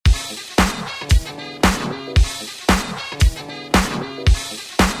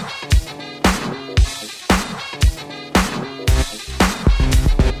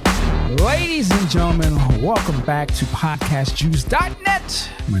gentlemen, welcome back to podcastjuice.net.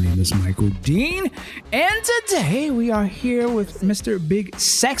 My name is Michael Dean, and today we are here with Mr. Big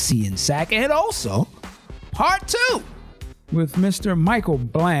Sexy in Sack, and also part 2 with Mr. Michael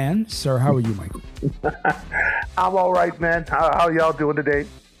Bland. Sir, how are you, Michael? I'm all right, man. How y'all doing today?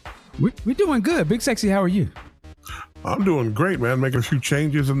 We're doing good. Big Sexy, how are you? I'm doing great, man. Making a few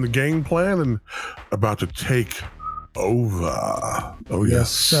changes in the game plan and about to take over. Oh,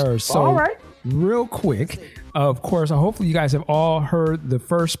 yes. Sir. So, all right. Real quick, of course, hopefully you guys have all heard the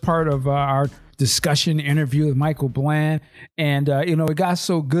first part of our discussion interview with Michael Bland. And, it got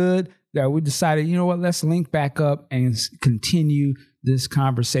so good that we decided, you know what, let's link back up and continue this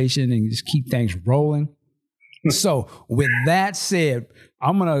conversation and just keep things rolling. So with that said,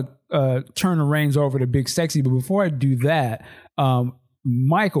 I'm going to turn the reins over to Big Sexy. But before I do that,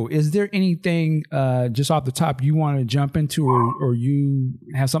 Michael, is there anything just off the top you want to jump into or you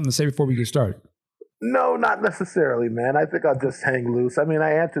have something to say before we get started? No, not necessarily, man. I think I'll just hang loose. I mean,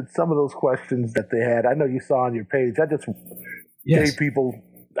 I answered some of those questions that they had. I know you saw on your page. I just gave people,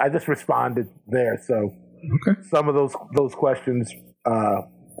 I just responded there. So some of those questions are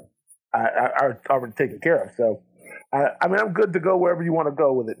already taken care of. So, I mean, I'm good to go wherever you want to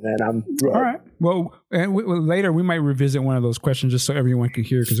go with it, man. All right. Well, and later we might revisit one of those questions just so everyone can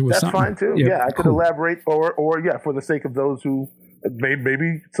hear because it was That's fine too. Yeah, I could elaborate, or for the sake of those who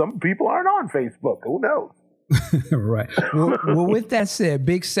maybe some people aren't on Facebook. Who knows? Right. Well, with that said,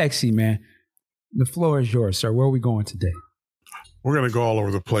 Big Sexy, man, the floor is yours, sir. Where are we going today? We're going to go all over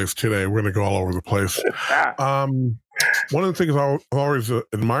the place today. One of the things I've always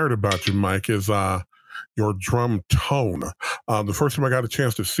admired about you, Mike, is your drum tone. The first time I got a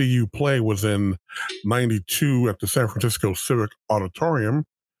chance to see you play was in '92 at the San Francisco Civic Auditorium,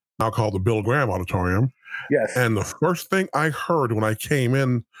 now called the Bill Graham Auditorium. Yes. And the first thing I heard when I came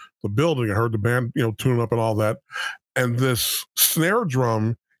in the building, I heard the band, tuning up and all that, and this snare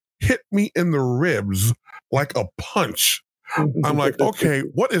drum hit me in the ribs like a punch. I'm like, okay,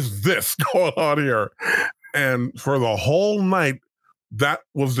 what is this going on here? And for the whole night, that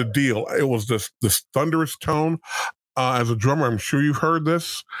was the deal. It was this thunderous tone. As a drummer, I'm sure you've heard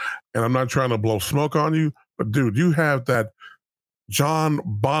this, and I'm not trying to blow smoke on you, but dude, you have that John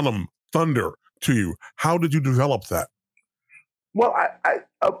Bonham thunder to you. How did you develop that? Well, I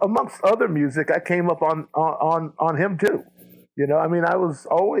amongst other music, I came up on him too. I mean, I was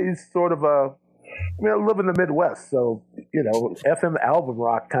always sort of I live in the Midwest, so, FM album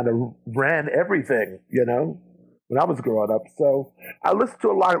rock kind of ran everything, when I was growing up. So I listened to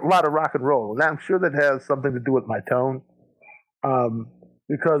a lot of rock and roll, and I'm sure that has something to do with my tone.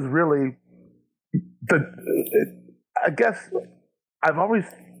 Because really, I guess I've always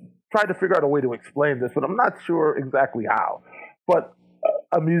tried to figure out a way to explain this, but I'm not sure exactly how. But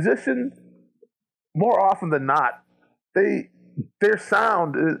a musician, more often than not, their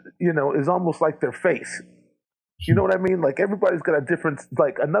sound is almost like their face. You know what I mean? Like everybody's got a different,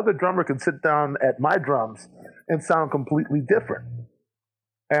 like another drummer can sit down at my drums and sound completely different.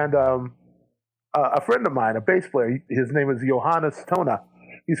 And a friend of mine, a bass player, his name is Johannes Tona.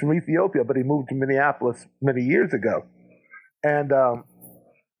 He's from Ethiopia, but he moved to Minneapolis many years ago. And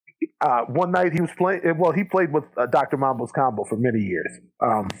one night he was playing, he played with Dr. Mambo's Combo for many years.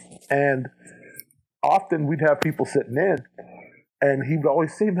 And often we'd have people sitting in, and he would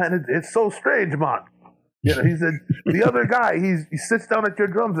always say, man, it's so strange, man. He said, the other guy, he sits down at your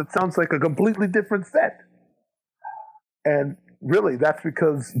drums, it sounds like a completely different set. And really, that's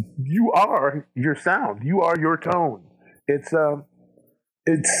because you are your sound. You are your tone. It's how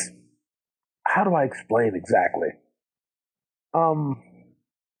do I explain exactly? I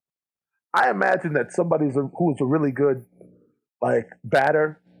imagine that somebody who's a really good,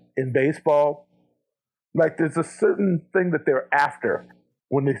 batter in baseball, there's a certain thing that they're after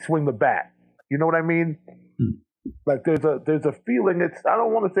when they swing the bat. You know what I mean? Like there's a feeling. I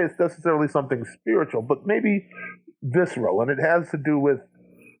don't want to say it's necessarily something spiritual, but maybe visceral, and it has to do with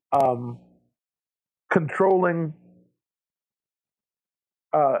controlling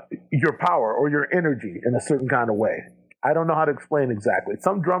your power or your energy in a certain kind of way. I don't know how to explain exactly.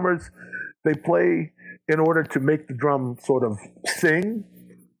 Some drummers, they play in order to make the drum sort of sing,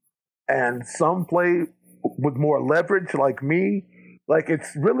 and some play with more leverage, like me. Like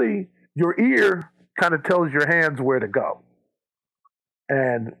it's really your ear kind of tells your hands where to go,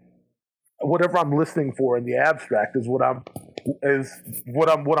 and whatever I'm listening for in the abstract is what I'm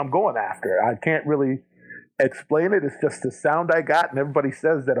going after. I can't really explain it. It's just the sound I got, and everybody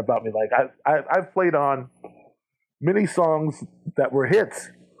says that about me. Like I've played on many songs that were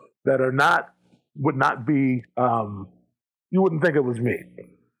hits that would not be you wouldn't think it was me.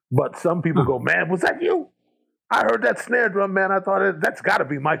 But some people go, man, was that you? I heard that snare drum, man. I thought that's got to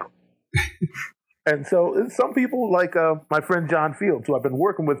be Michael. And so some people, like my friend John Fields, who I've been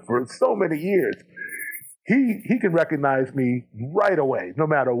working with for so many years, he can recognize me right away, no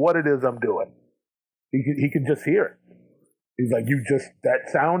matter what it is I'm doing. He can just hear it. He's like, that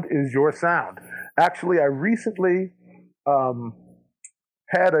sound is your sound. Actually, I recently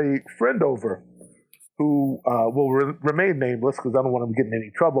had a friend over who will remain nameless because I don't want him getting in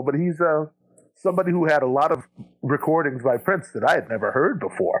any trouble, but he's somebody who had a lot of recordings by Prince that I had never heard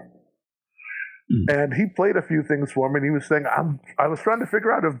before. And he played a few things for me, and he was saying, I was trying to figure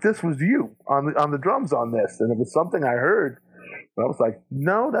out if this was you on the drums on this, and it was something I heard. But I was like,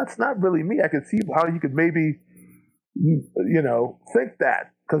 no, that's not really me. I could see how you could maybe, think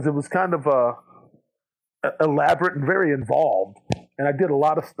that, because it was kind of elaborate and very involved. And I did a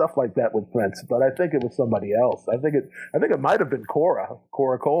lot of stuff like that with Prince, but I think it was somebody else. I think it might have been Cora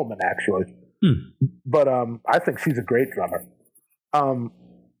Coleman, actually. But I think she's a great drummer.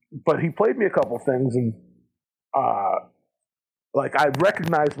 But he played me a couple things, and I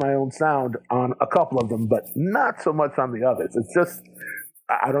recognized my own sound on a couple of them, but not so much on the others. It's just,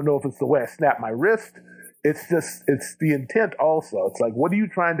 I don't know if it's the way I snap my wrist. It's the intent also. It's like, what are you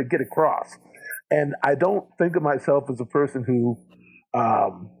trying to get across? And I don't think of myself as a person who, I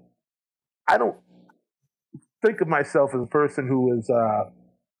don't think of myself as a person who is,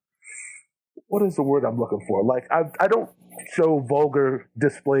 what is the word I'm looking for? Like, I don't show vulgar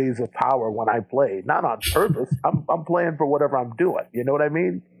displays of power when I play, not on purpose. I'm playing for whatever I'm doing. You know what I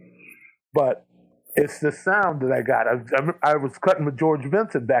mean? But it's the sound that I got. I was cutting with George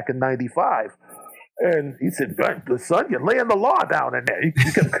Vincent back in '95. And he said, son, you're laying the law down in there.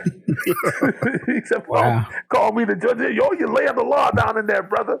 He said, well, wow. Call me the judge. Yo, you're laying the law down in there,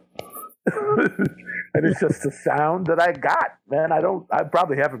 brother. And it's just the sound that I got, man. I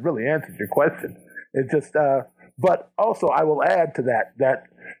probably haven't really answered your question. It's just, but also I will add to that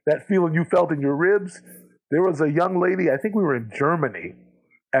feeling you felt in your ribs. There was a young lady, I think we were in Germany,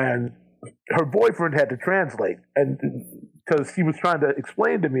 and her boyfriend had to translate. And because she was trying to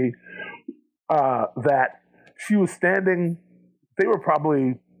explain to me, that she was standing, they were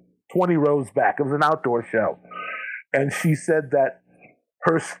probably 20 rows back. It was an outdoor show. And she said that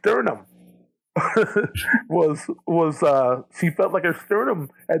her sternum she felt like her sternum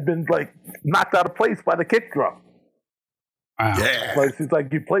had been like knocked out of place by the kick drum. Wow. Yeah. Like, she's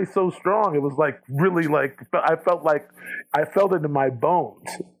like, you play so strong. It was like really like, I felt it in my bones.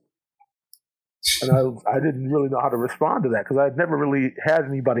 And I didn't really know how to respond to that because I'd never really had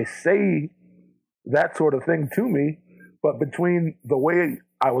anybody say that sort of thing to me. But between the way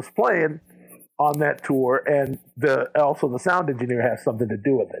I was playing on that tour and also the sound engineer has something to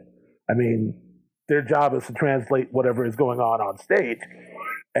do with it. I mean, their job is to translate whatever is going on stage.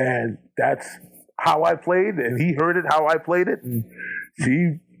 And that's how I played, and he heard it how I played it, and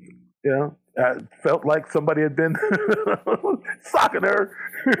she, felt like somebody had been socking her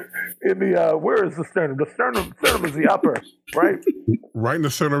in the, where is the sternum? The sternum is the upper, right? Right in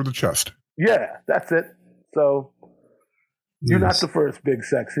the center of the chest. Yeah, that's it. So you're not the first big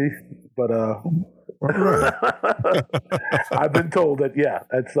sexy, but Right. I've been told that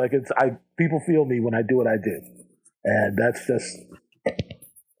it's like people feel me when I do what I do, and that's just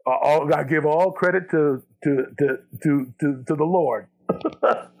I give all credit to the Lord.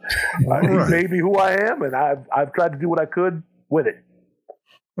 He made me who I am, and I've tried to do what I could with it.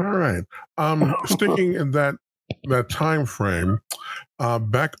 All right. Sticking in that time frame,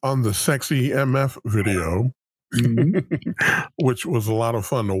 back on the Sexy MF video, which was a lot of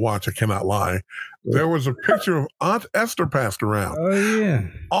fun to watch, I cannot lie. There was a picture of Aunt Esther passed around. Oh, yeah.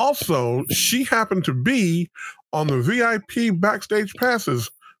 Also, she happened to be on the VIP backstage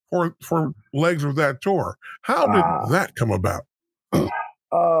passes for legs of that tour. How did that come about? I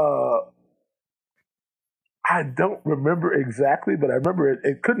don't remember exactly, but I remember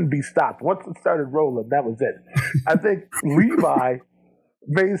it couldn't be stopped. Once it started rolling, that was it. I think Levi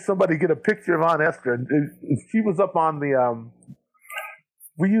made somebody get a picture of Aunt Esther. And she was up on the,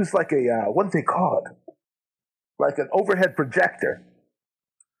 we used like what did they call it? Like an overhead projector,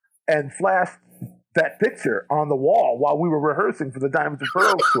 and flashed that picture on the wall while we were rehearsing for the Diamonds and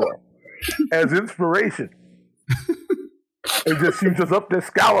Pearls tour as inspiration. She was just up there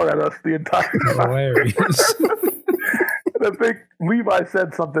scowling at us the entire time. Hilarious. And I think Levi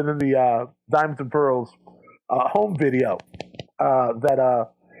said something in the Diamonds and Pearls home video that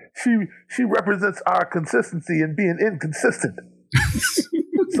she represents our consistency in being inconsistent.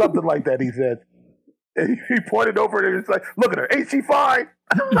 Something like that, he said. And he pointed over at her and he's like, look at her, ain't she fine?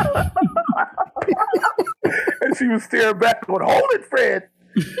 And she was staring back going, hold it, Fred.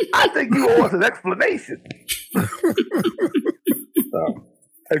 I think you owe us an explanation.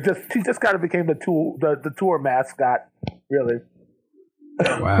 She just kind of became the tour mascot, really.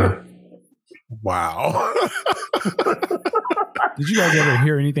 Wow. Wow. Did you guys ever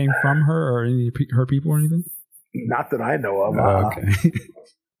hear anything from her or any her people or anything? Not that I know of. Okay.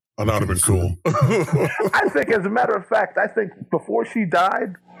 Oh, that would have been cool. I think, as a matter of fact, before she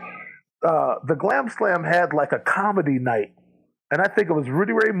died, the Glam Slam had like a comedy night. And I think it was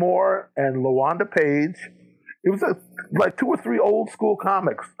Rudy Ray Moore and LaWanda Page. It was like 2 or 3 old school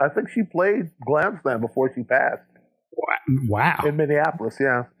comics. I think she played Glam Slam before she passed. Wow. In Minneapolis,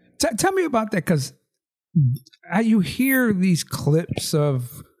 yeah. Tell me about that, because you hear these clips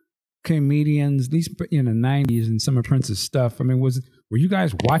of comedians, these in the 90s and some of Prince's stuff. I mean, were you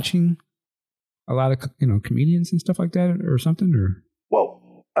guys watching a lot of comedians and stuff like that or something? Or well,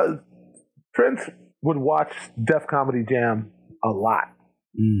 Prince would watch Def Comedy Jam a lot,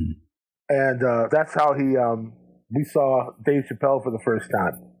 and that's how we saw Dave Chappelle for the first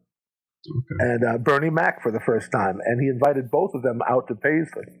time, and Bernie Mac for the first time, and he invited both of them out to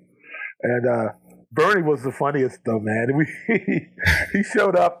Paisley, and Bernie was the funniest though, man. He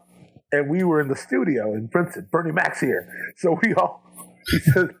showed up. And we were in the studio, and Prince said, Bernie Mac's here. So he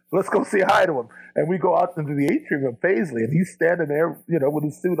said, let's go say hi to him. And we go out into the atrium of Paisley, and he's standing there, with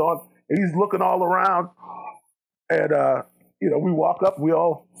his suit on, and he's looking all around. And, we walk up, we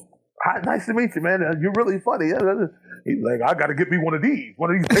all, hi, nice to meet you, man. You're really funny. He's like, I got to get me one of these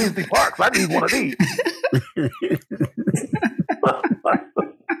Paisley Parks. I need one of these.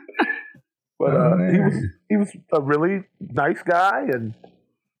 But he was a really nice guy, and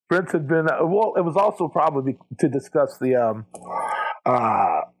Prince had been, it was also probably to discuss the,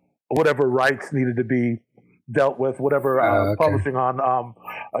 whatever rights needed to be dealt with, whatever publishing on,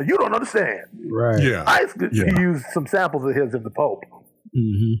 you don't understand. Right. Yeah. He used some samples of his in The Pope.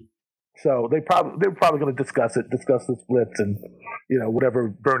 Mm-hmm. So they were probably going to discuss the splits and, whatever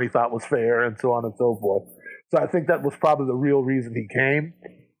Bernie thought was fair and so on and so forth. So I think that was probably the real reason he came.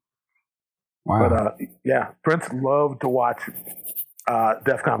 Wow. But, Prince loved to watch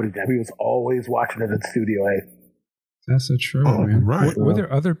Def Comedy Jam. He was always watching it in Studio A. That's so true, man. Right. Were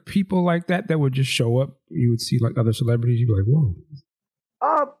there other people like that would just show up? You would see like other celebrities. You'd be like, whoa.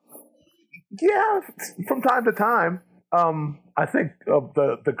 Yeah, from time to time. I think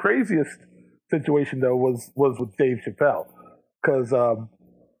the craziest situation though was with Dave Chappelle, because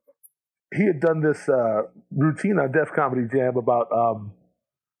he had done this routine on Def Comedy Jam about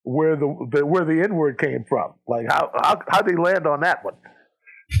where the N-word came from, like how they land on that one,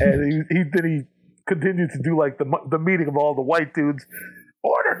 and he continued to do like the meeting of all the white dudes.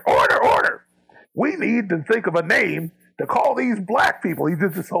 Order! We need to think of a name to call these black people. He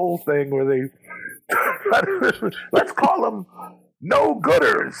did this whole thing where they let's call them no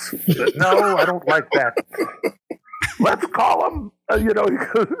gooders. No, I don't like that. Let's call them.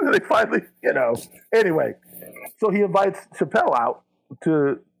 They finally, Anyway, so he invites Chappelle out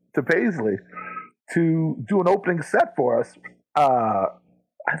to Paisley to do an opening set for us. I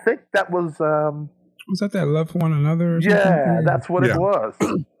think that was that Love for One Another? Or something? Yeah, that's what it was.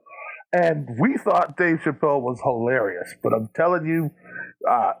 And we thought Dave Chappelle was hilarious, but I'm telling you,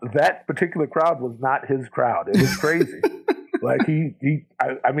 that particular crowd was not his crowd. It was crazy. Like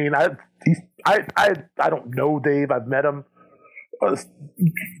I don't know Dave. I've met him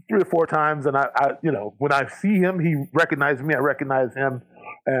 3 or 4 times, and I when I see him, he recognizes me. I recognize him,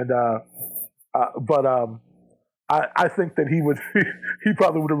 and I think that he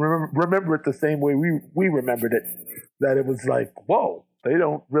probably would remember it the same way we remembered it. That it was like, whoa, they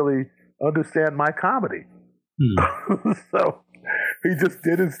don't really understand my comedy. So he just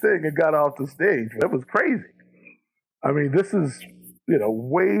did his thing and got off the stage. That was crazy. I mean, this is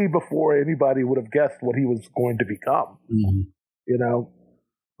way before anybody would have guessed what he was going to become. Mm-hmm.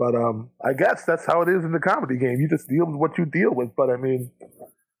 But I guess that's how it is in the comedy game. You just deal with what you deal with. But I mean,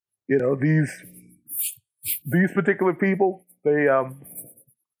 these particular people, they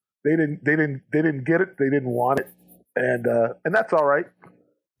didn't get it. They didn't want it, and that's all right.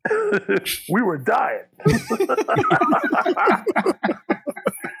 We were dying.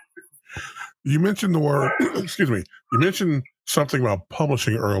 You mentioned the word, excuse me, you mentioned something about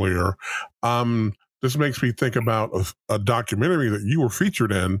publishing earlier. This makes me think about a documentary that you were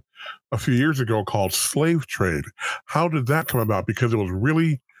featured in a few years ago called Slave Trade. How did that come about? Because it was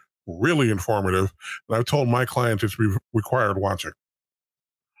really, really informative. And I've told my clients it's required watching.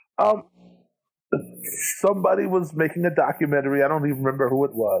 Somebody was making a documentary. I don't even remember who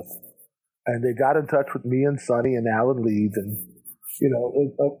it was. And they got in touch with me and Sonny and Alan Leeds and,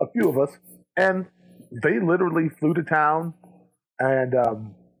 a few of us. And they literally flew to town And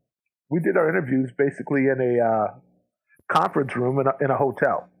we did our interviews basically in a conference room in a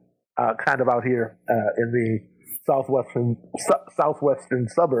hotel, kind of out here in the southwestern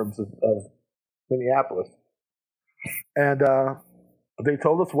suburbs of Minneapolis. And they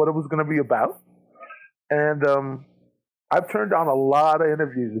told us what it was going to be about. And I've turned down a lot of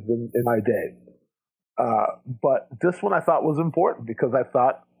interviews in my day. But this one I thought was important because I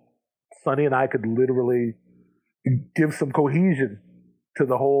thought Sonny and I could literally give some cohesion to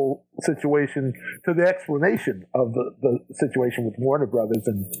the whole situation, to the explanation of the situation with Warner Brothers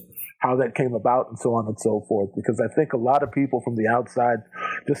and how that came about and so on and so forth. Because I think a lot of people from the outside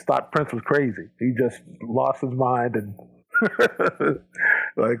just thought Prince was crazy. He just lost his mind and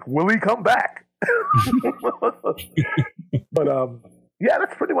like, will he come back? But yeah,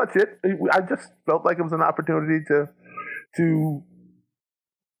 that's pretty much it. I just felt like it was an opportunity to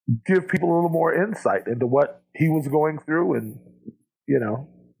give people a little more insight into what he was going through and, you know,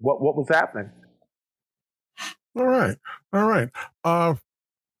 what was happening. All right.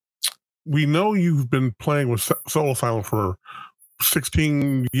 We know you've been playing with Soul Asylum for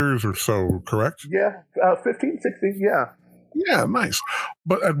 16 years or so, correct? Yeah, 15, 16, yeah. Yeah, nice.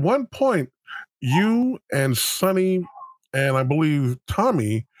 But at one point, you and Sonny and I believe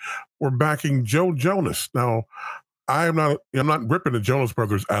Tommy were backing Joe Jonas. Now, I'm not ripping the Jonas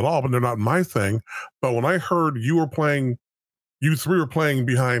Brothers at all, but they're not my thing. But when I heard you three were playing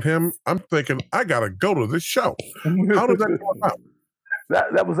behind him, I'm thinking, I gotta go to this show. How did that go about?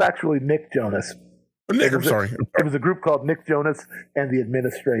 That was actually Nick Jonas. Nick, I'm sorry. It was a group called Nick Jonas and the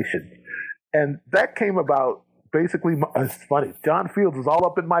Administration. And that came about basically, it's funny, John Fields was all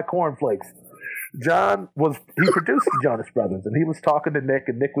up in my cornflakes. He produced the Jonas Brothers, and he was talking to Nick,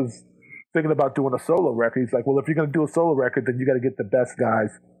 and Nick was thinking about doing a solo record. He's like, well, if you're going to do a solo record, then you got to get the best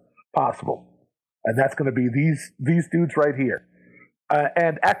guys possible. And that's going to be these dudes right here.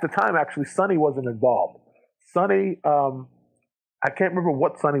 And at the time, actually, Sonny wasn't involved. Sonny, I can't remember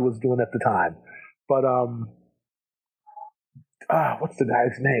what Sonny was doing at the time, but what's the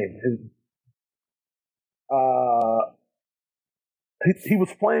guy's name? He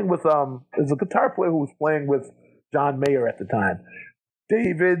was playing with there's a guitar player who was playing with John Mayer at the time.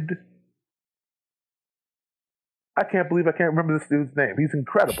 David, I can't believe I can't remember this dude's name. He's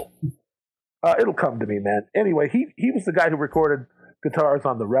incredible. It'll come to me, man. Anyway, he was the guy who recorded guitars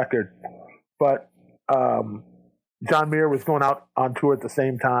on the record, but John Mayer was going out on tour at the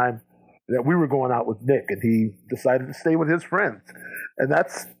same time that we were going out with Nick, and he decided to stay with his friends, and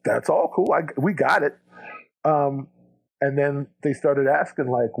that's all cool. We got it. And then they started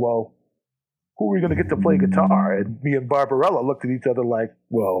asking, like, well, who are we going to get to play guitar? And me and Barbarella looked at each other like,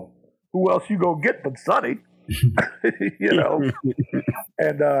 well, who else you going to get but Sonny? You know?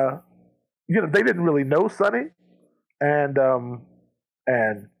 And, you know, they didn't really know Sonny. And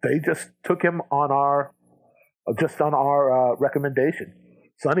they just took him on our recommendation.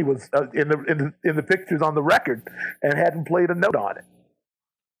 Sonny was in the pictures on the record and hadn't played a note on it.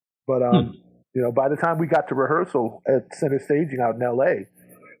 But, you know, by the time we got to rehearsal at Center Staging out in L.A.,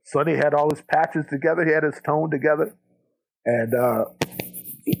 Sonny had all his patches together. He had his tone together. And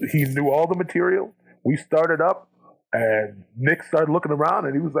he knew all the material. We started up, and Nick started looking around,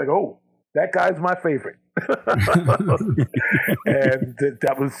 and he was like, oh, that guy's my favorite. And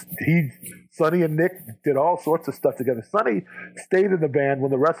that was Sonny and Nick did all sorts of stuff together. Sonny stayed in the band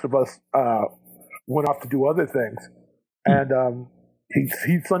when the rest of us went off to do other things. And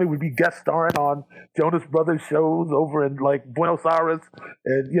Sonny would be guest starring on Jonas Brothers shows over in like Buenos Aires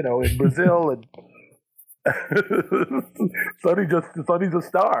and, you know, in Brazil. And Sonny's a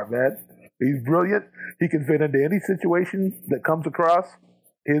star, man. He's brilliant. He can fit into any situation that comes across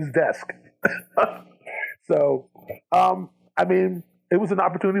his desk. So, I mean, it was an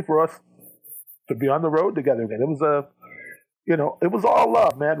opportunity for us to be on the road together again. It was it was all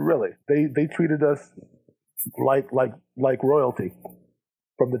love, man. Really, they treated us like royalty.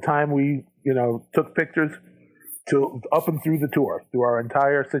 From the time we, you know, took pictures to up and through the tour, through our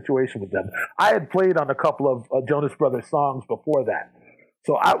entire situation with them. I had played on a couple of Jonas Brothers songs before that.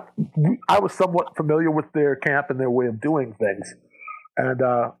 So I was somewhat familiar with their camp and their way of doing things. And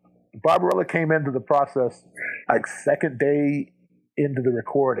Barbarella came into the process like second day into the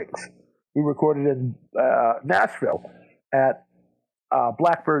recordings. We recorded in Nashville at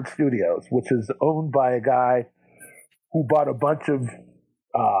Blackbird Studios, which is owned by a guy who bought a bunch of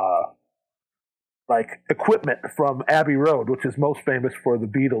like equipment from Abbey Road, which is most famous for the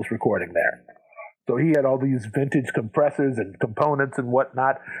Beatles recording there. So he had all these vintage compressors and components and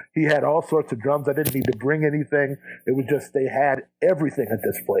whatnot. He had all sorts of drums. I didn't need to bring anything. It was just they had everything at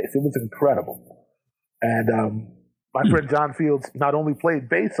this place. It was incredible. And my friend John Fields not only played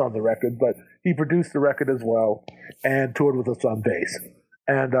bass on the record, but he produced the record as well and toured with us on bass.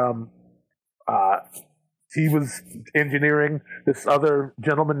 And he was engineering this other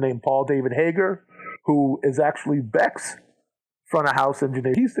gentleman named Paul David Hager, who is actually Beck's front of house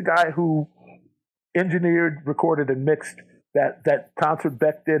engineer. He's the guy who engineered, recorded, and mixed that concert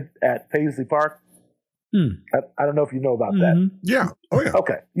Beck did at Paisley Park. I don't know if you know about that. Yeah. Oh yeah.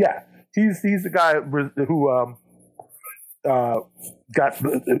 Okay. Yeah. He's the guy who got.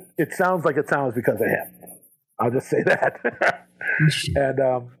 It sounds like it sounds because of him. I'll just say that. And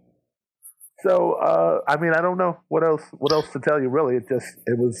so I mean, I don't know what else to tell you. Really, it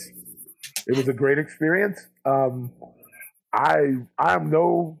was a great experience. I'm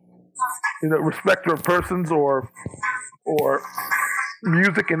no respecter of persons or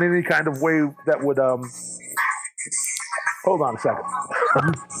music in any kind of way that would hold on a second.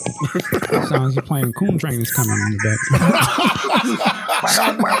 Sounds like playing Coon Train is coming in the back.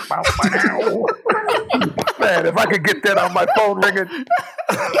 Man, if I could get that on my phone ringing,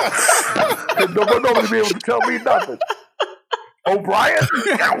 nobody be able to tell me nothing. O'Brien?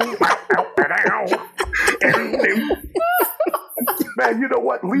 Man, you know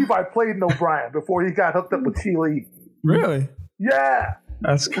what? Levi played in O'Brien before he got hooked up with Sheila E. Really? Yeah.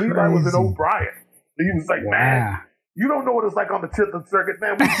 That's crazy. Levi was in O'Brien. He was like, man, you don't know what it's like on the Chitlin circuit,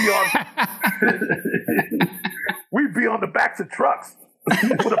 man. We'd be on the backs of trucks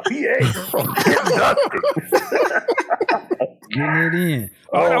with a PA. Getting it in.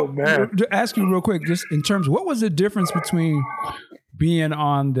 Oh, man. To ask you real quick, just in terms of what was the difference between being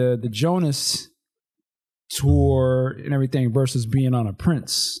on the Jonas tour and everything versus being on a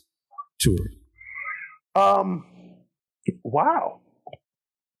Prince tour? Wow.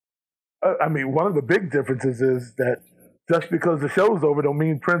 I mean, one of the big differences is that just because the show's over don't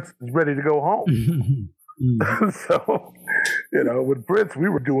mean Prince is ready to go home. So, with Prince, we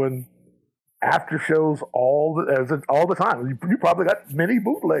were doing after shows all the time. You probably got many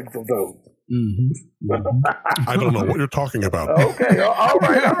bootlegs of those. I don't know what you're talking about. Okay, all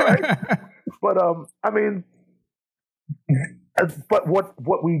right. But I mean, but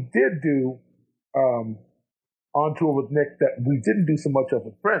what we did do on tour with Nick that we didn't do so much of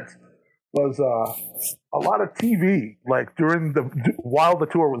with Prince was a lot of TV. Like while the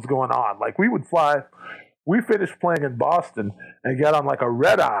tour was going on, like we finished playing in Boston and got on like a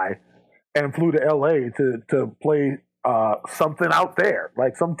red eye and flew to LA to play something out there,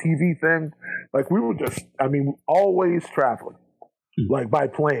 like some TV thing. Like we were always traveling, like by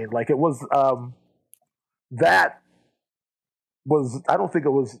plane. Like it was I don't think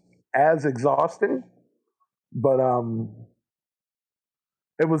it was as exhausting, but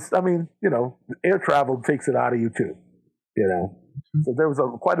it was. I mean, air travel takes it out of you too. So there was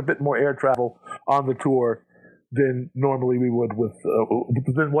quite a bit more air travel on the tour than normally we would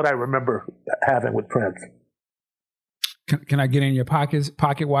than what I remember having with Prince. Can I get in your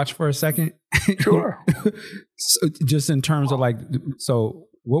pocket watch for a second? Sure. So just in terms of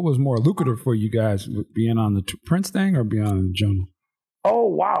what was more lucrative for you guys, being on the Prince thing or being on the Jonas? Oh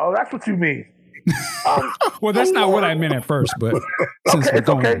wow, that's what you mean. Well, that's not what I meant at first, but since okay, it's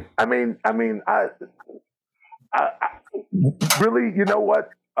okay. I mean, I really, you know what?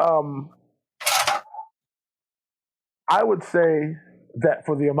 I would say that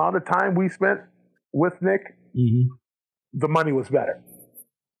for the amount of time we spent with Nick, the money was better.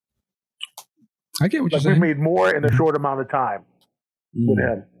 I get what you're saying. We made more in a short amount of time with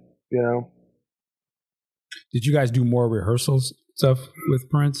him. Did you guys do more rehearsals stuff with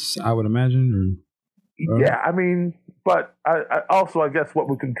Prince? I would imagine. Yeah, I mean, but I also, I guess, what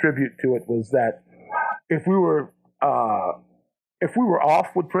would contribute to it was that if we were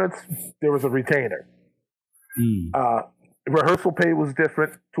off with Prince, there was a retainer. Rehearsal pay was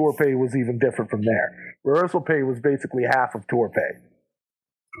different. Tour pay was even different from there. Rehearsal pay was basically half of tour pay.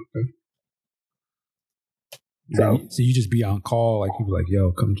 Okay. So you just be on call, like people like,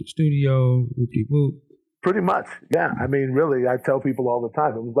 yo, come to the studio, whoop-de-whoop. Pretty much, yeah. I mean, really, I tell people all the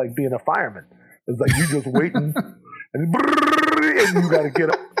time, it was like being a fireman. It's like you just waiting, and you got to get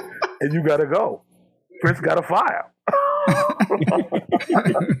up, and you got to go. Prince got a fire.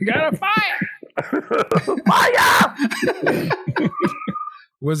 Got a fire. Fire!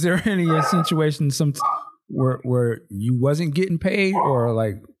 Was there any situation where you wasn't getting paid, or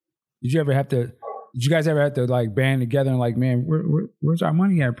like, did you guys ever have to like band together and like, man, where's our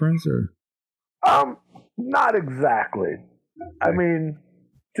money at, Prince? Or not exactly. I mean,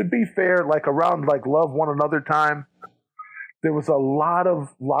 to be fair, like around like Love One Another time, there was a lot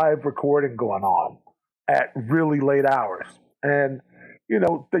of live recording going on at really late hours. And,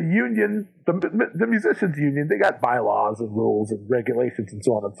 the union, the musicians union, they got bylaws and rules and regulations and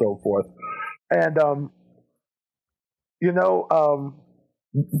so on and so forth. And,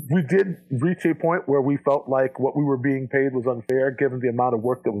 we did reach a point where we felt like what we were being paid was unfair given the amount of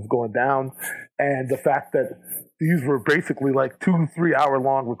work that was going down and the fact that these were basically like 2-3 hour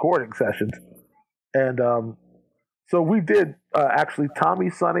long recording sessions. And so we did, actually, Tommy,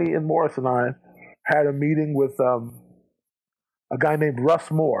 Sonny, and Morris and I had a meeting with a guy named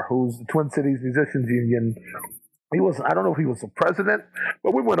Russ Moore, who's the Twin Cities Musicians Union. I don't know if he was the president,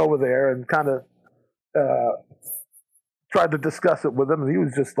 but we went over there and kind of tried to discuss it with him, and he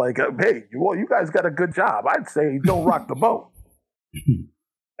was just like, hey, well, you guys got a good job. I'd say don't rock the boat.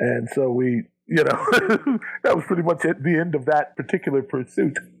 And so we, that was pretty much the end of that particular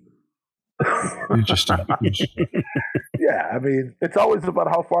pursuit. Interesting. Yeah, I mean, it's always about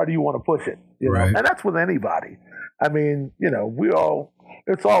how far do you want to push it, right? And that's with anybody. I mean,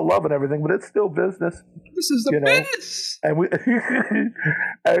 it's all love and everything, but it's still business. This is the business. And we,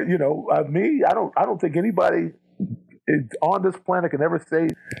 me, I don't think anybody on this planet can ever say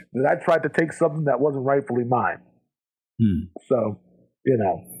that I tried to take something that wasn't rightfully mine. So,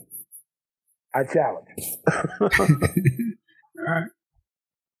 I challenge. All right.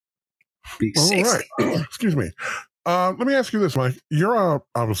 All right. Excuse me. Let me ask you this, Mike. You're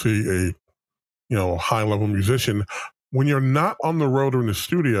obviously a high-level musician. When you're not on the road or in the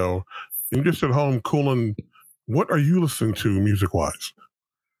studio, and you're just at home cooling, what are you listening to music-wise?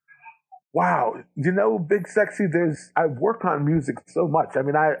 Wow. Big Sexy, I work on music so much. I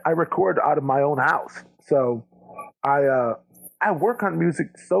mean, I record out of my own house. So I work on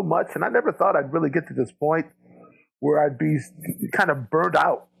music so much, and I never thought I'd really get to this point where I'd be kind of burned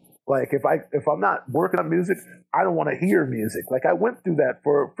out. Like if I'm not working on music, I don't want to hear music. Like I went through that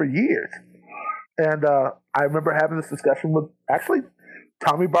for years. And I remember having this discussion with, actually,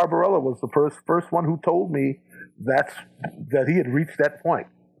 Tommy Barbarella was the first one who told me that he had reached that point.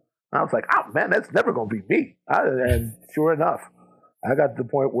 And I was like, oh man, that's never going to be me. And sure enough, I got to the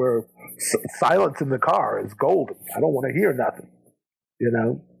point where silence in the car is golden. I don't want to hear nothing,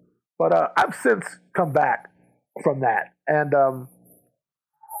 But I've since come back from that. And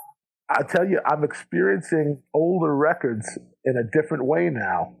I tell you, I'm experiencing older records in a different way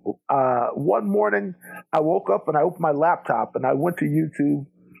now. One morning, I woke up and I opened my laptop and I went to YouTube.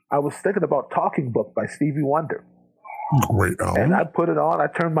 I was thinking about Talking Book by Stevie Wonder. Great album. And I put it on. I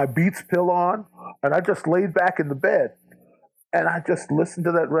turned my Beats pill on, and I just laid back in the bed. And I just listened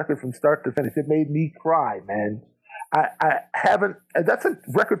to that record from start to finish. It made me cry, man. I haven't, and that's a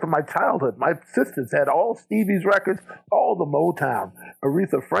record from my childhood. My sisters had all Stevie's records, all the Motown.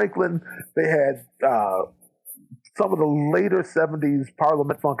 Aretha Franklin, they had some of the later 70s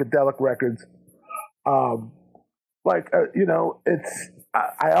Parliament Funkadelic records. I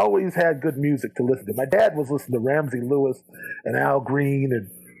always had good music to listen to. My dad was listening to Ramsey Lewis and Al Green and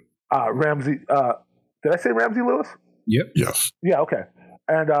Ramsey. Did I say Ramsey Lewis? Yep. Yes. Yeah, okay.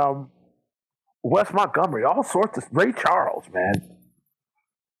 And Wes Montgomery, all sorts of Ray Charles, man.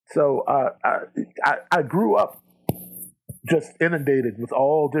 So I grew up just inundated with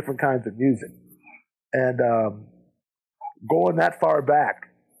all different kinds of music, and going that far back,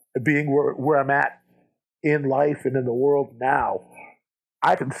 being where I'm at in life and in the world now,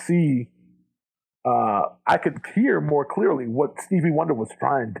 I can see, I could hear more clearly what Stevie Wonder was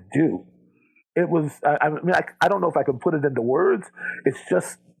trying to do. It was, I don't know if I can put it into words. It's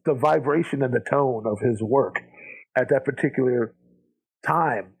just the vibration and the tone of his work at that particular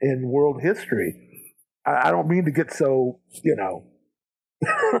time in world history. I don't mean to get so, so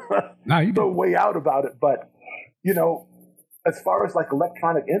way out about it, but, as far as like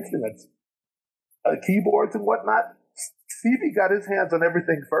electronic instruments, keyboards and whatnot, Stevie got his hands on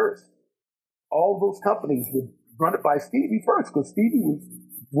everything first. All those companies would run it by Stevie first because Stevie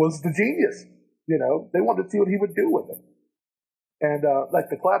was the genius. They wanted to see what he would do with it. And like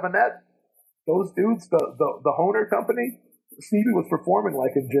the clavinet, those dudes, the Hohner company, Stevie was performing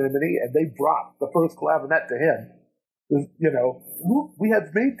like in Germany, and they brought the first clavinet to him. We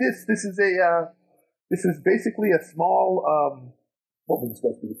have made this. This is basically a small. What was it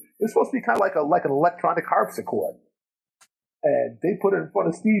supposed to be? It's supposed to be kind of like an electronic harpsichord. And they put it in front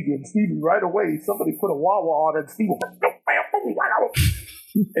of Stevie, and Stevie right away, somebody put a wah-wah on it, and Stevie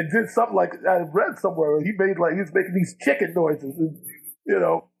and did something like, I read somewhere, he was making these chicken noises, and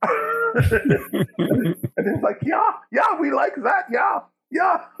and he was like, yeah, we like that, yeah.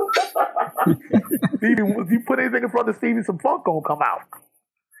 Stevie, if you put anything in front of Stevie, some funk gonna come out.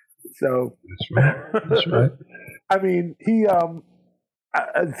 So that's right. I mean, he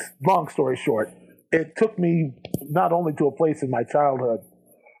long story short, it took me not only to a place in my childhood,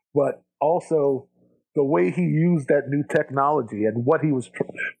 but also the way he used that new technology and what he was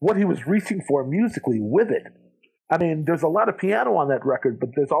reaching for musically with it. I mean, there's a lot of piano on that record, but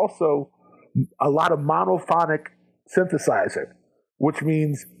there's also a lot of monophonic synthesizer, which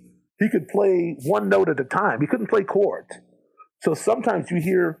means he could play one note at a time. He couldn't play chords. So sometimes you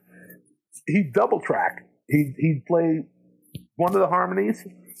hear he'd double track. He'd play one of the harmonies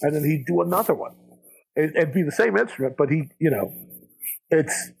and then he'd do another one. It'd be the same instrument, but he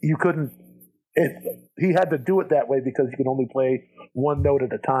had to do it that way because you could only play one note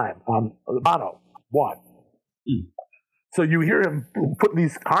at a time on mono, one. So you hear him putting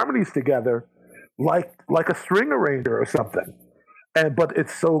these harmonies together like a string arranger or something. But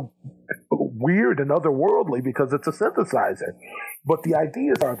it's so weird and otherworldly because it's a synthesizer. But the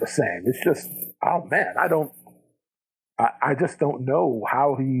ideas are the same. It's just, oh man, I just don't know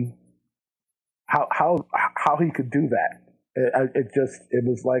how he could do that. It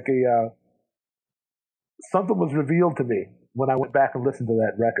was like something was revealed to me when I went back and listened to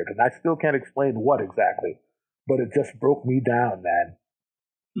that record, and I still can't explain what exactly, but it just broke me down, man.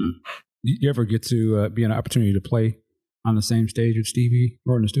 Did you ever get to be an opportunity to play on the same stage with Stevie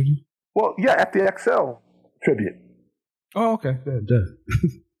or in the studio? Well, yeah, at the XL tribute. Oh, okay. Duh.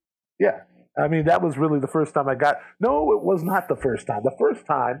 Yeah. I mean, that was really the first time no, it was not the first time. The first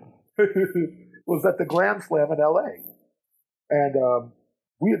time was at the Glam Slam in LA. And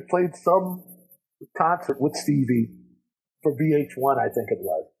we had played some concert with Stevie for VH1, I think it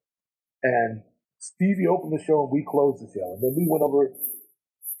was. And Stevie opened the show and we closed the show. And then we went over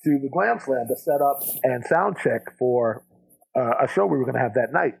to the Glam Slam to set up and sound check for a show we were going to have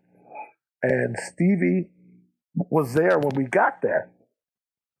that night. And Stevie was there when we got there.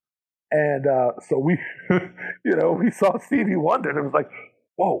 And so we, we saw Stevie Wonder and it was like,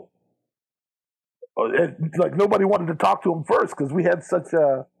 whoa. Like nobody wanted to talk to him first because we had such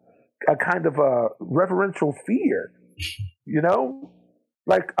a kind of a reverential fear,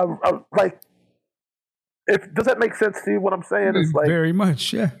 like does that make sense to you? What I'm saying is like very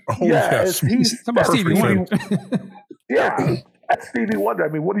much, yeah. Oh, yes. He's about Stevie Wonder. Yeah, that's Stevie Wonder. I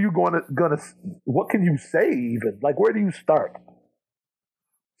mean, what are you gonna? What can you say even? Like, where do you start?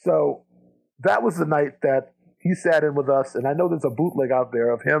 So that was the night that he sat in with us, and I know there's a bootleg out there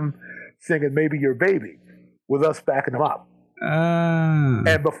of him singing "Maybe Your Baby" with us backing him up.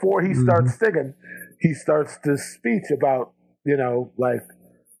 And before he starts singing, he starts this speech about, like,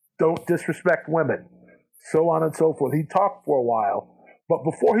 don't disrespect women, so on and so forth. He talked for a while, but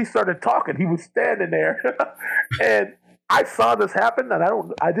before he started talking, he was standing there, and I saw this happen, and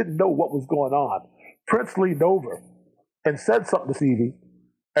I didn't know what was going on. Prince leaned over and said something to Stevie,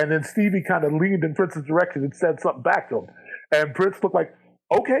 and then Stevie kind of leaned in Prince's direction and said something back to him, and Prince looked like,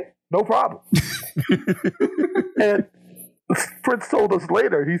 okay, no problem. And Prince told us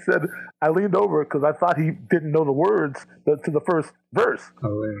later, he said, I leaned over because I thought he didn't know the words to the first verse.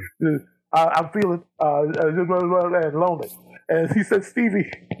 Oh, yeah. I'm feeling lonely. And he said,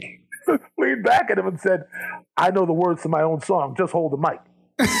 Stevie leaned back at him and said, I know the words to my own song. Just hold the mic.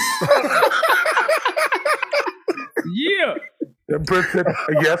 Yeah. And Prince said,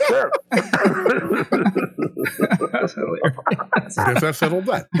 yes, sir. That's hilarious. I guess that settled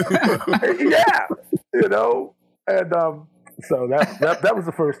that. Yeah. And so that was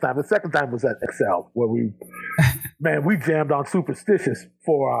the first time. The second time was at XL where we jammed on Superstitious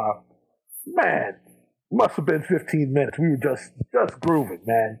for, must have been 15 minutes. We were just grooving,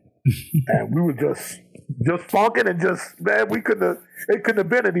 man. And we were just funking and it couldn't have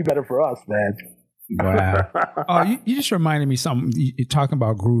been any better for us, man. Wow. Oh, you just reminded me something. You're talking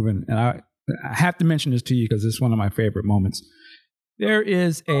about grooving, and I have to mention this to you because it's one of my favorite moments. There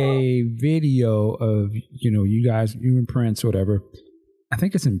is a video of, you guys, you and Prince, whatever. I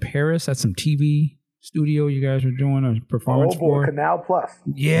think it's in Paris at some TV studio you guys are doing a performance for. Canal Plus.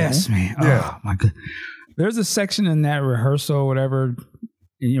 Yes, man. Yeah. Oh, my God. There's a section in that rehearsal, whatever.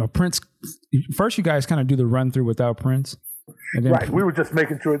 And, Prince, first you guys kind of do the run through without Prince. And then right. We were just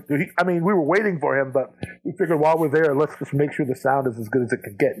making sure. We were waiting for him, but we figured while we're there, let's just make sure the sound is as good as it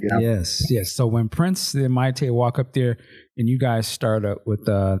can get. Yes. So when Prince and Maite walk up there and you guys start up with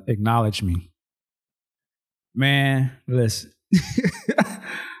Acknowledge Me. Man, listen.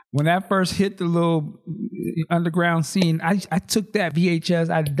 When that first hit the little underground scene, I took that VHS,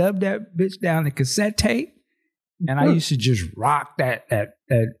 I dubbed that bitch down to cassette tape. And I used to just rock that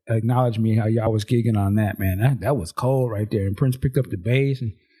Acknowledge Me, how y'all was gigging on that, man. That was cold right there. And Prince picked up the bass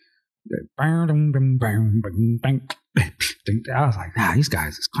and I was like, nah, these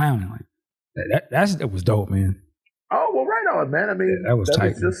guys is clowning. Like that was dope, man. Oh, well, right on, man. I mean, that was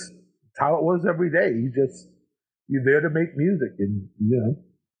tight. Just how it was every day. You're there to make music, and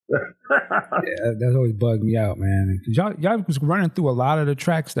Yeah, that always bugged me out, man. Y'all was running through a lot of the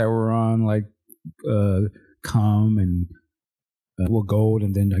tracks that were on, like Come and Gold,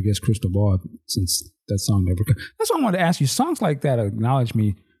 and then I guess Crystal Ball, since that song never. That's why I wanted to ask you. Songs like that acknowledge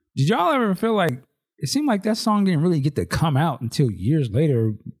me. Did y'all ever feel like it seemed like that song didn't really get to come out until years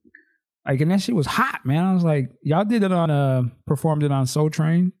later? Like, and that shit was hot, man. I was like, y'all did it on performed it on Soul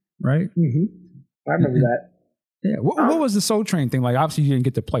Train, right? Mm-hmm. I remember that. Yeah. What was the Soul Train thing like? Obviously, you didn't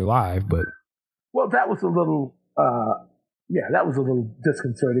get to play live, but that was a little, that was a little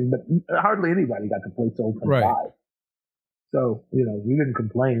disconcerting. But hardly anybody got to play Soul Train live. So we didn't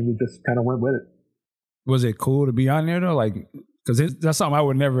complain. We just kind of went with it. Was it cool to be on there though? Like, because that's something I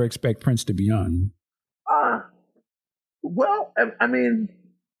would never expect Prince to be on. Well, I mean,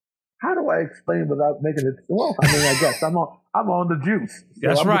 how do I explain without making it? Well, I mean, I guess I'm on the juice. So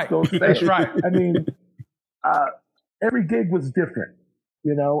that's right. That's right. I mean, every gig was different,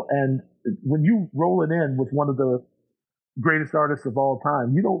 and when you rolling in with one of the greatest artists of all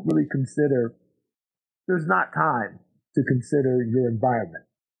time, you don't really consider. There's not time to consider your environment.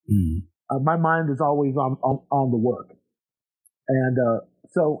 Mm. My mind is always on the work, and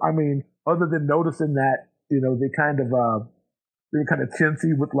so I mean, other than noticing that they were kind of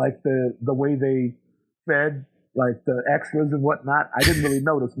chintzy with like the way they fed like the extras and whatnot. I didn't really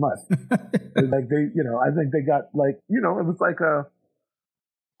notice much. Like they, I think they got like it was like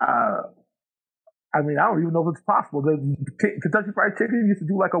I mean, I don't even know if it's possible. The Kentucky Fried Chicken used to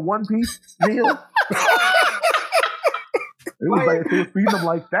do like a 1-piece meal. It was like they were feeding them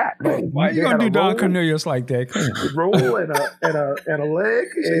like that. Like, why are you gonna do Don Cornelius like that? A roll and a leg.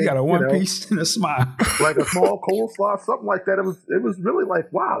 So you got a 1-piece and a smile, like a small coleslaw, something like that. It was really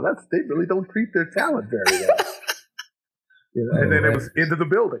like, wow, they really don't treat their talent very well. And then it was into the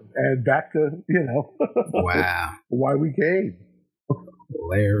building and back to wow, why we came.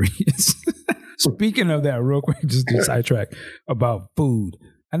 Hilarious. Speaking of that, real quick, just to sidetrack about food.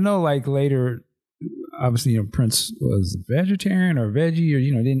 I know, like later. Obviously, Prince was vegetarian or veggie, or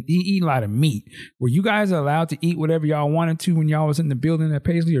didn't eat a lot of meat. Were you guys allowed to eat whatever y'all wanted to when y'all was in the building at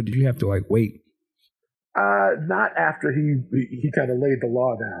Paisley, or did you have to like wait? Not after he kind of laid the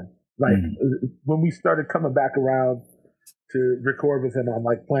law down. Like when we started coming back around to record with him on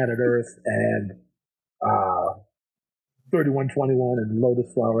like Planet Earth and 3121 and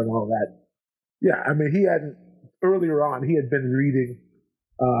Lotus Flower and all that. Yeah, I mean, earlier on he had been reading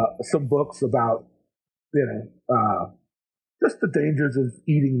some books about just the dangers of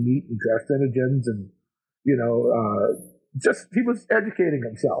eating meat and carcinogens, and just he was educating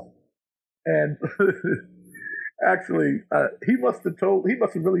himself. And actually, he must have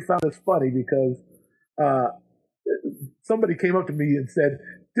really found this funny because somebody came up to me and said,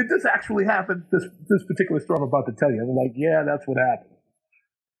 "Did this actually happen? This particular story I'm about to tell you?" I'm like, "Yeah, that's what happened."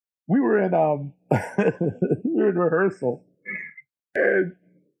 We were in rehearsal, and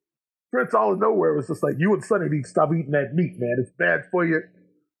Prince out of nowhere was just like, "You and Sonny need to stop eating that meat, man. It's bad for you.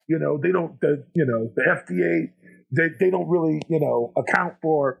 They don't. The FDA, they don't really, account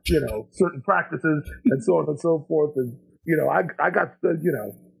for certain practices and so on and so forth. And I got the,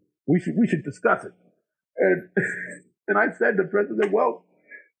 we should discuss it." And I said to Prince, I said, "Well,"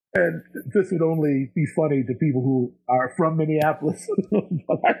 and this would only be funny to people who are from Minneapolis.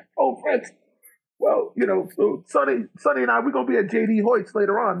 But I told Prince, "Well, so Sonny and I, we're going to be at J.D. Hoyt's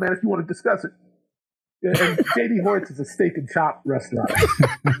later on, man, if you want to discuss it." And J.D. Hoyt's is a steak and chop restaurant.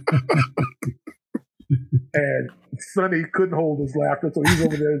 And Sonny couldn't hold his laughter, so he's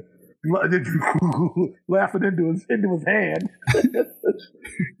over there laughing into his hand.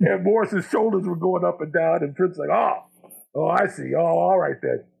 And Morris's shoulders were going up and down, and Prince's like, oh, I see. Oh, all right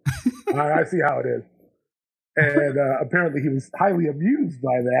then. I see how it is. And apparently he was highly amused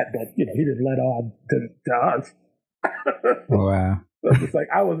by that, but he didn't let on to us. Wow. So it's like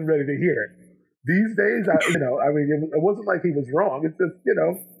I wasn't ready to hear it. These days, it wasn't like he was wrong. It's just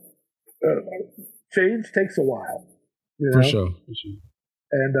change takes a while. For sure.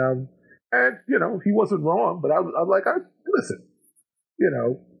 And he wasn't wrong, but I was like, listen,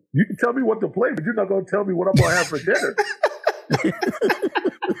 you can tell me what to play, but you're not going to tell me what I'm going to have for dinner.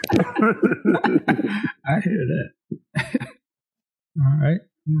 I hear that. All right.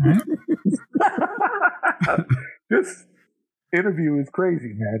 This interview is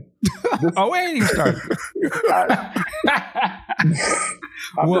crazy, man. We ain't even started.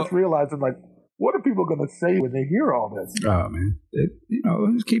 I'm just realizing, like, what are people going to say when they hear all this? Oh man,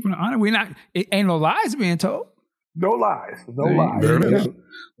 just keeping it honest. It ain't no lies being told. No lies. No lies.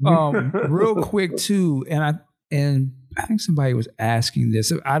 Real quick too, and I think somebody was asking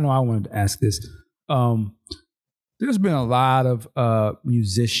this. I know I wanted to ask this. there's been a lot of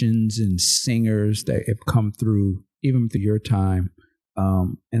musicians and singers that have come through, even through your time.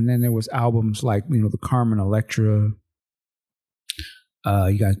 And then there was albums like, the Carmen Electra.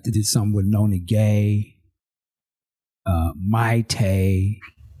 You guys did something with Nona Gay, Maite,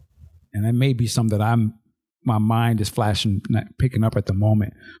 and that may be something that my mind is flashing, not picking up at the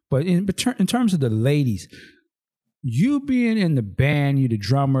moment. But in terms of the ladies, you being in the band, you the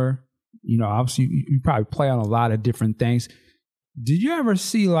drummer, obviously you probably play on a lot of different things. Did you ever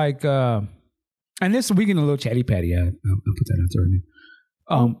see like, and this we getting a little chatty patty. I'll put that out there right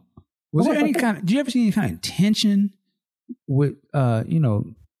now. Was there any kind of? Did you ever see any kind of tension with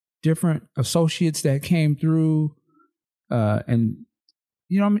different associates that came through? And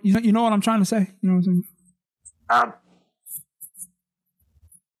you know what I'm trying to say. You know what I'm saying?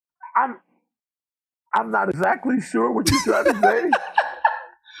 I'm not exactly sure what you're trying to say.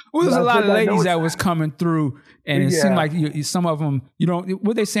 Well, there's a lot of ladies that was coming through, and it seemed like some of them,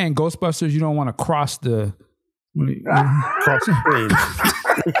 what they say in Ghostbusters, you don't want to cross the stream.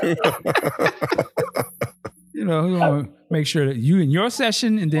 You want to make sure that you in your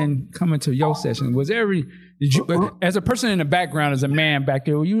session and then come into your session. Did you, as a person in the background, as a man back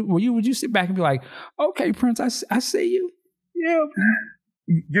there, would you sit back and be like, okay, Prince, I see you. Yeah.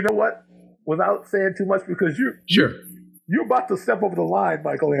 You know what? Without saying too much, because you're about to step over the line,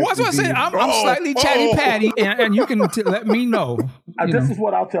 Michael. Well, that's what I'm saying. I'm slightly chatty patty, and you can let me know. This is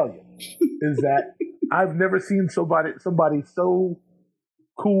what I'll tell you: is that I've never seen somebody so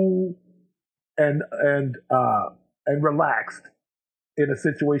cool and relaxed in a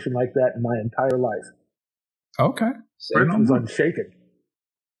situation like that in my entire life. Okay, Prince was unshaken.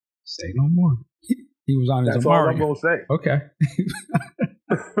 Say no more. He was on his That's all I'm gonna say. Okay.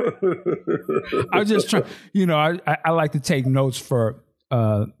 I was just trying, I like to take notes for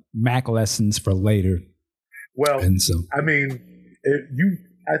Mac lessons for later. Well, and so I mean,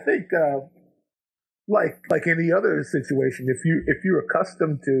 I think like any other situation, if you're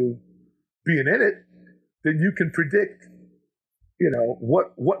accustomed to being in it, then you can predict,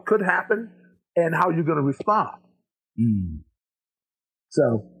 what could happen and how you're going to respond.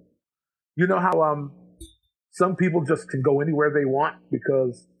 So, you know how some people just can go anywhere they want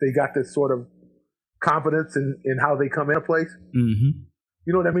because they got this sort of confidence in how they come in a place. Mm-hmm.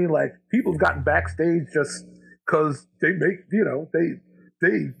 You know what I mean? Like people's gotten backstage just because they make,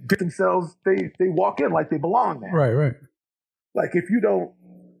 they get themselves, they walk in like they belong there. Right. Like if you don't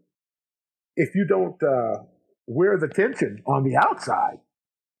wear the tension on the outside,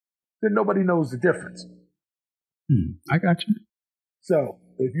 then nobody knows the difference. I got you. So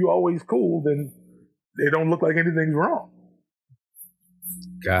if you're always cool, then they don't look like anything's wrong.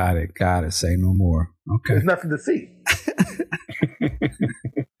 Got it. Say no more. Okay. There's nothing to see.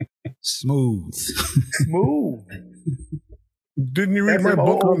 Smooth. Didn't you read my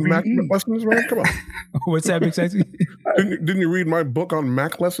book on Mac lessons, man? Come on. What's that, Big Sexy? Didn't you read my book on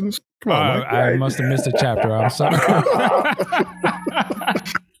Mac lessons? Come on, Mike. I must have missed a chapter. I'm sorry.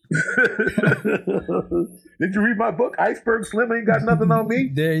 Did you read my book? Iceberg Slim Ain't Got Nothing on Me?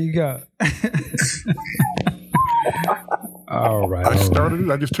 There you go. All right. I started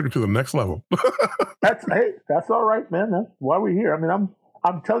it. I just took it to the next level. That's all right, man. That's why we're here. I mean,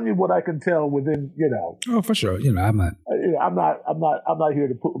 I'm telling you what I can tell within, Oh, for sure. I'm not. I'm not here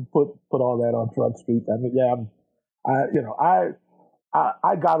to put all that on Front Street. I mean,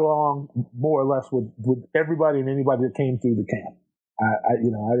 I got along more or less with everybody and anybody that came through the camp. I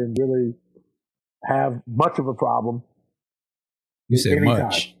didn't really have much of a problem. You said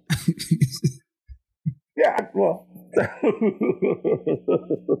much. Yeah, well.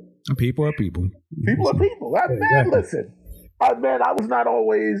 People are people. People are people. Listen. I was not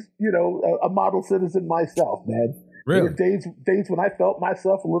always, a model citizen myself, man. Really? There were days when I felt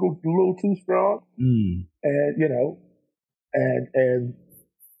myself a little too strong. And, and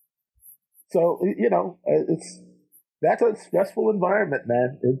so, that's a stressful environment,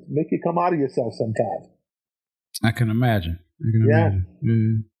 man. It make you come out of yourself sometimes. I can imagine. Imagine.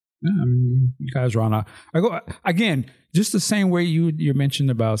 Yeah, I mean, you guys are on a. I go again, just the same way you mentioned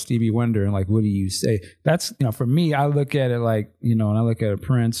about Stevie Wonder and like, what do you say? That's for me. I look at it like and I look at a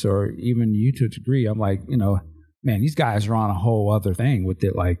Prince or even you to a degree. I'm like, man, these guys are on a whole other thing with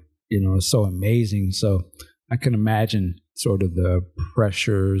it. Like, it's so amazing. So I can imagine sort of the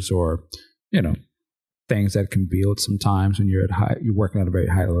pressures or things that can build sometimes when you're working at a very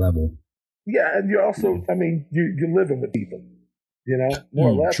high level. Yeah, and you're also, I mean, you're living with people. More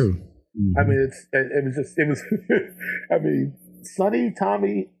or less. True. Mm-hmm. I mean, it was, I mean, Sonny,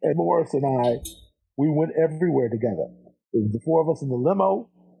 Tommy, and Morris and I, we went everywhere together. It was the four of us in the limo,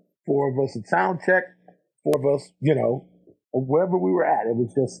 four of us at sound check, four of us, wherever we were at, it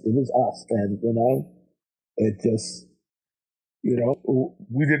was us. And, it just,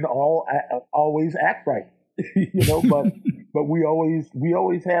 we didn't always act right, but we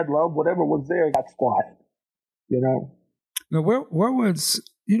always had love. Whatever was there got squashed, Now, where was,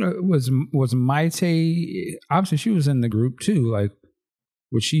 was Maite, obviously she was in the group too. Like,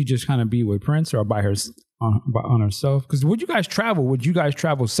 would she just kind of be with Prince or by her on herself? Because would you guys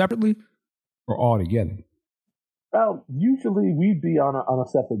travel separately or all together? Well, usually we'd be on a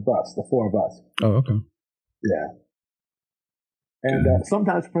separate bus, the four of us. Oh, okay. Yeah. And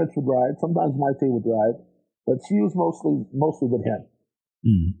sometimes Prince would ride, sometimes Maite would ride, but she was mostly with him.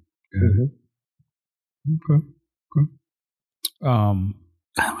 Okay.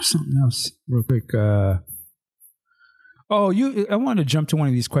 That was something else real quick. I wanted to jump to one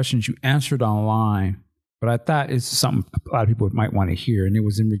of these questions you answered online, but I thought it's something a lot of people might want to hear. And it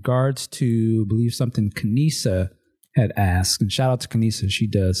was in regards to, I believe, something Kanisa had asked. And shout out to Kanisa. She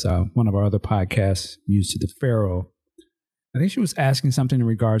does one of our other podcasts, Used to the Pharaoh. I think she was asking something in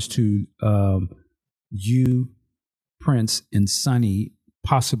regards to you, Prince, and Sonny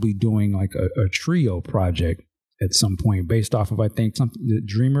possibly doing like a trio project at some point based off of, I think, something the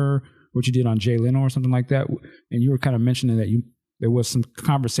Dreamer, what you did on Jay Leno or something like that. And you were kind of mentioning that there was some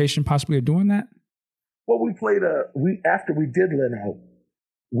conversation possibly of doing that. Well, we played after we did Leno,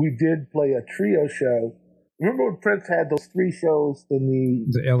 we did play a trio show. Remember when Prince had those 3 shows in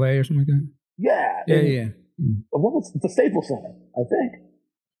the LA or something like that? Yeah. Yeah. What was the Staples Center, I think.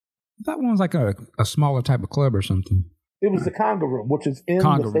 That one was like a smaller type of club or something. It was the Conga Room, which is in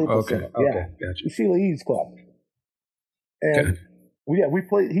the Staples Center. Okay, yeah. Gotcha. Sheila E's club. And we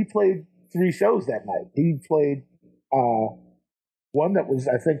played. He played 3 shows that night. He played one that was,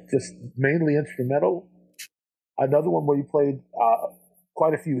 I think, just mainly instrumental. Another one where he played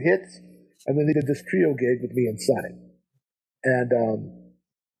quite a few hits, and then he did this trio gig with me and Sonny. And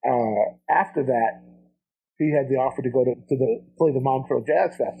after that, he had the offer to go to play the Montreux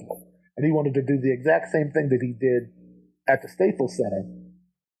Jazz Festival, and he wanted to do the exact same thing that he did at the Staples Center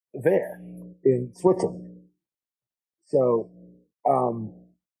there in Switzerland. So,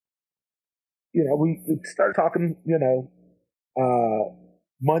 we started talking,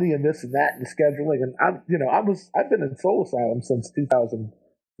 money and this and that and scheduling. And I've been in Soul Asylum since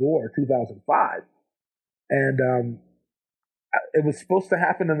 2004, 2005. And, it was supposed to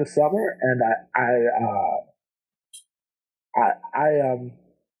happen in the summer. And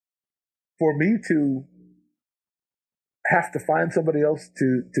for me to have to find somebody else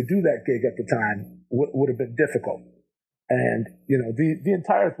to do that gig at the time would have been difficult. And, the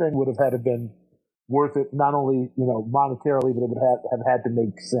entire thing would have had to been worth it, not only, monetarily, but it would have had to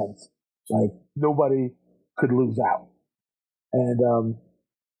make sense. Like, nobody could lose out. And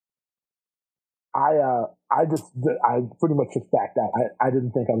I pretty much just backed out. I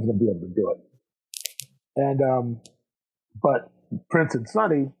didn't think I was going to be able to do it. And but Prince and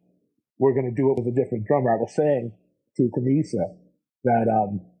Sonny were going to do it with a different drummer. I was saying to Kanisa that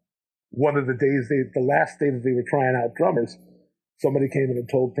one of the last day that they were trying out drummers, somebody came in and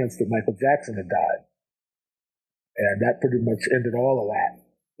told Prince that Michael Jackson had died. And that pretty much ended all of that.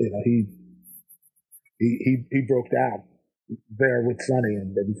 He broke down there with Sonny,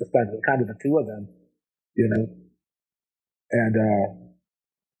 and it was just kind of the two of them,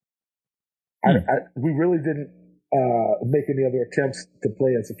 And we really didn't make any other attempts to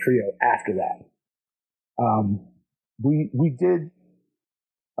play as a trio after that. We did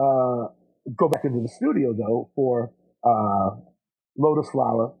go back into the studio though for Lotus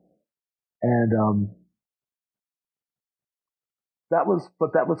Flower, and that was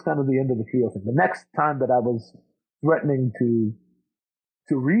kind of the end of the trio thing. The next time that I was threatening to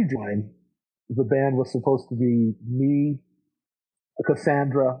rejoin, the band was supposed to be me,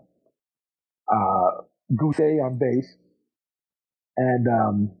 Cassandra, Goucher on bass, and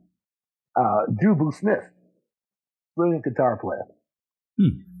Jubu Smith, brilliant guitar player.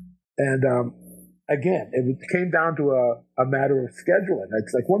 And again, it came down to a matter of scheduling.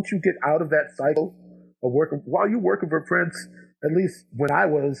 It's like once you get out of that cycle of working, while you're working for Prince, at least when I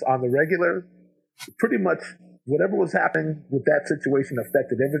was on the regular, pretty much whatever was happening with that situation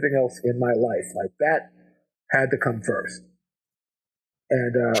affected everything else in my life. Like that had to come first.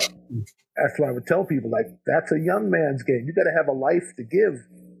 And that's why I would tell people, like, that's a young man's game. You got to have a life to give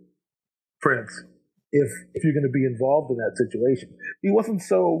Prince if you're going to be involved in that situation. He wasn't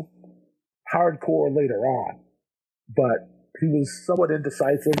so hardcore later on, but he was somewhat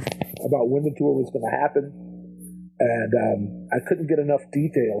indecisive about when the tour was going to happen. And I couldn't get enough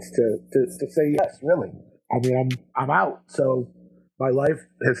details to say yes, really. I mean, I'm out, so my life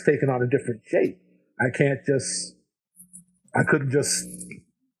has taken on a different shape. I couldn't just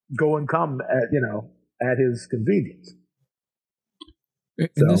go and come at his convenience.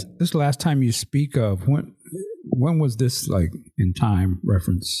 And this last time you speak of, when was this, like, in time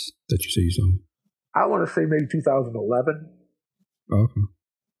reference that you say you saw? I want to say maybe 2011. Okay.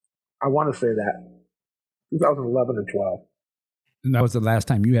 I want to say that 2011 or 12. And that was the last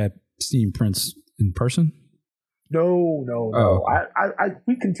time you had seen Prince in person? No. Oh, okay.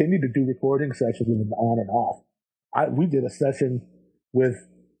 We continued to do recording sessions with him on and off. We did a session with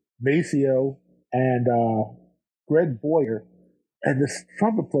Maceo and Greg Boyer and this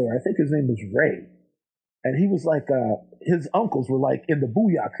trumpet player. I think his name was Ray, and he was like his uncles were like in the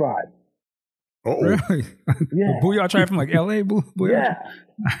Booyah tribe. Oh, really? Yeah, Booyah tribe from like L.A. Booyah? Yeah,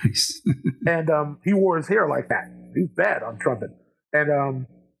 Nice. and he wore his hair like that. He's bad on trumpet, and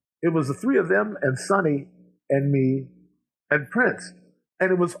it was the three of them and Sonny and me and Prince,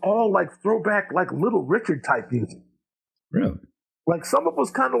 and it was all like throwback, like Little Richard type music. Really? Like some of it was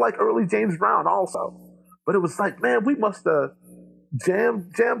kind of like early James Brown also, but it was like, man, we must have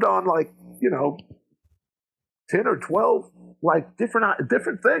jammed on like 10 or 12 like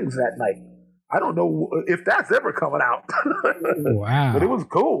different things that night. I don't know if that's ever coming out. Wow. But it was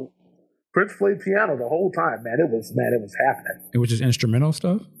cool. Prince played piano the whole time, man. It was happening. It was just instrumental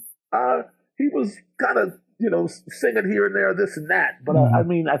stuff? He was kind of, singing here and there, this and that. But I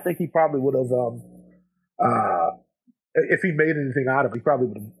mean, I think he probably would have, if he made anything out of it, he probably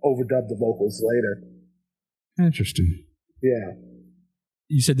would have overdubbed the vocals later. Interesting. Yeah.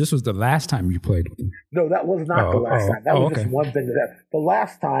 You said this was the last time you played with him? No, that was not the last time. That was okay. just one thing. The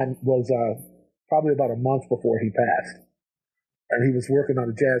last time was probably about a month before he passed. And he was working on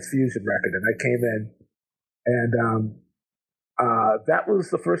a jazz fusion record, and I came in, and that was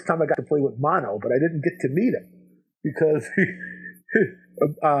the first time I got to play with Mono, but I didn't get to meet him because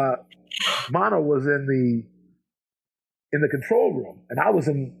Mono was in the control room, and I was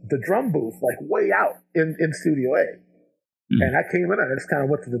in the drum booth, like way out in Studio A. And I came in, and I just kind of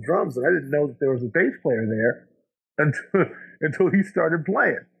went to the drums, and I didn't know that there was a bass player there until he started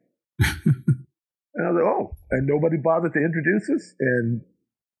playing. And I was like, oh, and nobody bothered to introduce us, and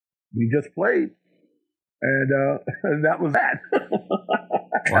we just played, and that was that.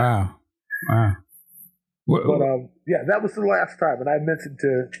 Wow. But yeah, that was the last time, and I mentioned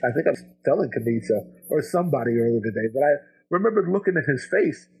I think I was telling Kanisa or somebody earlier today, but I remembered looking at his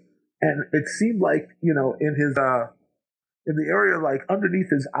face, and it seemed like in his in the area like underneath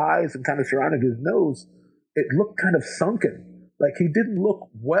his eyes and kind of surrounding his nose, it looked kind of sunken. Like he didn't look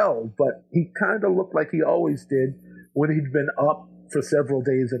well, but he kind of looked like he always did when he'd been up for several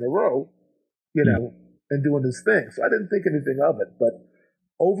days in a row, and doing his thing. So I didn't think anything of it. But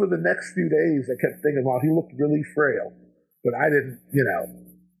over the next few days, I kept thinking, well, he looked really frail. But I didn't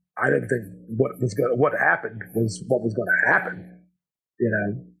think what happened was what was going to happen.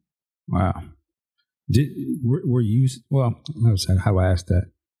 Wow. Were you? Well, how do I ask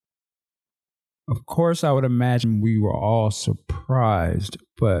that? Of course, I would imagine we were all surprised,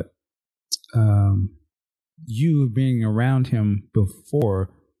 but you being around him before,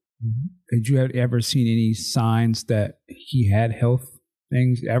 had you ever seen any signs that he had health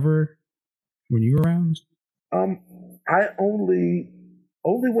things ever when you were around? I only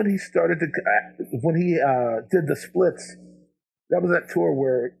when he started when he did the Splits. That was that tour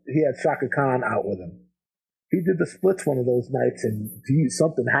where he had Shaka Khan out with him. He did the Splits one of those nights, and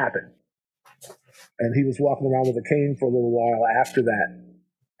something happened. And he was walking around with a cane for a little while after that.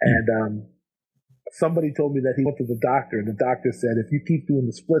 And somebody told me that he went to the doctor, and the doctor said, if you keep doing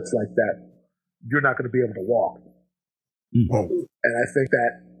the Splits like that, you're not going to be able to walk. Oh. And I think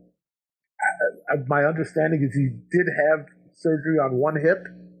that my understanding is he did have surgery on one hip,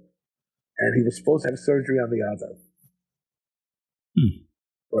 and he was supposed to have surgery on the other.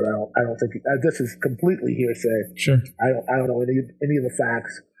 But I don't think this is completely hearsay. Sure. I don't know any of the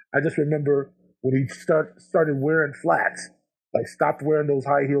facts. I just remember when he started wearing flats, like stopped wearing those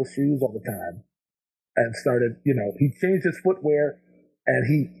high heel shoes all the time, and started, he changed his footwear,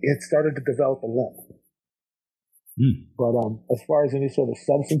 and it started to develop a limp. But as far as any sort of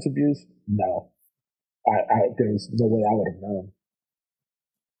substance abuse, no, there was no way I would have known.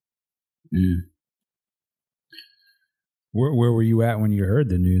 Where were you at when you heard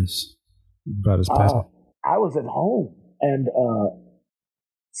the news about his passing? I was at home, and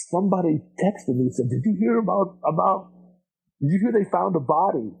somebody texted me and said, "Did you hear about? Did you hear they found a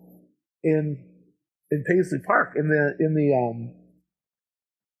body in Paisley Park in the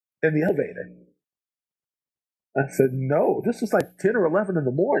elevator?" I said, "No, this was like 10 or 11 in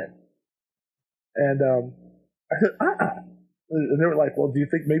the morning," and I said, And they were like, well, do you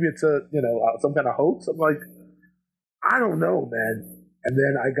think maybe it's some kind of hoax? I'm like, I don't know, man. And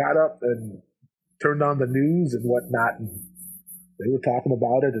then I got up and turned on the news and whatnot, and they were talking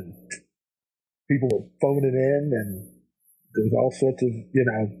about it, and people were phoning in, and there's all sorts of,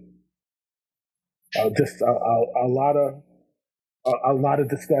 just a lot of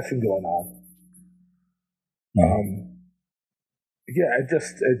discussion going on. It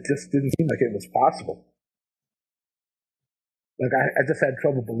just didn't seem like it was possible. Like I just had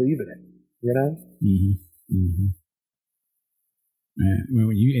trouble believing it, Mm-hmm. Mm-hmm.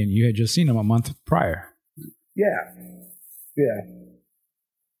 And you had just seen him a month prior. Yeah.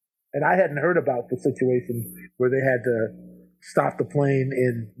 And I hadn't heard about the situation where they had to stop the plane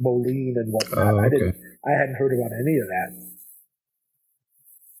in Moline and whatnot. Oh, okay. I hadn't heard about any of that.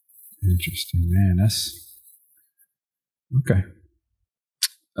 Interesting, man. That's okay.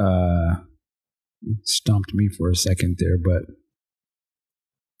 Stumped me for a second there, but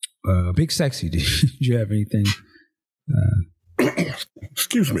Big Sexy, did you have anything?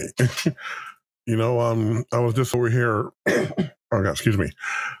 Excuse me. I was just over here. Oh God, excuse me.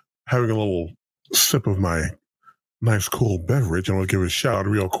 Having a little sip of my nice cool beverage. I'm going to give a shout out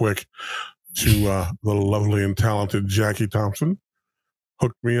real quick to the lovely and talented Jackie Thompson.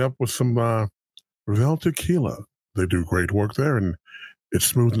 Hooked me up with some Revel Tequila. They do great work there, and it's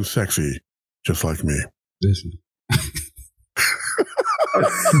smooth and sexy, just like me. Listen.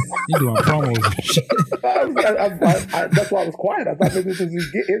 You doing promos and shit. That's why I was quiet. I thought maybe this was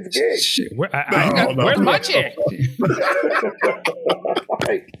his gig. Shit, where's my check?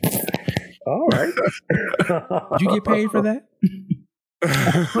 All right. Did you get paid for that?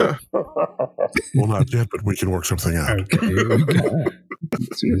 Well, not yet, but we can work something out. Okay, here we go.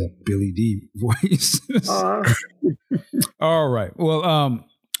 See that Billy D voice. All right. Well,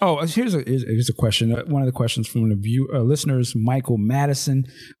 here's a question. One of the questions from the listeners, Michael Madison.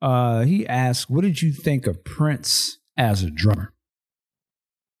 He asked, "What did you think of Prince as a drummer?"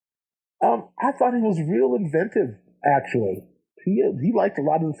 I thought he was real inventive. Actually, he liked a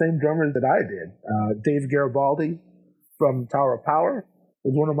lot of the same drummers that I did. Dave Garibaldi from Tower of Power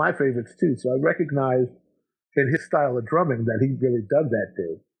was one of my favorites too. So I recognized in his style of drumming that he really dug that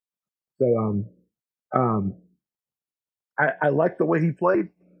too. So I liked the way he played.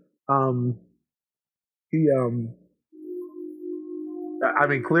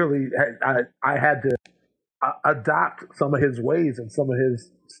 Clearly I had to adopt some of his ways and some of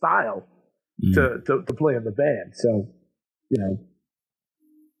his style to play in the band. So,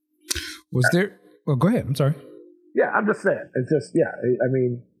 Was there, well, go ahead. I'm sorry. Yeah, I'm just saying. It's just,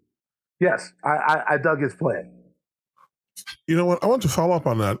 yes, I dug his playing. You know what? I want to follow up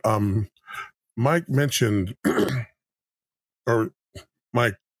on that. Mike mentioned, or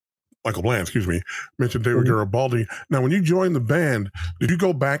Michael Bland, excuse me, mentioned David Garibaldi. Now, when you joined the band, did you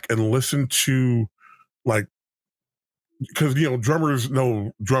go back and listen to, because, drummers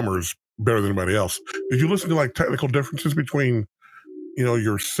know drummers better than anybody else. Did you listen to, technical differences between,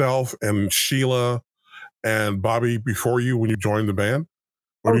 yourself and Sheila and Bobby before you when you joined the band?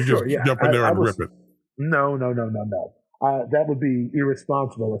 Or did you just jump in there and rip it? No. That would be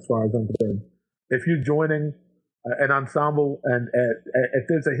irresponsible as far as I'm concerned. If you're joining an ensemble and if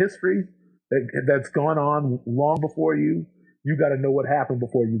there's a history that's gone on long before you got to know what happened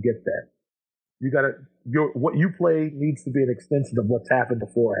before you get there. You got to, what you play needs to be an extension of what's happened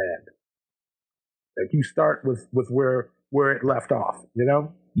beforehand. Like you start with where it left off,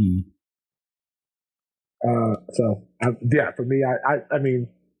 Mm. For me, I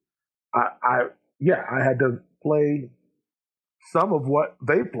had to play some of what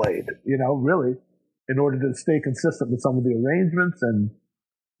they played, really, in order to stay consistent with some of the arrangements. And,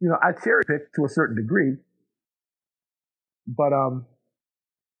 I cherry picked to a certain degree. But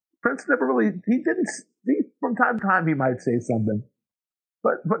Prince never really, from time to time he might say something,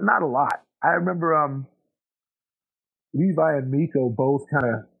 but not a lot. I remember Levi and Miko both kind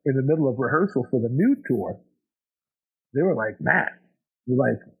of in the middle of rehearsal for the new tour. They were like, "Matt,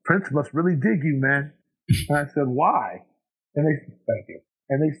 Prince must really dig you, man." And I said, "Why?" And they said, "Thank you."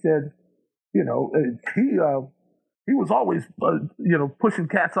 And they said, he was always, pushing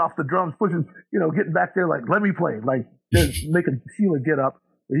cats off the drums, getting back there, let me play, just making Sheila get up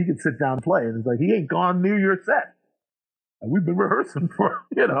so he could sit down and play. And it's like, he ain't gone near your set. And we've been rehearsing for,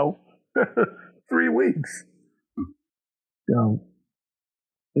 3 weeks.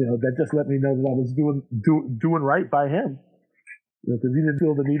 That just let me know that I was doing right by him. Because he didn't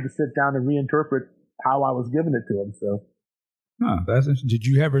feel the need to sit down and reinterpret how I was giving it to him. So, that's interesting. Did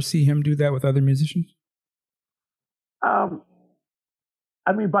you ever see him do that with other musicians? By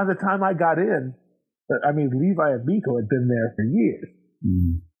the time I got in, I mean, Levi and Biko had been there for years.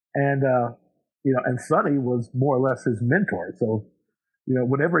 And, and Sonny was more or less his mentor. So,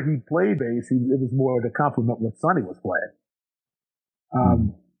 whenever he played bass, it was more to complement what Sonny was playing.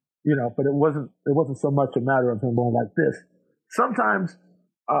 But it wasn't so much a matter of him going like this. Sometimes,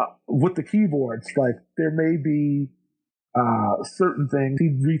 with the keyboards, like there may be, certain things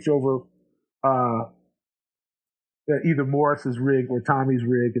he'd reach over, either Morris's rig or Tommy's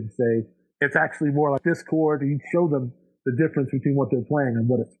rig and say, it's actually more like this chord. He'd show them the difference between what they're playing and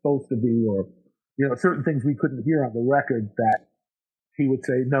what it's supposed to be, or, certain things we couldn't hear on the record that he would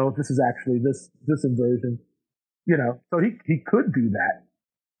say, no, this is actually this inversion, so he could do that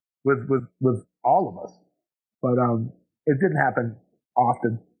with all of us, but, it didn't happen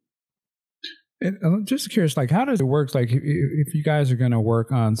often. And I'm just curious, like, how does it work? Like, if you guys are going to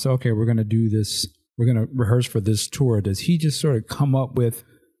work on, so, okay, we're going to do this, we're going to rehearse for this tour. Does he just sort of come up with,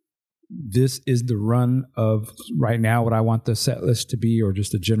 this is the run of right now what I want the set list to be, or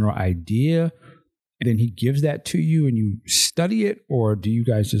just a general idea, and then he gives that to you and you study it? Or do you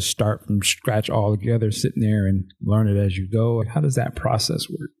guys just start from scratch all together, sitting there and learn it as you go? Like, how does that process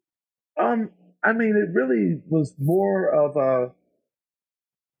work? I mean, it really was more of a,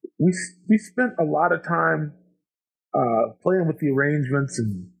 we spent a lot of time playing with the arrangements,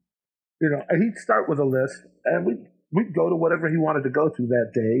 and he'd start with a list, and we'd go to whatever he wanted to go to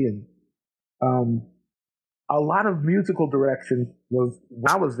that day. And a lot of musical direction was,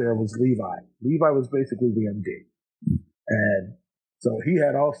 when I was there, was Levi. Levi was basically the MD, and so he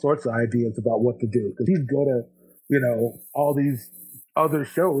had all sorts of ideas about what to do, because he'd go to all these other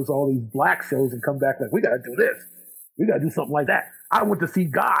shows, all these black shows, and come back like, we got to do this, we got to do something like that. I went to see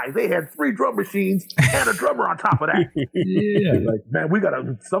Guy. They had 3 drum machines and a drummer on top of that. Yeah. Like, man, we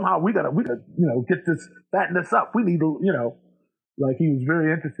gotta get this, fatten this up. We need to, like, he was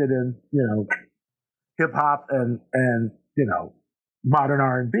very interested in, hip hop and modern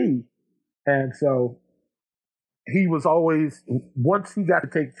R&B. And so he was always, once he got to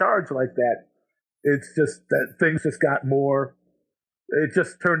take charge like that, it's just that things just got more, it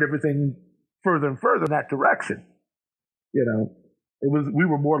just turned everything further and further in that direction. We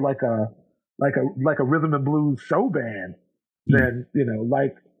were more like a rhythm and blues show band than,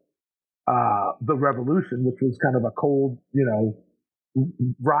 like the Revolution, which was kind of a cold,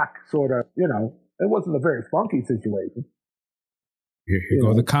 rock sort of, it wasn't a very funky situation. Here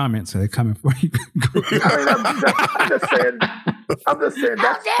go the comments. They're coming for you. I mean, I'm just saying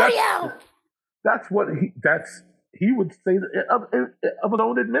that's what he would say of his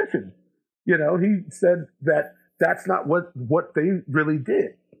own admission. He said that that's not what they really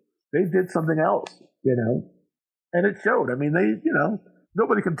did. They did something else, and it showed. I mean, they,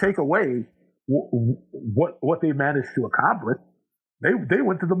 nobody can take away what they managed to accomplish. They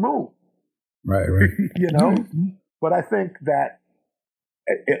went to the moon, right. But I think that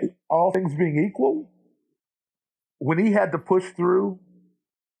all things being equal, when he had to push through,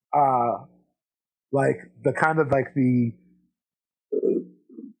 like the kind of like the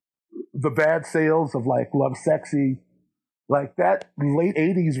bad sales of like Love Sexy, like that late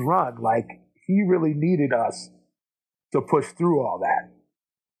 80s run, like he really needed us to push through all that,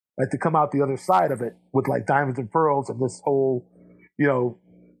 like to come out the other side of it with like Diamonds and Pearls and this whole,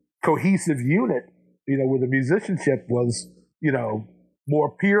 cohesive unit, where the musicianship was,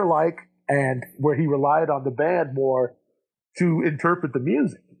 more peer-like, and where he relied on the band more to interpret the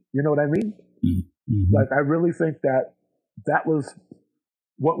music. You know what I mean? Mm-hmm. Like, I really think that was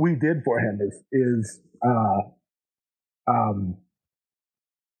what we did for him is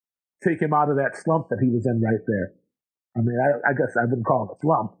take him out of that slump that he was in right there. I mean, I guess I wouldn't call it a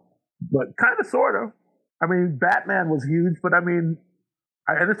slump, but kind of, sort of. I mean, Batman was huge, but I mean,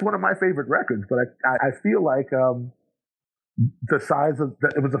 and it's one of my favorite records, but I feel like the size of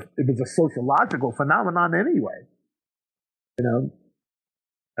it was a sociological phenomenon anyway, and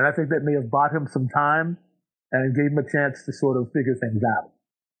I think that may have bought him some time and gave him a chance to sort of figure things out.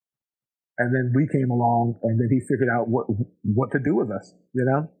 And then we came along, and then he figured out what to do with us,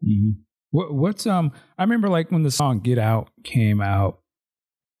 Mm-hmm. What's I remember, like, when the song "Get Out" came out,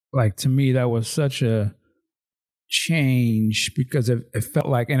 like, to me that was such a change, because it felt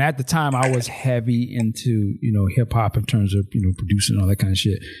like, and at the time I was heavy into hip hop in terms of producing all that kind of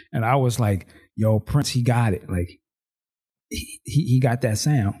shit, and I was like, yo, Prince, he got it, like he got that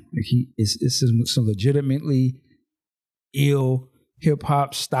sound, like it's some legitimately ill hip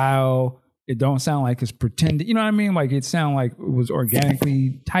hop style. It don't sound like it's pretended, you know what I mean? Like, it sounded like it was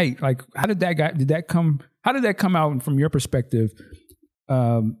organically tight. Like, how did that come out from your perspective?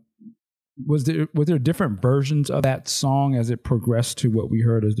 Was there different versions of that song as it progressed to what we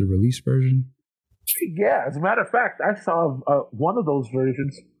heard as the release version? Yeah, as a matter of fact, I saw one of those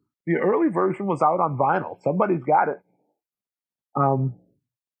versions. The early version was out on vinyl. Somebody's got it.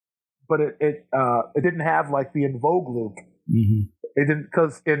 But it didn't have like the In Vogue loop. Mm-hmm. It didn't,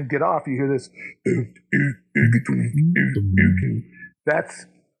 because in Get Off you hear this. That's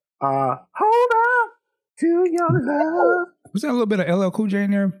hold on to your love. Was that a little bit of LL Cool J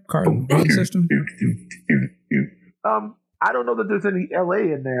in there? Carbon System. I don't know that there's any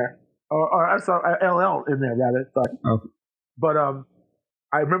LA in there, or I'm sorry, LL in there rather. Sorry. Okay. But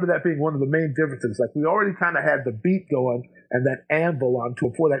I remember that being one of the main differences. Like we already kind of had the beat going and that anvil onto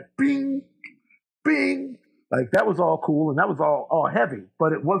it before that bing, bing. Like that was all cool and that was all heavy,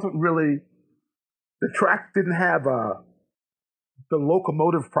 but it wasn't really. The track didn't have the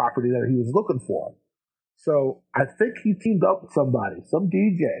locomotive property that he was looking for. So I think he teamed up with somebody, some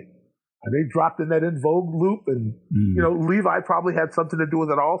DJ, and they dropped in that In Vogue loop, and you know Levi probably had something to do with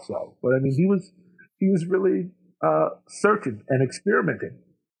it also. But I mean, he was really searching and experimenting,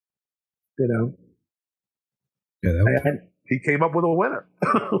 you know. Yeah, and he came up with a winner.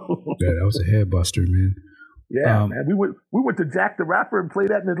 Yeah, that was a head buster, man. Yeah, man. We went to Jack the Rapper and played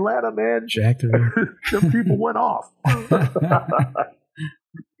that in Atlanta, man. Jack the Rapper. Them people went off.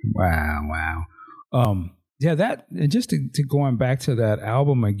 Wow. Yeah, that, and just to going back to that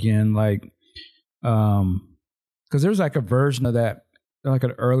album again, like, because there's like a version of that, like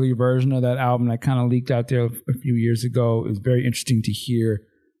an early version of that album that kind of leaked out there a few years ago. It's very interesting to hear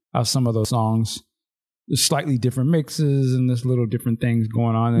how some of those songs, there's slightly different mixes and there's little different things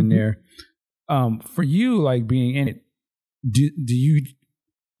going on in there. For you, like being in it, do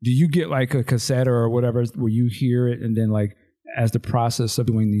you get like a cassette or whatever where you hear it and then like as the process of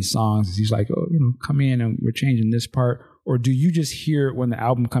doing these songs, he's like, oh, you know, come in and we're changing this part, or do you just hear it when the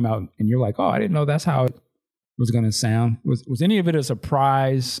album come out and you're like, oh, I didn't know that's how it was going to sound? Was any of it a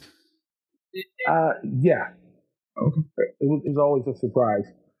surprise? Yeah. Okay. It was always a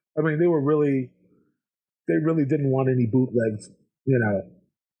surprise. I mean, they really didn't want any bootlegs, you know,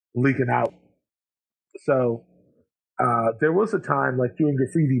 leaking out. So there was a time like doing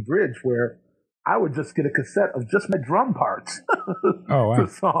Graffiti Bridge where I would just get a cassette of just my drum parts for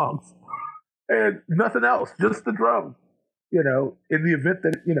songs and nothing else, just the drum, you know, in the event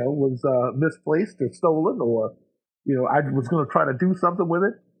that, you know, was misplaced or stolen or, you know, I was going to try to do something with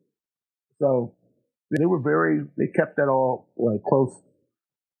it. So they kept that all like close,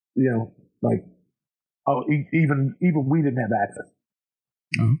 you know, like, oh, even we didn't have access.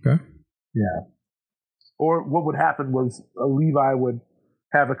 Okay. Yeah. Or what would happen was Levi would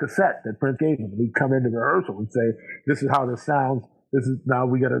have a cassette that Prince gave him, and he'd come into rehearsal and say, "This is how this sounds. This is now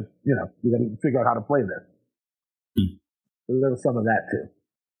we got to figure out how to play this." So there was some of that too.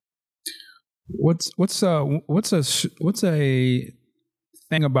 What's a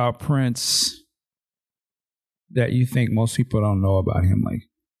thing about Prince that you think most people don't know about him? Like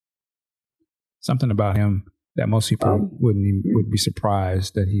something about him that most people would be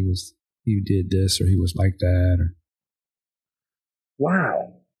surprised that he did this or he was like that. Or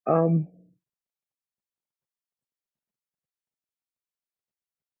wow.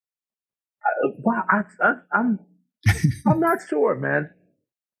 Wow. I'm not sure, man.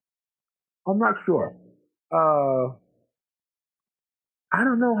 I'm not sure. I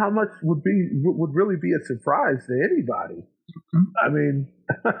don't know how much would really be a surprise to anybody. I mean,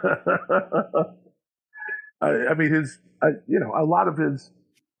 I mean his, you know, a lot of his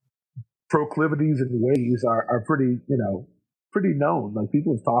proclivities and ways are pretty, you know, pretty known. Like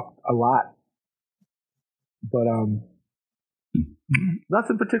people have talked a lot, but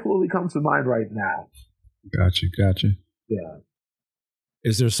nothing particularly comes to mind right now. Gotcha. Yeah.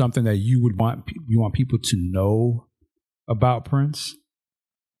 Is there something that you want people to know about Prince?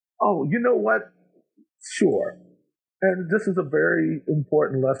 Oh, you know what? Sure. And this is a very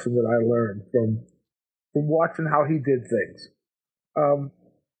important lesson that I learned from watching how he did things.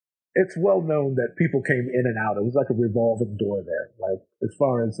 It's well known that people came in and out. It was like a revolving door there. Like as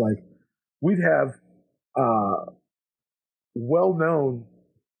far as like we'd have well-known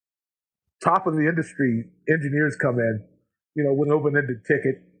top of the industry engineers come in, you know, with an open-ended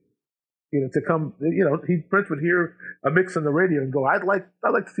ticket, you know, to come, you know, Prince would hear a mix on the radio and go, I'd like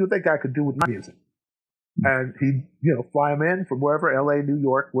to see what that guy could do with my music. And he'd, you know, fly them in from wherever, LA, New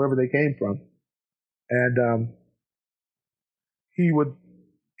York, wherever they came from. And he would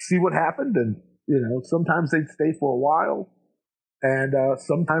see what happened. And, you know, sometimes they'd stay for a while. And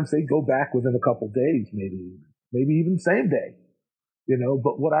sometimes they'd go back within a couple days, maybe even same day. You know,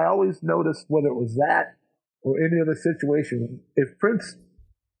 but what I always noticed, whether it was that or any other situation, if Prince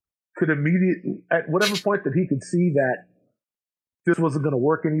could immediately, at whatever point that he could see that this wasn't going to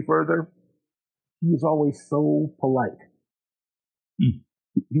work any further, he was always so polite.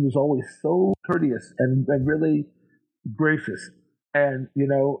 He was always so courteous and really gracious. And,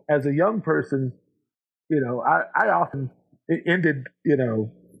 as a young person, I often ended,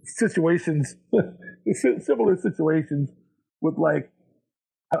 situations, similar situations with like,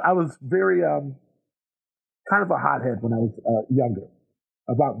 I was very kind of a hothead when I was younger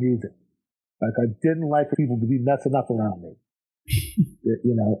about music. Like I didn't like people to be messing up around me,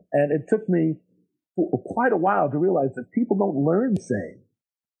 and it took me quite a while to realize that people don't learn the same.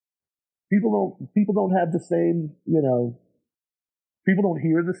 People don't have the same, people don't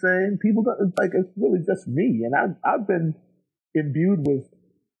hear the same. People don't, it's like, it's really just me. And I've been imbued with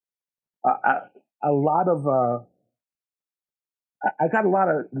a lot of, I got a lot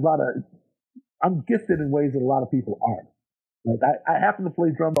of, I'm gifted in ways that a lot of people aren't. Like I happen to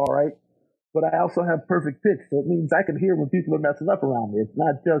play drums all right, but I also have perfect pitch. So it means I can hear when people are messing up around me. It's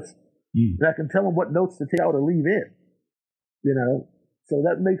not just that I can tell them what notes to take out or leave in, So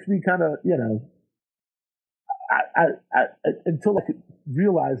that makes me kind of, I until I could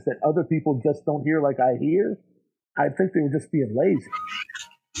realize that other people just don't hear like I hear, I think they were just being lazy.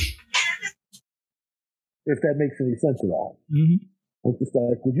 If that makes any sense at all. Mm-hmm. It's just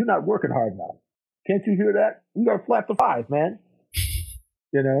like, well, you're not working hard enough. Can't you hear that? You got to flap the 5, man.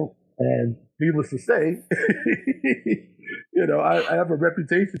 And needless to say, I have a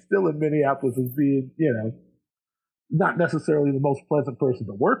reputation still in Minneapolis as being, not necessarily the most pleasant person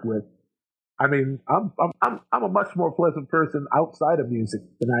to work with. I mean, I'm a much more pleasant person outside of music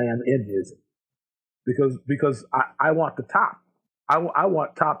than I am in music, because I want the top. I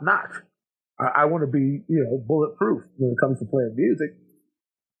want top notch. I want to be, bulletproof when it comes to playing music.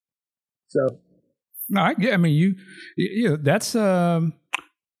 So, no, I mean, you that's a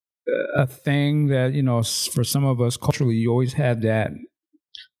thing that for some of us culturally, you always have that.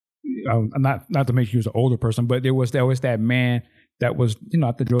 Not to make you as an older person, but there was that man that was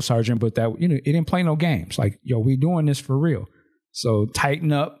not the drill sergeant, but that it didn't play no games. Like, we doing this for real. So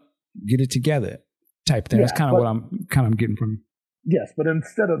tighten up, get it together, type thing. That's kind of what I'm getting from. Yes, but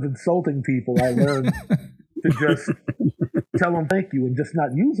instead of insulting people, I learned to just tell them thank you and just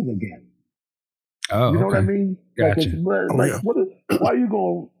not use them again. Oh, you know what I mean? Gotcha. Why are you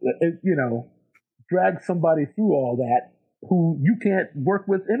going to, drag somebody through all that who you can't work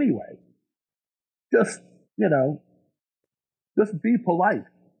with anyway? Just, just be polite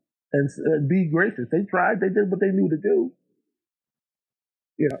and be gracious. They tried, they did what they knew to do.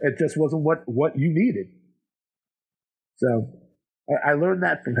 It just wasn't what you needed. So I learned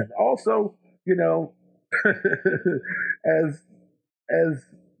that from him. Also, as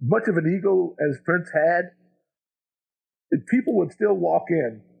much of an ego as Prince had, people would still walk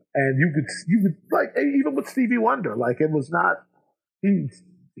in, and you could like, even with Stevie Wonder, like, it was not,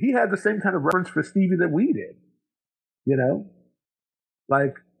 he had the same kind of reverence for Stevie that we did,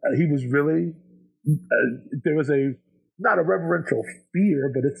 like he was really, there was not a reverential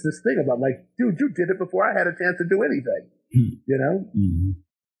fear, but it's this thing about like, dude, you did it before I had a chance to do anything, Mm-hmm.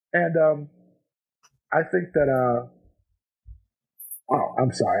 And I think that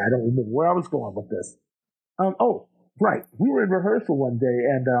I'm sorry, I don't remember where I was going with this. Right, we were in rehearsal one day,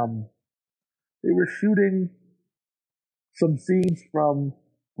 and they were shooting some scenes from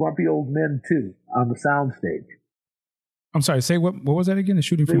Grumpy Old Men 2 on the soundstage. I'm sorry, say what was that again? The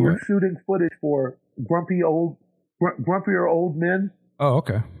shooting They from were what? shooting footage for Grumpier Old Men. Oh,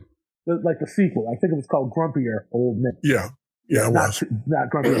 okay. Like the sequel. I think it was called Grumpier Old Men. Yeah, it was. Not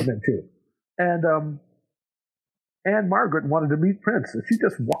Grumpy Old Men 2. And Anne Margaret wanted to meet Prince, and she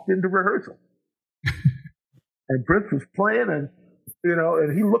just walked into rehearsal. And Prince was playing, and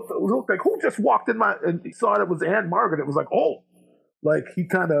and he looked like, who just walked in and he saw it was Anne Margaret. It was like, oh, like he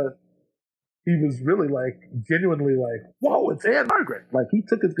was really like genuinely like, whoa, it's Anne Margaret. Like he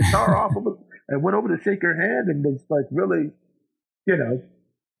took his guitar off of it and went over to shake her hand and was like really,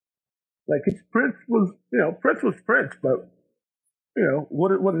 like Prince was Prince, but what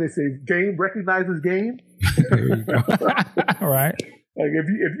did they say? Game recognizes game. There you go. Right. Like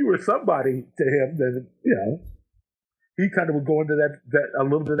if you were somebody to him, then he kind of would go into that a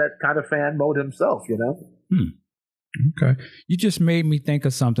little bit of that kind of fan mode himself. Okay. You just made me think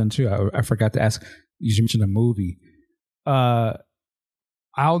of something too. I forgot to ask. You mentioned a movie.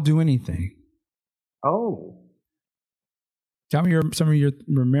 I'll Do Anything. Oh. Tell me some of your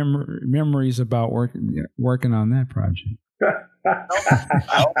memories about working on that project. I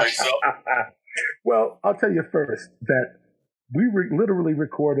don't think so. Well, I'll tell you first that we literally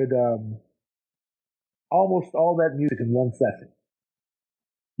recorded almost all that music in one session.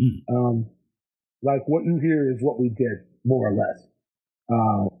 Like what you hear is what we did, more or less.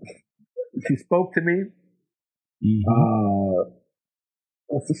 She spoke to me.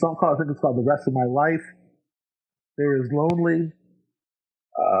 What's the song called? I think it's called "The Rest of My Life." There is "Lonely."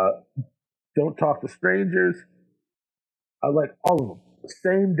 Don't Talk to Strangers. I like all of them.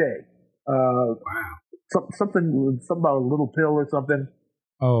 Same day. Wow. Something about a little pill or something.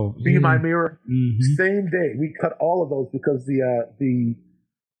 Oh, Be My Mirror. Mm-hmm. Same day. We cut all of those because the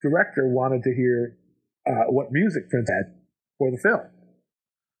director wanted to hear what music Prince had for the film.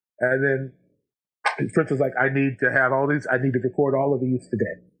 And then Prince was like, I need to record all of these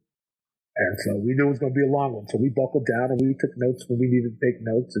today. And so we knew it was going to be a long one. So we buckled down and we took notes when we needed to take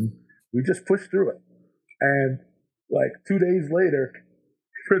notes, and we just pushed through it. And like 2 days later,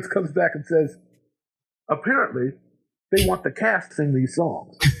 Prince comes back and says, apparently they want the cast to sing these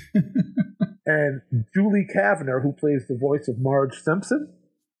songs. And Julie Kavner, who plays the voice of Marge Simpson,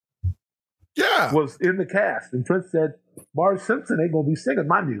 was in the cast. And Prince said, Marge Simpson ain't going to be singing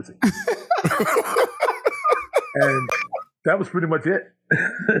my music. And that was pretty much it.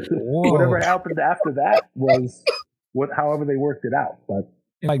 Whatever happened after that was however they worked it out. But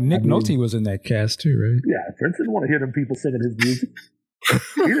like Nick Nolte was in that cast too, right? Yeah, Prince didn't want to hear them people singing his music.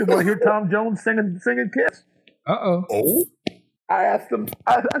 He didn't want to hear Tom Jones singing Kiss. Oh. I asked him.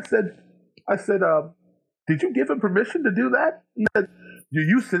 I said, did you give him permission to do that? He said,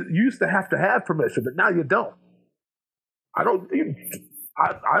 you used to have permission, but now you don't. I don't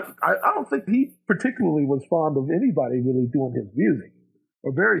think he particularly was fond of anybody really doing his music,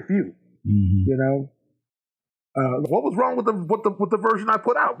 or very few. Mm-hmm. You know, what was wrong with the version I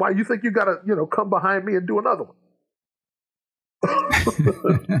put out? Why you think you got to come behind me and do another one?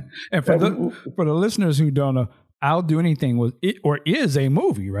 And for the listeners who don't know, I'll Do Anything was it or is a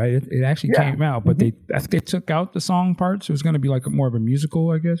movie, right? It actually came out, but I think they took out the song parts. So it was going to be like more of a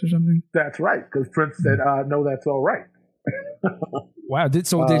musical, I guess, or something. That's right, because Prince said, "No, that's all right." Wow. Did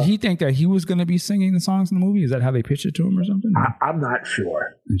he think that he was going to be singing the songs in the movie? Is that how they pitched it to him or something? I'm not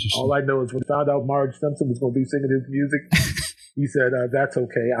sure. All I know is when I found out Marge Simpson was going to be singing his music, he said, "That's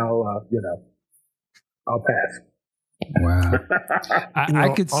okay. I'll pass." Wow. I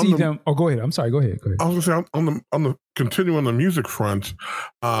could see them. Oh, go ahead. I'm sorry. Go ahead. I was going to say on the continuing the music front,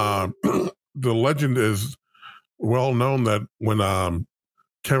 the legend is well known that when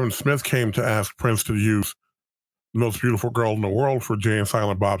Kevin Smith came to ask Prince to use The Most Beautiful Girl in the World for Jay and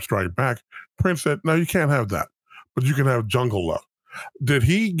Silent Bob Strike Back, Prince said, "No, you can't have that, but you can have Jungle Love." Did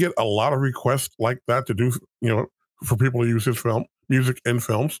he get a lot of requests like that to do, for people to use his music in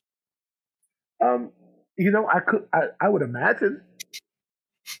films? I would imagine.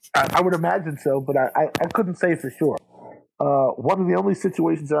 I would imagine so, but I couldn't say for sure. One of the only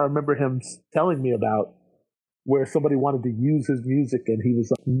situations I remember him telling me about where somebody wanted to use his music and he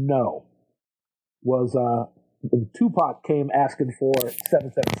was like, no, was when Tupac came asking for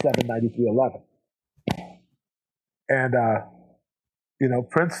 777-9311. And,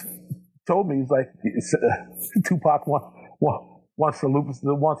 Prince told me, he's like, Tupac wants to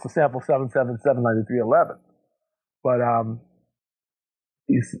sample 777-9311. But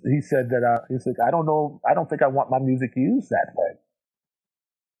he said that he's like, I don't think I want my music used that way.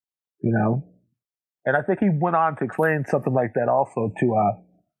 And I think he went on to explain something like that also to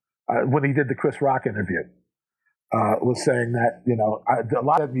when he did the Chris Rock interview. Was saying that a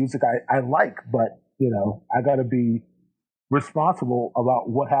lot of music I like, but I got to be responsible about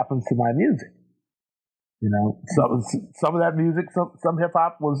what happens to my music. Some of that music, some hip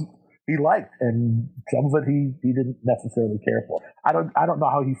hop he liked, and some of it he didn't necessarily care for. I don't know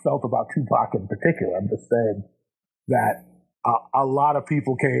how he felt about Tupac in particular. I'm just saying that a lot of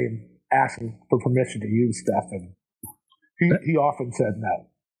people came asking for permission to use stuff, and he often said no.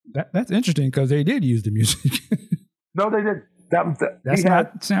 That's interesting because they did use the music. No, they didn't. That's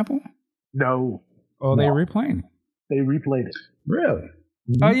not sample? No. Oh, they replaying it. They replayed it. Really?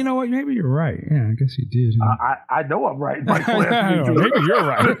 Mm-hmm. Oh, you know what? Maybe you're right. Yeah, I guess you did. I know I'm right. Maybe you're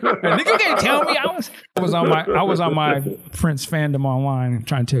right. Nigga can't tell me. I was on my Prince fandom online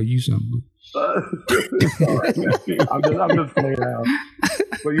trying to tell you something. I'm just playing around.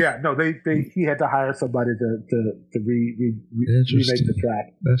 But yeah, no, he had to hire somebody to remake the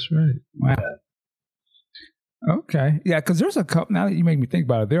track. That's right. Wow. Yeah. Okay. Yeah, because there's a couple, now that you make me think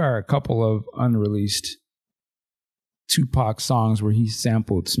about it, there are a couple of unreleased Tupac songs where he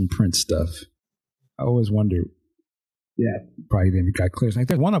sampled some Prince stuff. I always wonder. Yeah. Probably didn't got clear. Like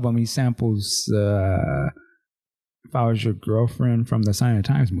there's one of them, he samples If I Was Your Girlfriend from the Sign of the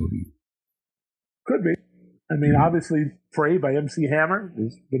Times movie. Could be. I mean, obviously, Pray by MC Hammer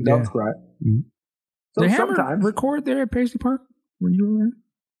is the Doves Cry. Mm-hmm. So did sometimes Hammer record there at Paisley Park when you were there?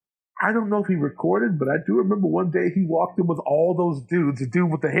 I don't know if he recorded, but I do remember one day he walked in with all those dudes, the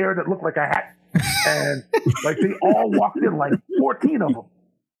dude with the hair that looked like a hat. And like they all walked in, like 14 of them.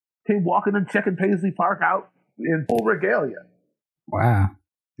 Came walking in, checking Paisley Park out in full regalia. Wow.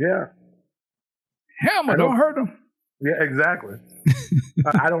 Yeah. Helmet, don't hurt him. Yeah, exactly.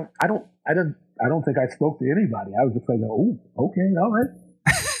 I don't think I spoke to anybody. I was just like, oh, okay, all right.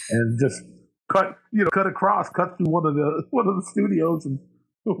 And just cut across, cut through one of the studios and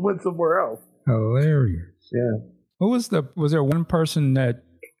went somewhere else. Hilarious. Yeah. Was there one person that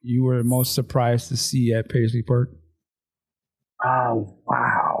you were most surprised to see at Paisley Park? Oh,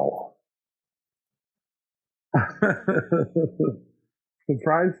 wow.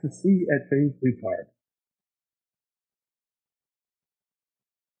 Surprised to see at Paisley Park.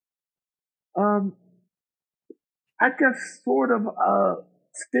 I guess sort of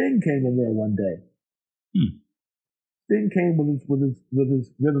Sting came in there one day. Sting came with his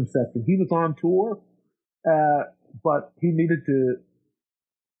rhythm section. He was on tour, but he needed to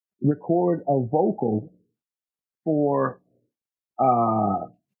record a vocal for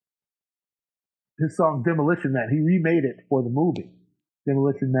his song Demolition Man. He remade it for the movie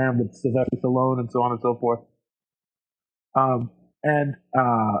Demolition Man with Sylvester Stallone and so on and so forth.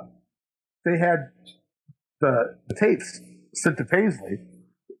 They had the tapes sent to Paisley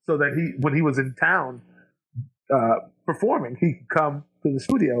so that when he was in town performing, he could come to the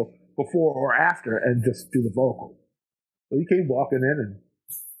studio before or after and just do the vocals. So he came walking in and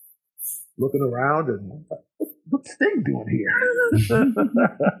looking around and what's Sting doing here?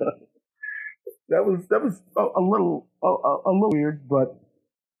 that was a little weird, but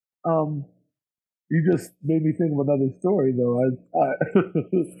you just made me think of another story though.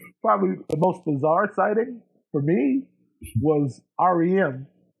 Probably the most bizarre sighting for me was REM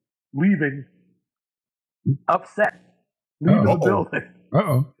leaving upset, leaving the building.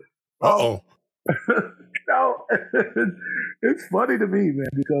 Uh-oh. No, it's funny to me,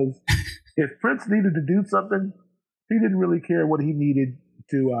 man, because if Prince needed to do something, he didn't really care what he needed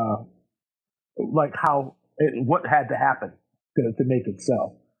to, what had to happen to make it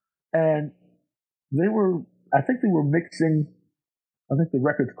sell. And I think they were mixing, I think the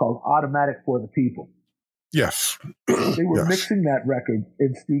record's called Automatic for the People. Yes. They were mixing that record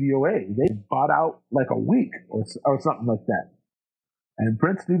in Studio A. They bought out like a week or something like that. And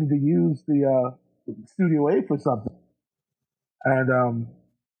Prince needed to use the Studio A for something.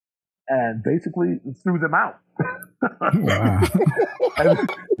 And basically threw them out. Wow. And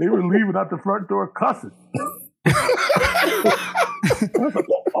they were leaving out the front door cussing.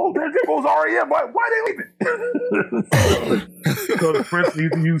 Oh, there goes REM. Why they leaving? Because Prince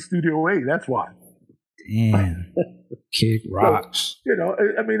needs to use Studio A. That's why. Damn. Kick rocks. So,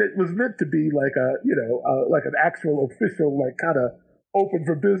 I mean, it was meant to be like like an actual official, like kind of open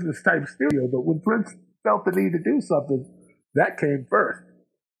for business type studio. But when Prince felt the need to do something, that came first.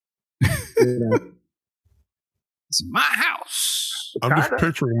 It's my house. I'm just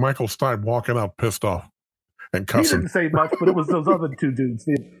picturing Michael Stipe walking out pissed off and cussing. He didn't say much, but it was those other two dudes,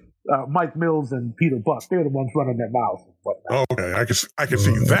 Mike Mills and Peter Buck. They're the ones running their mouths. Oh, okay, I can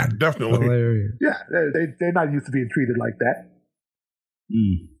see that definitely. Hilarious. Yeah, they're not used to being treated like that.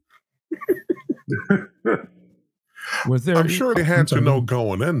 Was there? I'm sure they had to know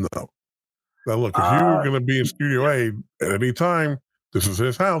going in though. Now look, if you were going to be in Studio A at any time, this is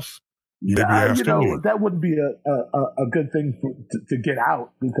his house. That wouldn't be a good thing to get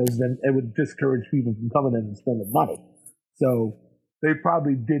out, because then it would discourage people from coming in and spending money. So they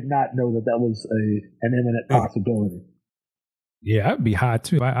probably did not know that was an imminent possibility. Yeah, I'd be hot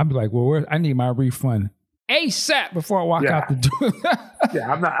too. I'd be like, well, I need my refund ASAP before I walk out the door.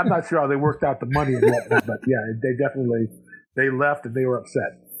 Yeah, I'm not sure how they worked out the money and whatnot, but yeah, they definitely left and they were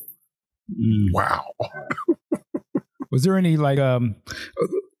upset. Wow. Was there any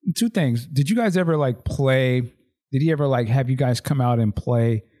two things? Did you guys ever play? Did he ever have you guys come out and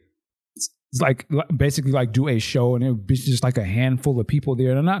play? Basically do a show and it would be just a handful of people there.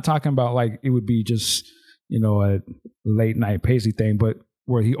 And I'm not talking about it would be just a late night Paisley thing, but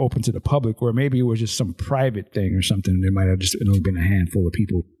where he opened to the public, where maybe it was just some private thing or something. There might have just only been a handful of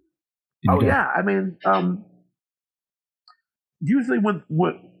people. Yeah, I mean, usually when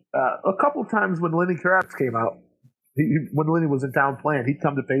a couple of times when Lenny Kravitz came out, when Lenny was in town playing, he'd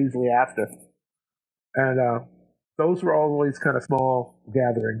come to Paisley after, and those were always kind of small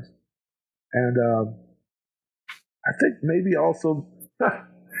gatherings. And I think maybe also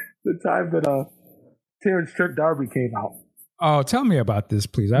the time that Terrence Trent D'Arby came out. Oh, tell me about this,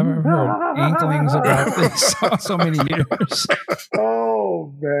 please. I haven't heard inklings about this so many years.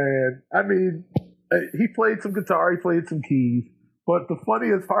 Oh, man. I mean, he played some guitar, he played some keys, but the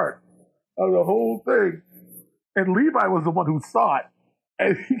funniest part of the whole thing. And Levi was the one who saw it.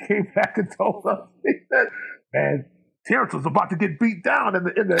 And he came back and told us, he said, man, Terrence was about to get beat down in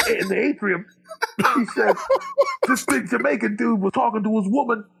the atrium. He said, this big Jamaican dude was talking to his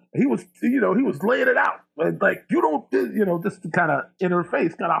woman. He was laying it out. And like, you don't, just kind of in her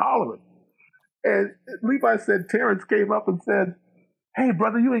face, kind of hollering. And Levi said, Terrence came up and said, hey,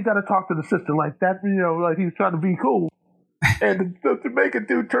 brother, you ain't got to talk to the sister like that. Like he was trying to be cool. And the Jamaican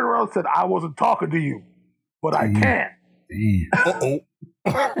dude turned around and said, I wasn't talking to you, but I can't. Damn. Uh-oh.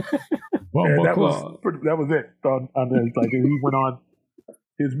 And that was it. Like he went on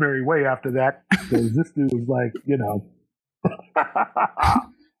his merry way after that. Because this dude was like,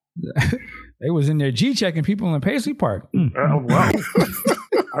 They was in there G-checking people in Paisley Park. Well,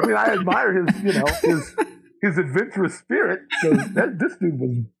 I mean, I admire his adventurous spirit, because this dude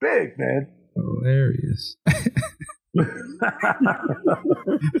was big, man. Hilarious.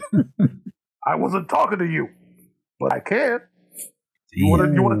 I wasn't talking to you, but I can. You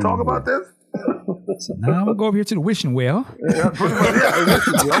want to talk about this? So now I'm gonna go over here to the wishing well. Yeah, pretty much.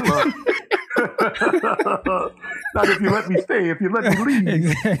 Yeah, not if you let me stay. If you let me leave.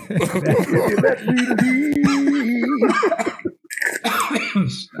 Exactly. If you let me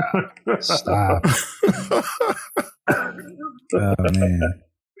leave. Stop. Oh man.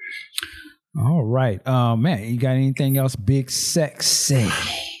 All right. Man, you got anything else big sexy?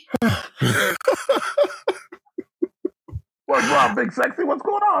 What's wrong, big sexy? What's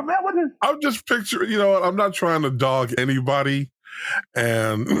going on, man? I'm just picturing, I'm not trying to dog anybody.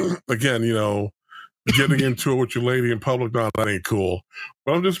 And again, getting into it with your lady in public, no, that ain't cool.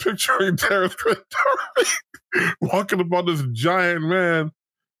 But I'm just picturing Terrence walking upon this giant man.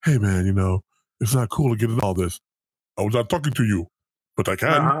 Hey, man, it's not cool to get in all this. I was not talking to you, but I can.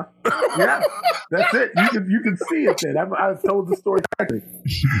 Uh-huh. Yeah, that's it. You can see it then. I've told the story. Big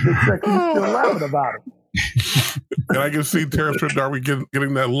sexy's still laughing about it. And I can see Terrence Darby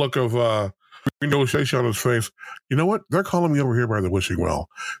getting that look of negotiation on his face. You know what? They're calling me over here by the wishing well.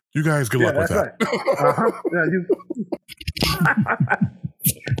 You guys, good luck with that. Right. Uh-huh. Yeah,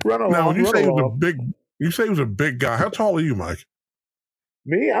 run along. Now, when you say he he was a big guy. How tall are you, Mike?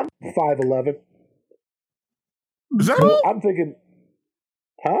 Me, I'm 5'11". Is that all? I'm thinking,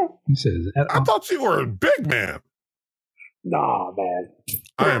 huh? He says, I thought you were a big man. Nah, man.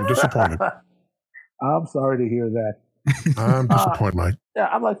 I am disappointed. I'm sorry to hear that. I'm disappointed, Mike. Yeah,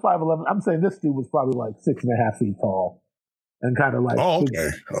 I'm like 5'11". I'm saying this dude was probably like 6.5 feet tall, and kind of like. Oh, okay.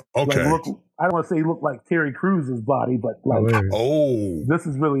 Okay. Like I don't want to say he looked like Terry Crews's body, but like, this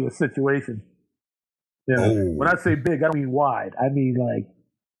is really a situation. Yeah. When I say big, I don't mean wide. I mean like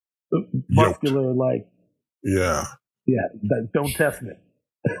muscular, like. Yeah. Yeah. Don't test me.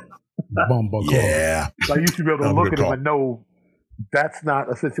 Yeah. Like you should be able to look at him and know that's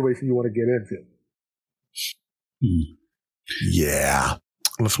not a situation you want to get into. Yeah.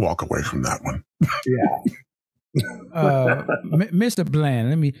 Let's walk away from that one. Yeah. Mr.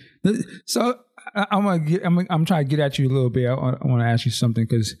 Bland, so I'm trying to get at you a little bit. I want to ask you something,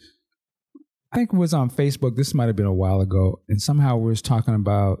 because I think it was on Facebook. This might have been a while ago, and somehow we was talking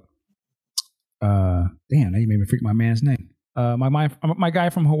about damn, now you made me freak my man's name. My guy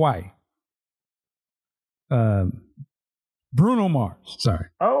from Hawaii. Bruno Mars. Sorry.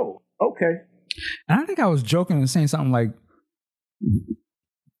 Oh, okay. And I think I was joking and saying something like,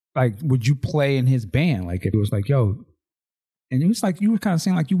 would you play in his band? Like, if it was like, yo, and it was like, you were kind of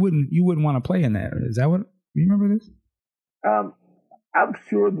saying like you wouldn't want to play in that. Is that what you remember this? I'm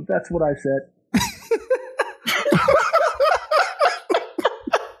sure that's what I said.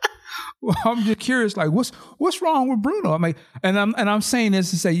 Well, I'm just curious, like, what's wrong with Bruno? I mean, and I'm saying this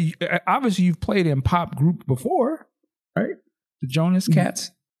to say, obviously you've played in pop group before, right? The Jonas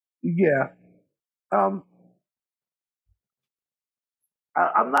Cats. Yeah. I'm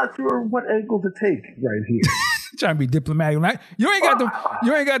not sure what angle to take right here. Trying to be diplomatic, right? You ain't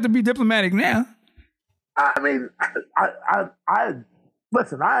got to be diplomatic now. I mean, I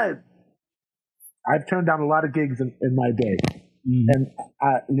listen. I've turned down a lot of gigs in my day. And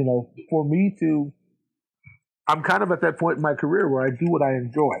for me I'm kind of at that point in my career where I do what I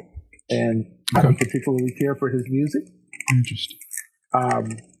enjoy, and I don't particularly care for his music. Interesting.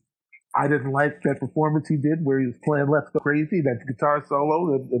 I didn't like that performance he did where he was playing "Let's Go Crazy," that guitar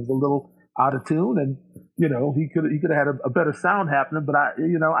solo. It was a little out of tune, and he could have had a better sound happening. But I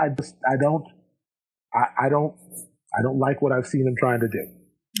don't like what I've seen him trying to do.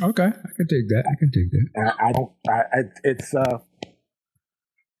 Okay, I can take that.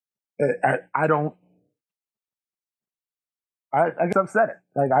 I guess I've said it.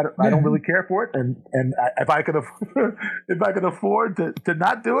 Like I don't really care for it, and if I could afford to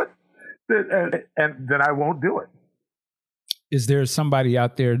not do it, and then I won't do it. Is there somebody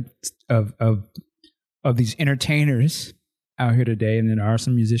out there of these entertainers out here today, and there are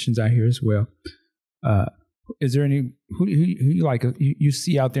some musicians out here as well? Is there any who you like? You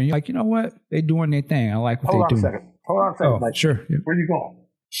see out there, and you're like, you know what, they doing their thing. I like what they do. Hold on a second. Mike. Sure. Yeah. Where you going?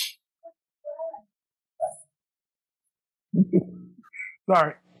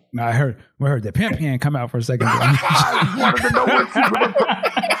 Sorry. No, we heard the pimp hand come out for a second. I wanted to know what she was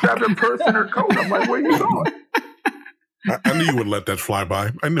grabbing purse in her coat. I'm like, where you going? I knew you would let that fly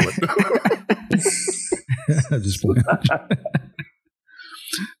by. I knew it. I'm just playing.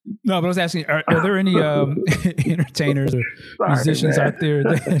 No, but I was asking: Are there any entertainers or musicians out there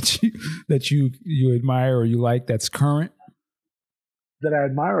that you admire or you like that's current? That I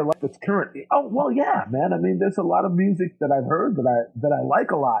admire or like that's current? Oh well, yeah, man. I mean, there's a lot of music that I've heard that I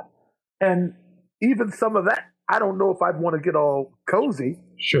like a lot, and even some of that, I don't know if I'd want to get all cozy.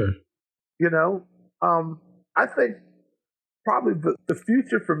 Sure. You know, I think probably the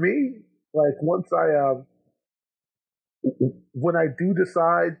future for me, like once when I do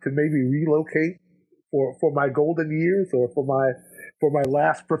decide to maybe relocate for my golden years or for my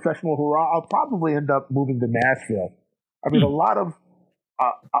last professional hurrah, I'll probably end up moving to Nashville. I mean, a lot of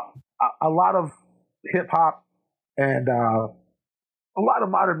hip hop and a lot of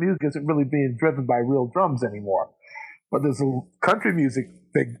modern music isn't really being driven by real drums anymore. But there's country music,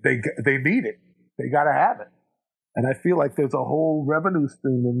 they need it. They got to have it. And I feel like there's a whole revenue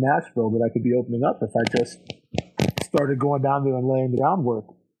stream in Nashville that I could be opening up if I just started going down there and laying the groundwork.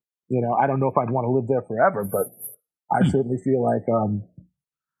 You know, I don't know if I'd want to live there forever, but I certainly feel like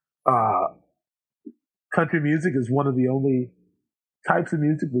country music is one of the only types of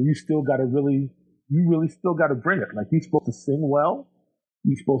music where you really still got to bring it. Like, you're supposed to sing well,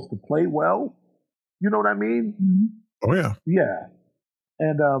 you're supposed to play well. You know what I mean? Oh yeah, yeah.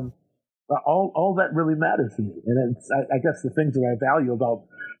 And all that really matters to me. And it's, I guess the things that I value about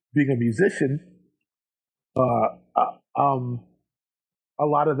being a musician, a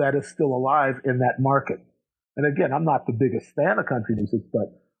lot of that is still alive in that market. And again, I'm not the biggest fan of country music,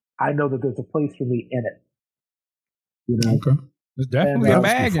 but I know that there's a place for me in it. You know? Okay. There's definitely a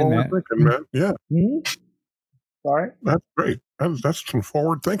bag in that. Thinking, man. Yeah. Mm-hmm. Sorry? That's great. That's some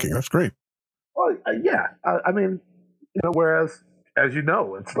forward thinking. That's great. Well, yeah. I mean, you know, whereas, as you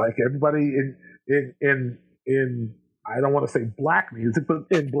know, it's like everybody in I don't want to say black music, but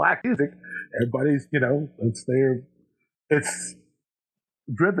in black music, everybody's, you know, it's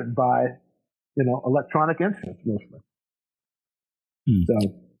driven by, you know, electronic instruments mostly. So,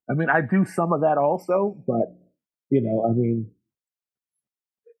 I mean, I do some of that also, but, you know, I mean,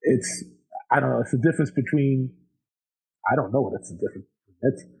 I don't know, it's the difference between, I don't know what it's the difference.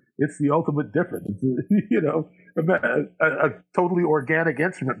 It's the ultimate difference. It's, you know, a totally organic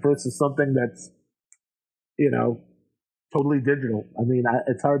instrument versus something that's, you know, totally digital. I mean,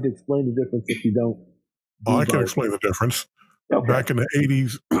 it's hard to explain the difference if you don't. Oh, I can explain the difference. Okay. Back in the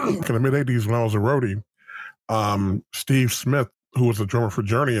 80s, in the mid 80s, when I was a roadie, Steve Smith, who was the drummer for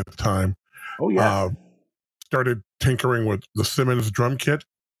Journey at the time, started tinkering with the Simmons drum kit.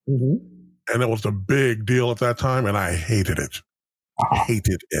 Mm-hmm. And it was a big deal at that time, and I hated it.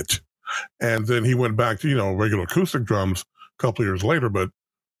 Hated it. And then he went back to, you know, regular acoustic drums a couple of years later, but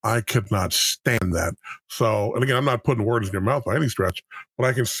I could not stand that. So, and again, I'm not putting words in your mouth by any stretch, but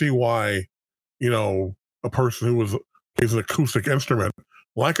I can see why, you know, a person who plays an acoustic instrument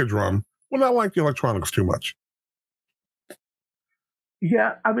like a drum will not like the electronics too much.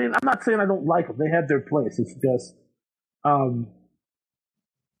 Yeah, I mean, I'm not saying I don't like them. They have their place. It's just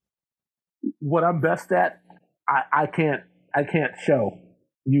what I'm best at, I can't show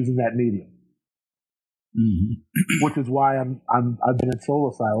using that medium. Mm-hmm. Which is why I've been at Soul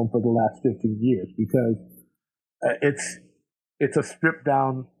Asylum for the last 15 years, because it's a stripped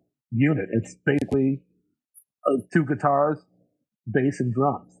down unit. It's basically 2 guitars, bass, and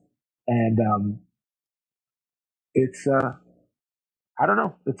drums, and it's I don't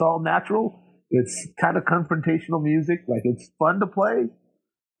know. It's all natural. It's kind of confrontational music. Like, it's fun to play,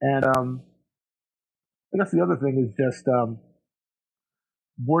 and I guess the other thing is just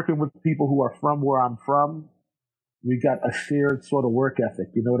working with people who are from where I'm from. We got a shared sort of work ethic.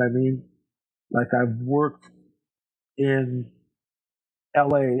 You know what I mean? Like, I've worked in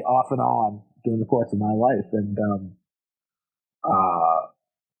LA off and on during the course of my life. And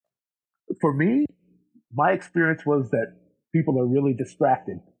for me, my experience was that people are really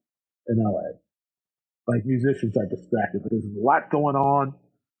distracted in LA. Like, musicians are distracted. There's a lot going on.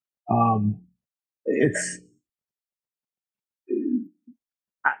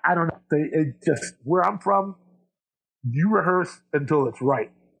 I don't know. It just, where I'm from, you rehearse until it's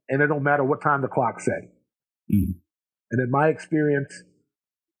right. and it don't matter what time the clock said. And in my experience,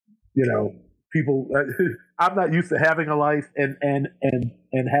 people, I'm not used to having a life and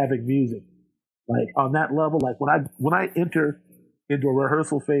having music. Like on that level, like when I enter into a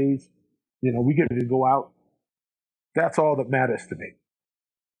rehearsal phase, we get ready to go out. That's all that matters to me.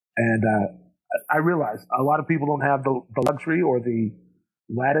 And I realize a lot of people don't have the luxury or the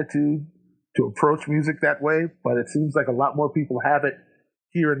latitude to approach music that way, but it seems like a lot more people have it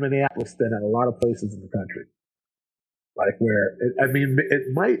here in Minneapolis than in a lot of places in the country. Like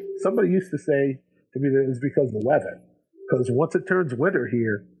somebody used to say to me that it was because of the weather. Because once it turns winter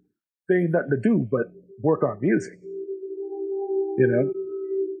here, there ain't nothing to do but work on music.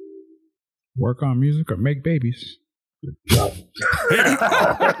 Work on music or make babies. Yeah.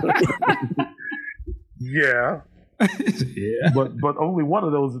 Yeah. But only one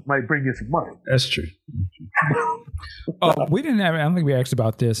of those might bring you some money. That's true. We didn't have, I don't think we asked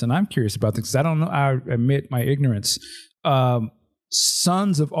about this, and I'm curious about this because I don't know, I admit my ignorance.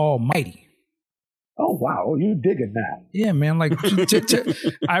 Sons of Almighty. Oh, wow. You're digging that. Yeah, man. Like,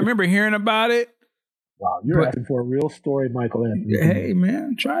 I remember hearing about it. Wow. You're asking for a real story, Michael Anthony. Hey, man.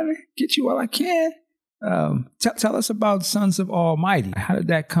 I'm trying to get you while I can. Tell us about Sons of Almighty. How did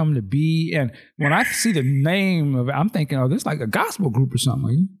that come to be? And when I see the name of it, I'm thinking, oh, this is like a gospel group or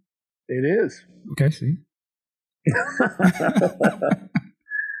something. It is. Okay, see.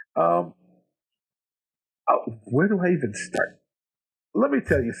 Where do I even start? Let me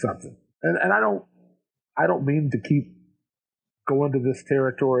tell you something. And I don't mean to keep going to this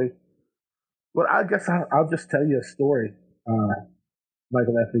territory, but I guess I'll just tell you a story,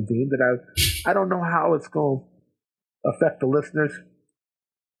 Michael Anthony Dean, that I don't know how it's going to affect the listeners,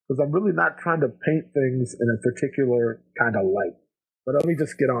 because I'm really not trying to paint things in a particular kind of light. But let me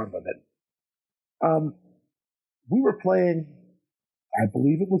just get on with it. We were playing, I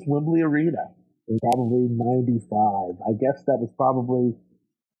believe it was Wembley Arena in probably 95. I guess that was probably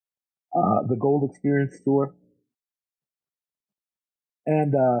the Gold Experience Tour.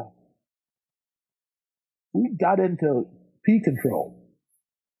 And we got into P Control.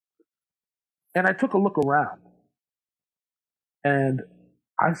 And I took a look around, and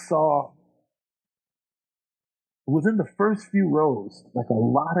I saw within the first few rows, like a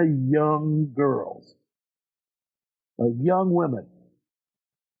lot of young girls, like young women.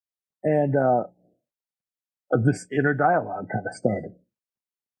 And this inner dialogue kind of started.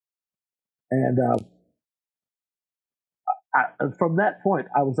 And from that point,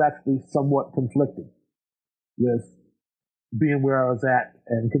 I was actually somewhat conflicted with being where I was at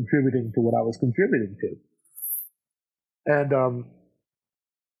and contributing to what I was contributing to. And someone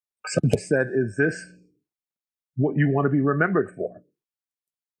just said, is this what you want to be remembered for?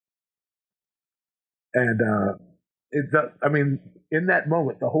 And in that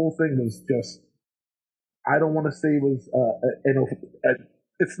moment, the whole thing was just, I don't want to say it was,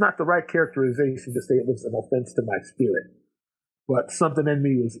 it's not the right characterization to say it was an offense to my spirit, but something in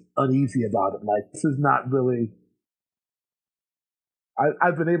me was uneasy about it. Like, this is not really,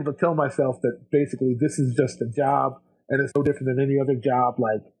 I've been able to tell myself that basically this is just a job and it's no different than any other job.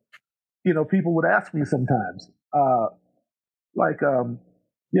 Like, people would ask me sometimes, all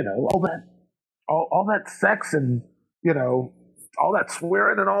that sex and, all that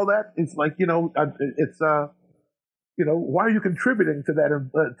swearing and all that. It's like, why are you contributing to that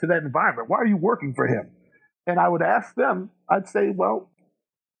environment? Why are you working for him? And I would ask them, I'd say, well,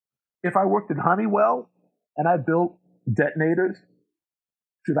 if I worked in Honeywell and I built detonators,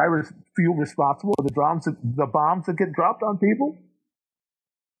 should I feel responsible for the bombs that get dropped on people?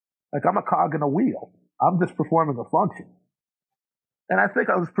 Like, I'm a cog in a wheel. I'm just performing a function. And I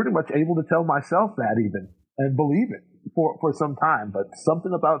think I was pretty much able to tell myself that even and believe it for some time. But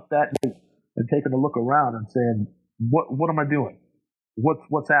something about that and taking a look around and saying, what am I doing?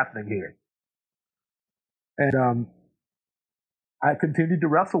 What's happening here? And I continued to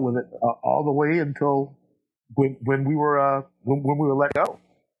wrestle with it all the way until when we were let go.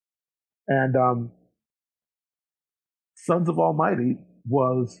 And Sons of Almighty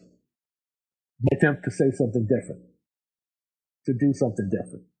was the attempt to say something different, to do something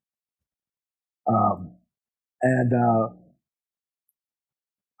different.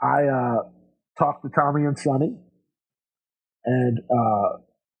 I talked to Tommy and Sonny and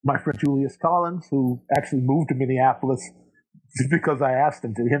my friend Julius Collins, who actually moved to Minneapolis because I asked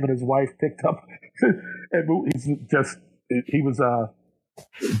him to. Him and his wife picked up and moved. He was a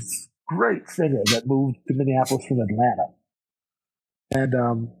great singer that moved to Minneapolis from Atlanta. And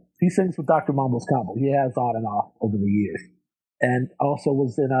he sings with Dr. Mamos Combo. He has on and off over the years. And also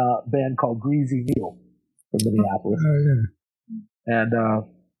was in a band called Greasy Neal from Minneapolis. Oh, yeah. And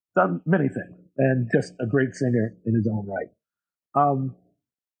done many things, and just a great singer in his own right.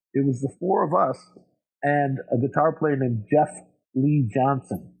 It was the four of us and a guitar player named Jeff Lee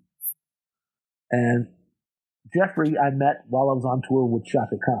Johnson. And Jeffrey I met while I was on tour with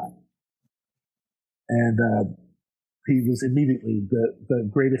Chaka Khan. And he was immediately the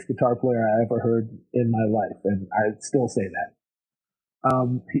greatest guitar player I ever heard in my life, and I still say that.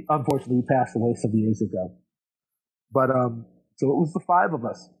 He unfortunately passed away some years ago. But so it was the five of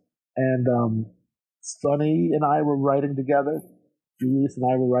us. And Sonny and I were writing together. Julius and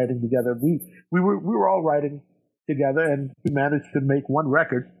I were writing together. We were all writing together, and we managed to make one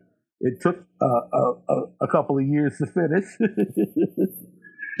record. It took a couple of years to finish,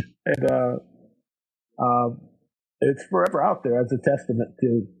 and it's forever out there as a testament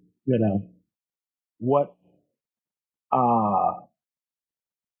to what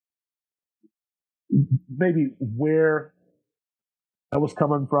maybe where I was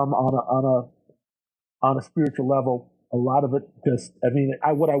coming from on a spiritual level. A lot of it just,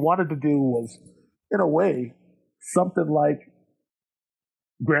 what I wanted to do was, in a way, something like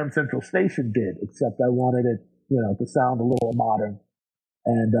Graham Central Station did, except I wanted it, to sound a little modern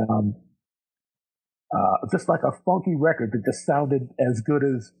and just like a funky record that just sounded as good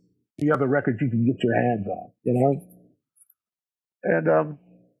as the other records you can get your hands on, And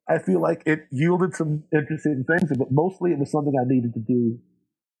I feel like it yielded some interesting things, but mostly it was something I needed to do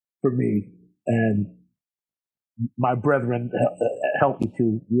for me, and my brethren helped me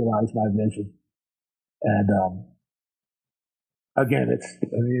to realize my vision. And again,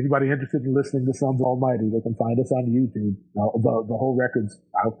 anybody interested in listening to Sons Almighty, they can find us on YouTube. The whole record's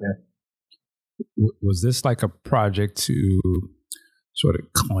out there. Was this like a project to sort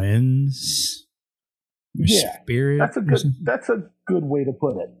of cleanse your spirit? That's a good way to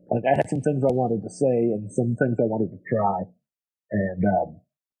put it. Like, I had some things I wanted to say and some things I wanted to try,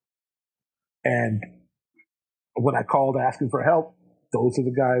 and when I called asking for help, those are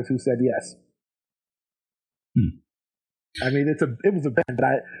the guys who said yes. It was a band, but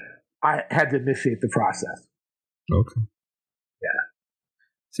I had to initiate the process. Okay. Yeah.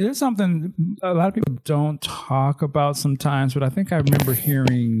 See, there's something a lot of people don't talk about sometimes, but I think I remember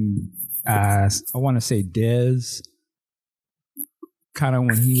hearing, I want to say Dez, kind of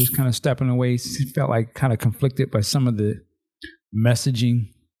when he was kind of stepping away, he felt like kind of conflicted by some of the messaging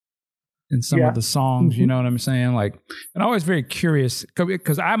in some of the songs, you know what I'm saying? Like, and I'm always very curious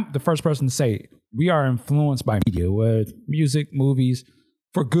because I'm the first person to say we are influenced by media, whether it's music, movies,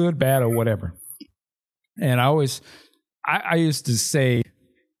 for good, bad, or whatever. And I used to say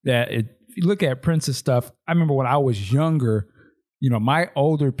that if you look at Prince's stuff, I remember when I was younger, my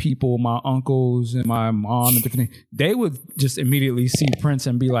older people, my uncles and my mom and different things, they would just immediately see Prince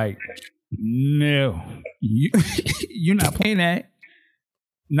and be like, no, you're not playing that.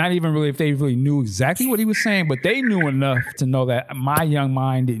 Not even really if they really knew exactly what he was saying, but they knew enough to know that my young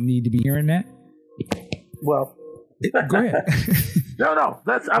mind didn't need to be hearing that. Well, go ahead. No,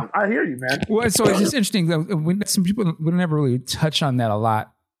 I hear you, man. Well, so it's just interesting. Some people would never really touch on that a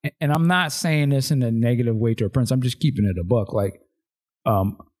lot, and I'm not saying this in a negative way to a Prince. I'm just keeping it a buck. Like,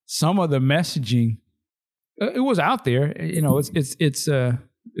 some of the messaging, it was out there.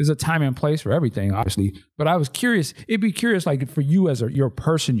 There's a time and place for everything, obviously. But I was curious. It'd be curious, like for you as your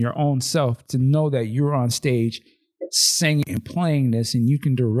person, your own self, to know that you're on stage singing and playing this, and you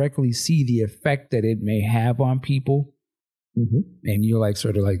can directly see the effect that it may have on people. Mm-hmm. And you're like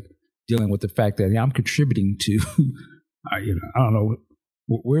sort of like dealing with the fact that I'm contributing to, I don't know,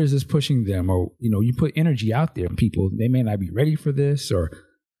 where is this pushing them? Or, you put energy out there and people, they may not be ready for this, or,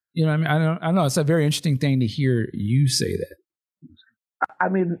 I know it's a very interesting thing to hear you say that.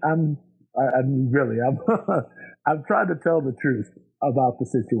 I'm trying to tell the truth about the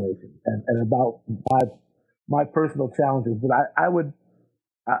situation and about my personal challenges. But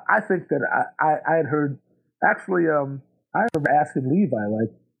I think that I had heard, actually, I remember asking Levi,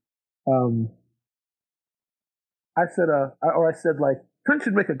 I said like, Prince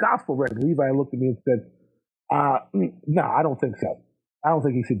should make a gospel record. Levi looked at me and said, no, I don't think so. I don't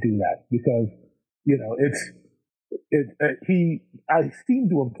think he should do that because, I seem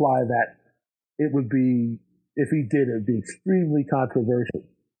to imply that it would be, if he did, it'd be extremely controversial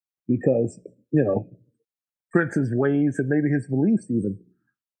because, Prince's ways and maybe his beliefs even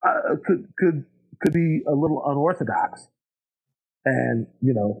could be a little unorthodox. And,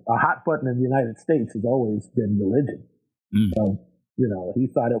 a hot button in the United States has always been religion. Mm. So, he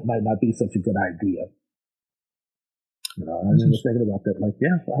thought it might not be such a good idea. I was thinking about that, like,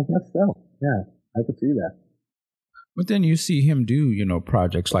 yeah, I guess so. Yeah, I could see that. But then you see him do,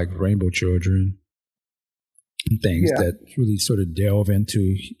 projects like Rainbow Children. things Yeah. that really sort of delve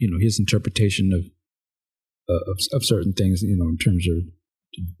into, his interpretation of certain things, in terms of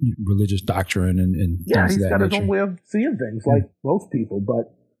religious doctrine and Yeah, things of he's that got his nature. own way of seeing things, like most people.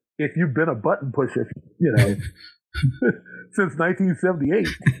 But if you've been a button pusher, since 1978,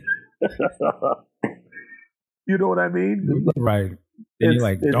 you know what I mean? Right. And you're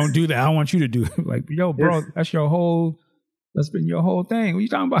like, don't do that. I don't want you to do it. Like, yo, bro, that's been your whole thing. What are you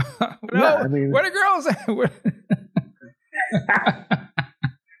talking about? Yeah, I mean, where the girls at?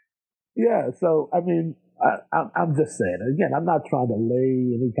 Yeah, so I mean, I'm just saying. Again, I'm not trying to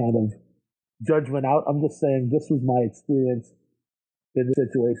lay any kind of judgment out. I'm just saying this was my experience in the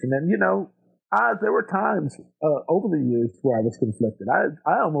situation, and there were times over the years where I was conflicted. I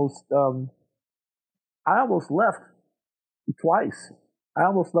almost left twice. I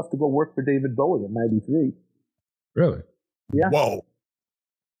almost left to go work for David Bowie in '93. Really? Yeah. Whoa.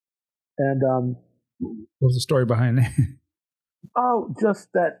 And what was the story behind that? Oh,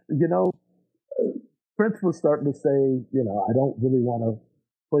 just that, Prince was starting to say, I don't really want to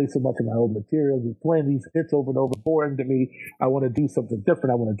play so much of my old material. He's playing these hits over and over, boring to me. I want to do something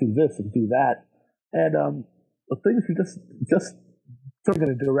different. I want to do this and do that. And things were just took in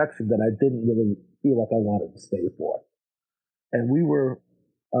a direction that I didn't really feel like I wanted to stay for. And we were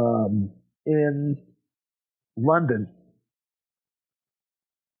in London,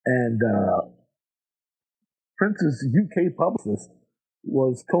 and Prince's UK publicist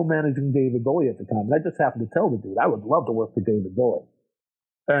was co-managing David Bowie at the time. And I just happened to tell the dude, I would love to work for David Bowie.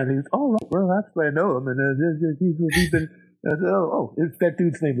 And he's, oh, well, actually, I know him. And he's been, I said, that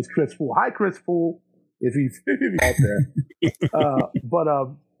dude's name was Chris Fool. Hi, Chris Fool, if he's out there.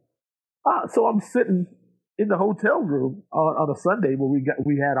 So I'm sitting in the hotel room on a Sunday where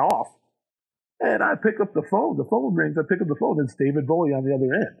we had off. And I pick up the phone. The phone rings. I pick up the phone. It's David Bowie on the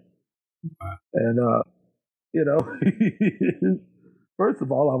other end. Wow. And, first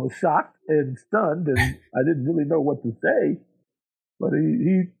of all, I was shocked and stunned, and I didn't really know what to say. But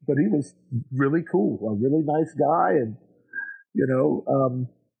he was really cool, a really nice guy, and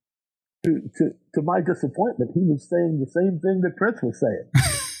to my disappointment, he was saying the same thing that Prince was saying.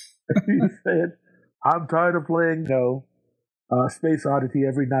 He was saying, "I'm tired of playing Space Oddity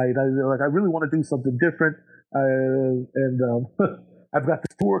every night. I really want to do something different, and I've got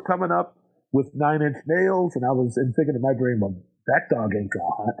this tour coming up with 9 Inch Nails," and I was thinking in my brain, well, that dog ain't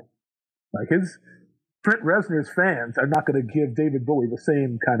gonna hunt. Like Trent Reznor's fans are not going to give David Bowie the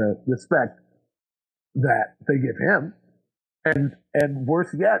same kind of respect that they give him. And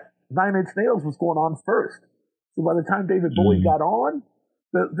worse yet, 9 Inch Nails was going on first. So by the time David Bowie got on,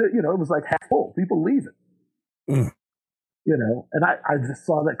 it was like half full. People leaving. And I just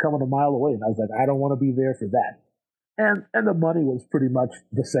saw that coming a mile away, and I was like, I don't want to be there for that. And the money was pretty much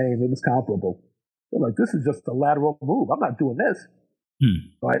the same. It was comparable. I'm like, this is just a lateral move. I'm not doing this.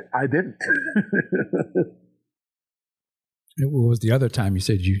 But I didn't. What was the other time you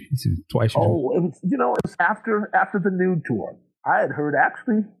said twice? It was after the Nude tour. I had heard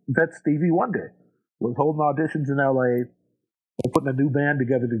actually that Stevie Wonder was holding auditions in LA, putting a new band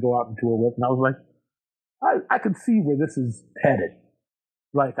together to go out and tour with, and I was like, I could see where this is headed.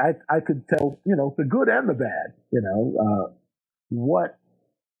 Like I could tell, the good and the bad, what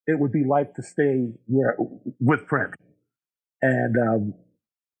it would be like to stay with Prince. And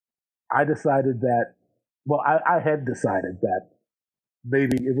I decided that, I had decided that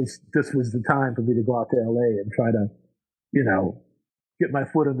maybe this was the time for me to go out to LA and try to, get my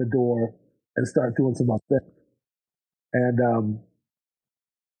foot in the door and start doing some other things. And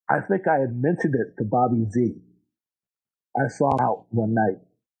I think I had mentioned it to Bobby Z. I saw him out one night,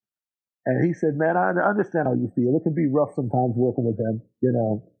 and he said, "Man, I understand how you feel. It can be rough sometimes working with him,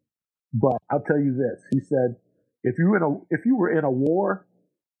 but I'll tell you this." He said, if you were in a war,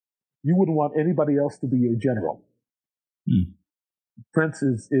 you wouldn't want anybody else to be your general. Prince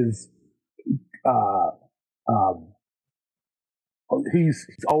is he's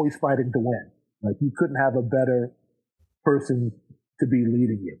always fighting to win. Like, you couldn't have a better person to be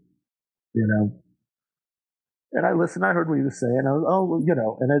leading you, And I listened. I heard what he was saying. I was,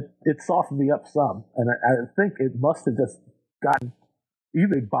 and it softened me up some. And I think it must have just gotten.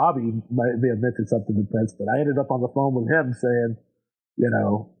 Even Bobby may have mentioned something to Prince, but I ended up on the phone with him saying,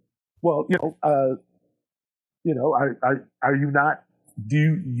 are you not? Do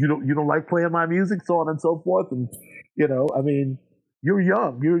you don't like playing my music, so on and so forth, and I mean, you're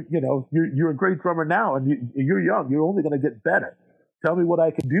young, you're a great drummer now, and you're young, you're only going to get better. Tell me what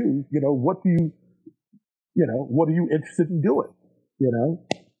I can do. What are you interested in doing?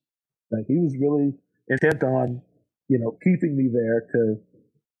 Like, he was really intent on keeping me there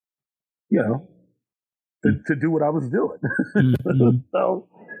to to do what I was doing. So,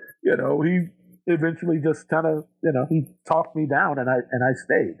 he eventually just kind of, he talked me down, and I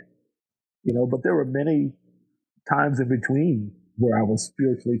stayed. But there were many times in between where I was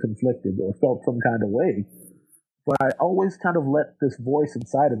spiritually conflicted or felt some kind of way. But I always kind of let this voice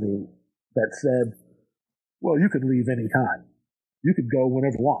inside of me that said, well, you can leave anytime. You could go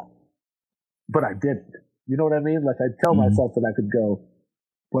whenever you want. But I didn't. You know what I mean? Like, I tell myself that I could go,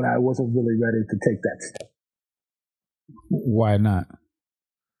 but I wasn't really ready to take that step. Why not?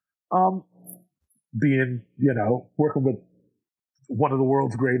 Being, working with one of the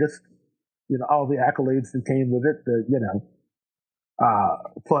world's greatest, all the accolades that came with it,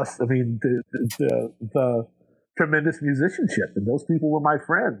 plus, I mean, the tremendous musicianship, and those people were my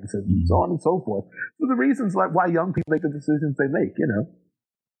friends, and so on and so forth. For the reasons like why young people make the decisions they make,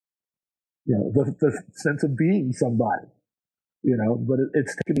 the sense of being somebody, but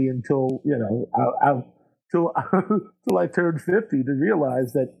it's taken me until, till I turned 50 to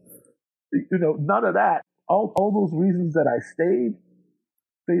realize that, none of that, all those reasons that I stayed,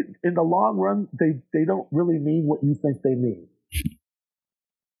 in the long run, they don't really mean what you think they mean.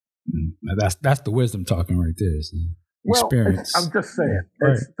 Now that's the wisdom talking right there. Experience. Well, I'm just saying.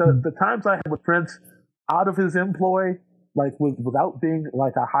 Right. It's the times I had with Prince out of his employ, like without being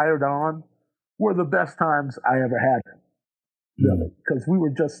like a hired on, were the best times I ever had. Really, because we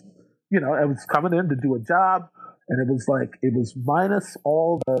were just, I was coming in to do a job, and it was minus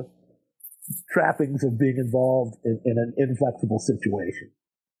all the trappings of being involved in an inflexible situation.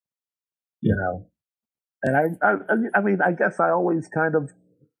 And I mean, I guess I always kind of,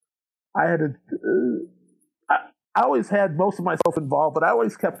 I always had most of myself involved, but I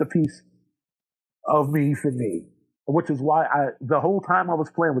always kept a piece of me for me, which is why the whole time I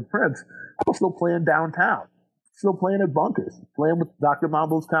was playing with Prince, I was still playing downtown, still playing at Bunkers, playing with Dr.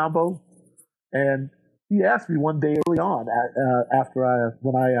 Mambo's combo. And he asked me one day early on,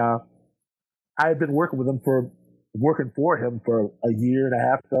 when I had been working for him for a year and a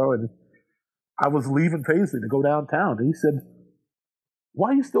half ago, and I was leaving Paisley to go downtown. And he said,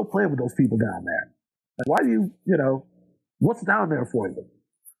 why are you still playing with those people down there? And why do you, what's down there for you?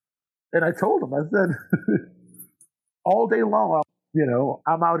 And I told him, I said, all day long,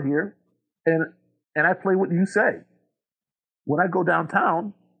 I'm out here and I play what you say. When I go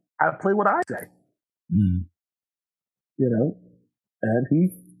downtown, I play what I say. And he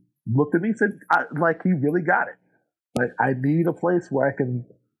looked at me and said, he really got it. Like, I need a place where I can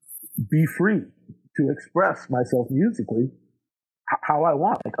be free to express myself musically how I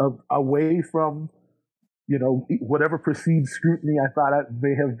want, away from, whatever perceived scrutiny I thought I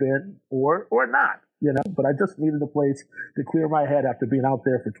may have been or not, but I just needed a place to clear my head after being out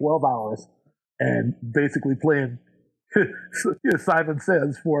there for 12 hours and basically playing Simon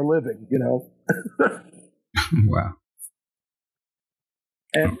Says for a living, Wow.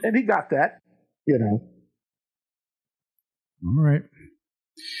 And he got that, All right.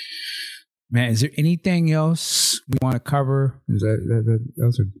 Man, is there anything else we want to cover? That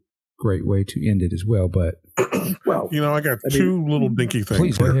was a great way to end it as well. But well, I got two little dinky things.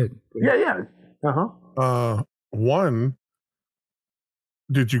 Please go ahead. Yeah. One,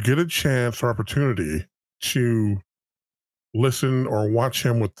 did you get a chance or opportunity to listen or watch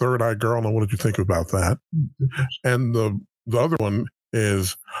him with Third Eye Girl? And what did you think about that? And the other one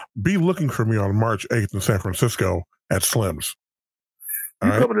is be looking for me on March 8th in San Francisco at Slim's.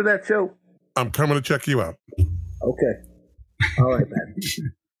 You coming to that show? I'm coming to check you out. Okay. All right, man.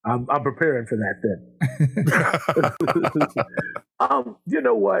 I'm preparing for that then. You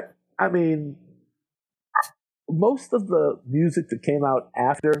know what? I mean, most of the music that came out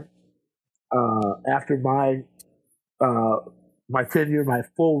after my tenure, my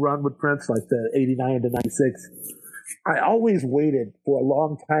full run with Prince, like the 89 to 96, I always waited for a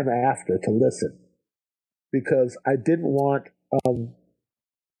long time after to listen because I didn't want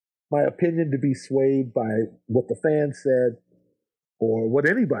my opinion to be swayed by what the fans said or what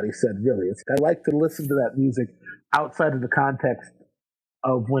anybody said, really. I like to listen to that music outside of the context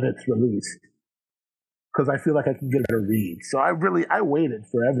of when it's released because I feel like I can get a better read. So I waited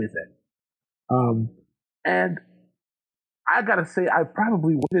for everything. And I got to say, I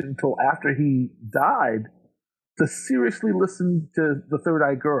probably waited until after he died to seriously listen to the Third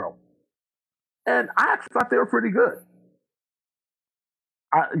Eye Girl. And I actually thought they were pretty good.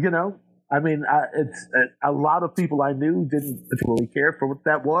 It's a lot of people I knew didn't particularly care for what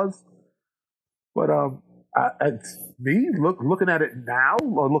that was, but it's me looking at it now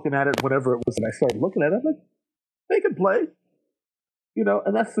or looking at it whenever it was that I started looking at it. I'm like, they can play,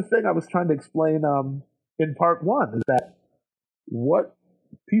 and that's the thing I was trying to explain in part one is that what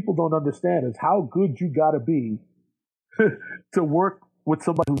people don't understand is how good you got to be to work with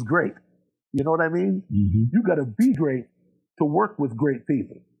somebody who's great. You know what I mean? Mm-hmm. You got to be great to work with great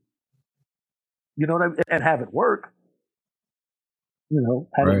people. You know what I mean? And have it work. You know,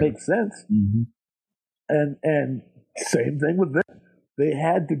 have it make sense. Mm-hmm. And same thing with them. They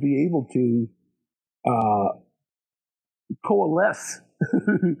had to be able to coalesce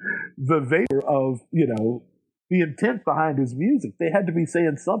the vapor of, you know, the intent behind his music. They had to be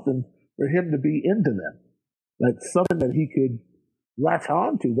saying something for him to be into them, like something that he could latch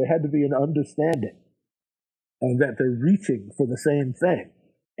on to. There had to be an understanding and that they're reaching for the same thing.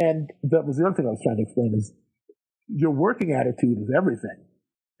 And that was the other thing I was trying to explain is your working attitude is everything.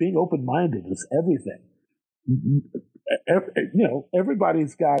 Being open-minded is everything. You know,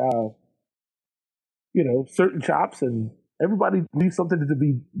 everybody's got, you know, certain chops, and everybody leaves something to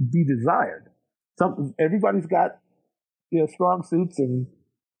be desired. Everybody's got, you know, strong suits and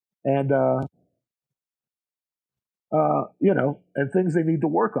you know, and things they need to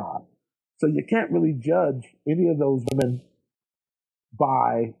work on. So you can't really judge any of those women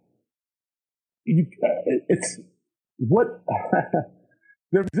by it's what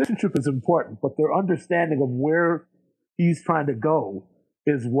their musicianship is important, but their understanding of where he's trying to go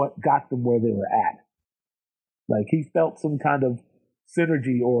is what got them where they were at. Like he felt some kind of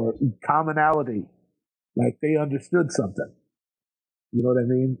synergy or commonality, like they understood something. You know what I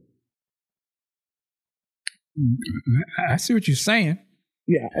mean? I see what you're saying.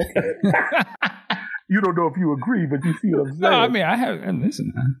 Yeah. Okay. You don't know if you agree, but you see what I'm saying. No, I mean, I have, and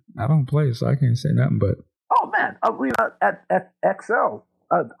listen, I don't play, so I can't say nothing, but. Oh, man. I mean, at XL,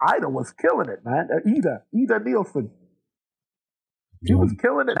 Ida was killing it, man. Ida Nielsen. She was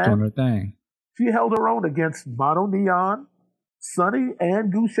killing it, man. Doing her thing. She held her own against Mono Neon, Sonny,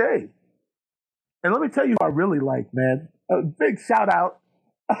 and Goucher. And let me tell you who I really like, man. A big shout out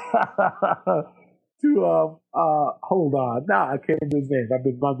to, hold on. Now I can't remember his name.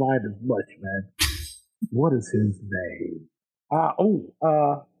 My mind is mush, man. What is his name?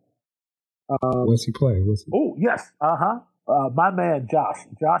 What's he play? Oh, yes. My man, Josh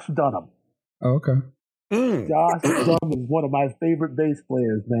Dunham. Oh, okay. Josh Dunham is one of my favorite bass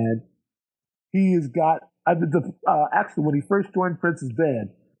players, man. He has got, actually, when he first joined Prince's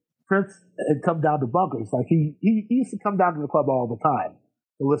band, Prince had come down to Bunkers. Like, he used to come down to the club all the time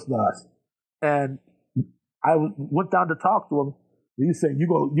to listen to us. And I went down to talk to him. He said, you're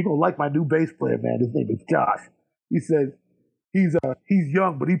gonna like my new bass player, man. His name is Josh. He said, he's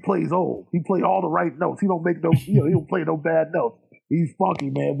young, but he plays old. He plays all the right notes. He don't make no, he don't play no bad notes. He's funky,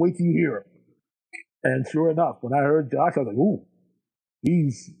 man. Wait till you hear him. And sure enough, when I heard Josh, I was like, ooh,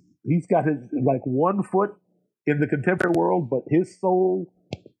 he's got his, like, 1 foot in the contemporary world, but his soul,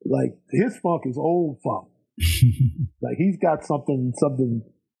 like, his funk is old funk. Like, he's got something,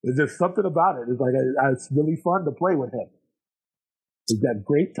 there's just something about it. It's like, it's really fun to play with him. He's got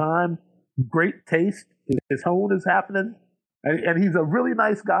great time, great taste. His tone is happening. And he's a really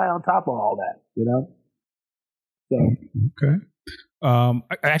nice guy on top of all that, you know? So. Okay.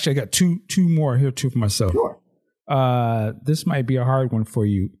 Actually, I got two more here, too, for myself. Sure. This might be a hard one for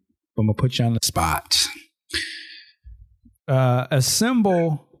you, but I'm going to put you on the spot.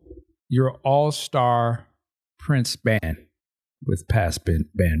 Assemble your all-star Prince band with past band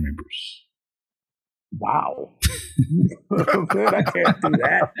members. Wow. Man, I can't do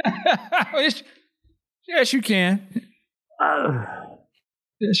that. Yes, you can.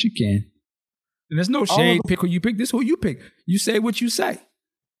 Yes, you can. And there's no shade. Pick who you pick. This is who you pick. You say what you say.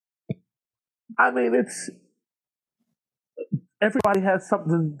 I mean, it's everybody has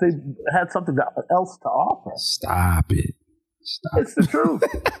something. They had something else to offer. Stop it. It's the truth.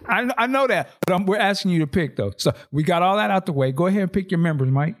 I know that, but we're asking you to pick though. So we got all that out the way. Go ahead and pick your members,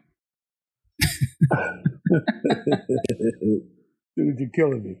 Mike. Dude, you're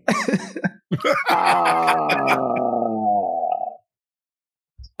killing me.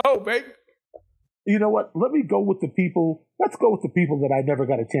 Oh, baby. You know what? Let me go with the people. Let's go with the people that I never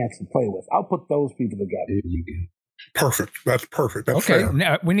got a chance to play with. I'll put those people together. There you go. Perfect. That's perfect. That's okay. fair.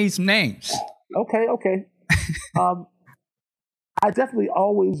 Now we need some names. Okay. I definitely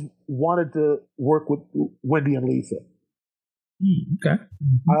always wanted to work with Wendy and Lisa. Okay.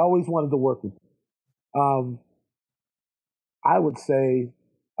 I always wanted to work with them. I would say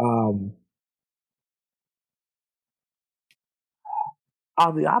on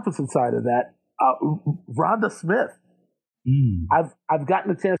the opposite side of that, Rhonda Smith. I've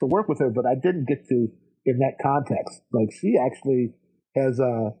gotten a chance to work with her, but I didn't get to in that context. Like, she actually has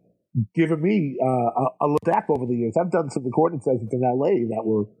given me a look back over the years. I've done some recording sessions in LA that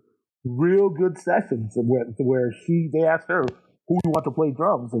were real good sessions, where they asked her, who you want to play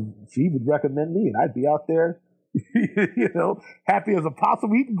drums, and she would recommend me, and I'd be out there, happy as a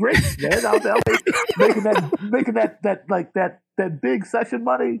possum eating grapes, man, out there making that big session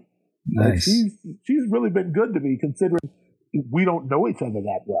money. Nice. She's really been good to me, considering we don't know each other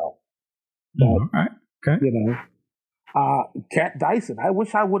that well. But, all right. Okay. Kat Dyson. I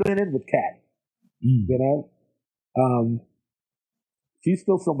wish I would have been in with Kat. She's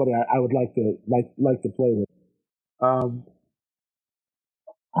still somebody I would like to play with.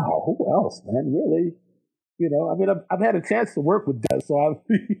 Who else, man? Really? I've had a chance to work with Dez, so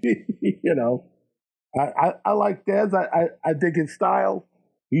I like Dez. I dig his style.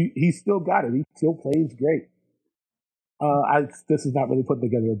 He still got it. He still plays great. This is not really putting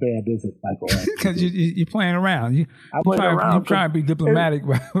together a band, is it, Michael? Because you're playing around. You're trying to be diplomatic.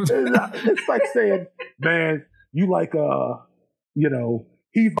 It's like saying, man, you like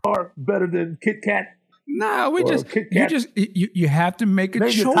Heath Bar better than Kit Kat. No, you have to make a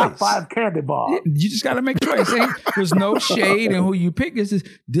choice. Your top 5 candy bar. You just got to make a choice. There's no shade in who you pick. This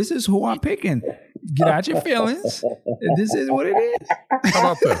is who I'm picking. Get out your feelings. This is what it is.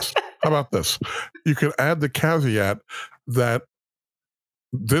 How about this? You can add the caveat that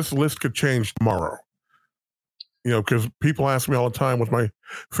this list could change tomorrow. Because people ask me all the time what my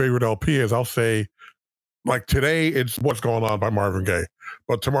favorite LP is. I'll say, like, today it's What's Going On by Marvin Gaye.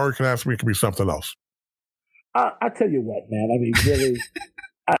 But tomorrow you can ask me, it could be something else. I tell you what, man. I mean, really,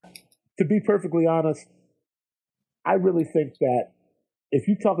 to be perfectly honest, I really think that if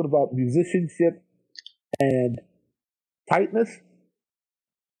you're talking about musicianship and tightness,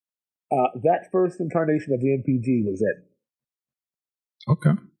 that first incarnation of the MPG was it.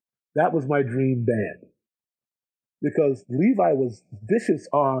 Okay. That was my dream band. Because Levi was vicious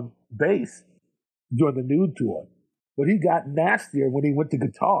on bass during the Nude tour, but he got nastier when he went to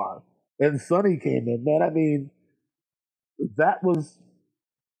guitar. And Sonny came in, man. I mean, that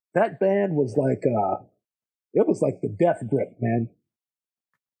band was like, it was like the death grip, man.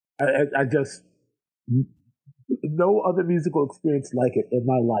 I just, no other musical experience like it in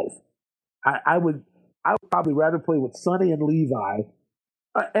my life. I would probably rather play with Sonny and Levi,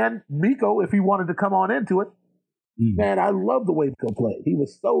 and Miko if he wanted to come on into it. Man, I love the way Miko played. He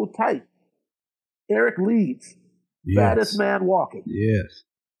was so tight. Eric Leeds, baddest man walking. Yes.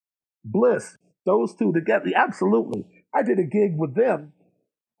 Bliss, those two together, absolutely. I did a gig with them,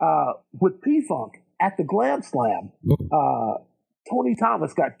 with P-Funk at the Glam Slam. Tony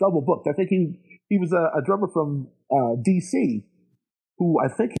Thomas got double booked. I think he was a drummer from D.C., who I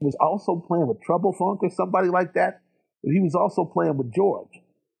think he was also playing with Trouble Funk or somebody like that. But he was also playing with George.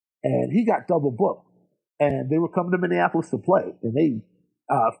 And he got double booked. And they were coming to Minneapolis to play. And they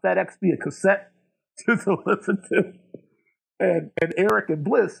FedEx me a cassette to listen to. And Eric and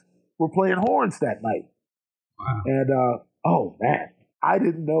Bliss were playing horns that night. Wow. And, oh, man, I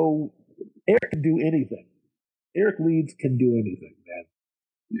didn't know Eric can do anything. Eric Leeds can do anything, man.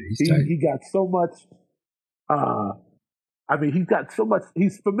 Yeah, he got so much, he's got so much,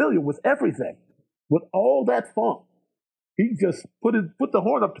 he's familiar with everything. With all that funk, he just put the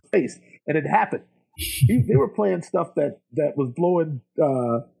horn up to face, and it happened. They were playing stuff that was blowing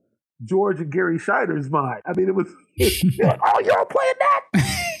George and Gary Scheider's mind. I mean, it was, like, oh, y'all playing that?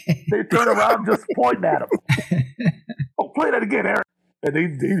 They turn around just pointing at him. Oh, play that again, Eric. And he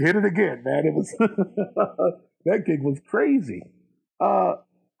hit it again, man. It was that gig was crazy.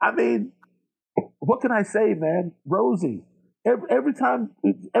 I mean, what can I say, man? Rosie, every time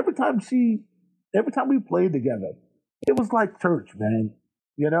we played together, it was like church, man.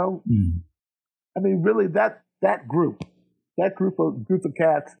 I mean, really, that group of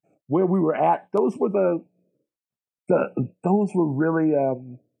cats where we were at, those were those were really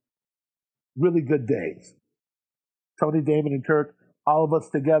really good days. Tony, Damon, and Kirk, all of us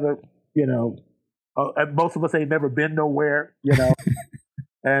together, and most of us ain't never been nowhere,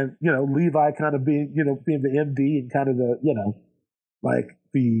 and Levi kind of being the MD and kind of the like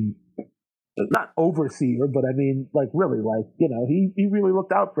the not overseer, but I mean like really like he really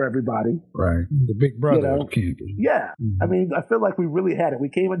looked out for everybody, right? The big brother of campus. Yeah. I mean, I feel like we really had it. We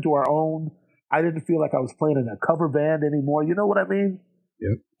came into our own. I didn't feel like I was playing in a cover band anymore. You know what I mean?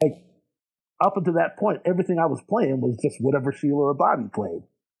 Yep. Like up until that point, everything I was playing was just whatever Sheila or Bobby played,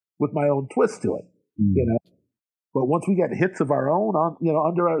 with my own twist to it. But once we got hits of our own on,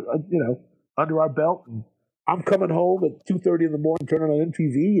 under our belt, and I'm coming home at 2:30 in the morning, turning on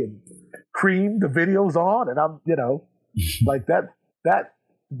MTV, and Cream, the video's on, and I'm, like that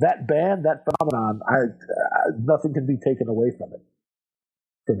band, that phenomenon, I nothing can be taken away from it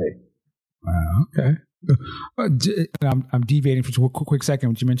for me. Wow. Okay. I'm deviating for a quick second.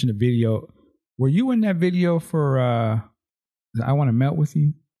 When you mentioned the video, were you in that video for I Want to Melt with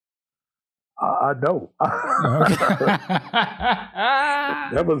You? No. Okay.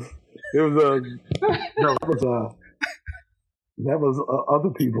 That was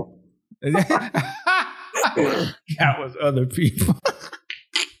other people. That was other people.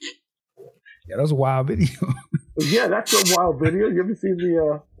 Yeah, that was a wild video. Yeah, that's a wild video. You ever seen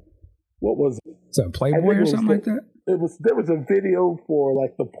the what was it? Is that Playboy or something like that? There was a video for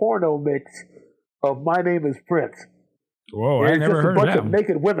like the porno mix of My Name Is Prince. Whoa, I never heard of that. There's just a bunch of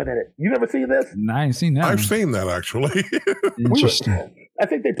naked women in it. You never seen this? No, I ain't seen that. I've seen that actually. Interesting. I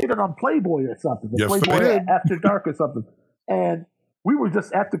think they did it on Playboy or something. Yes, Playboy they did. After Dark or something. And we were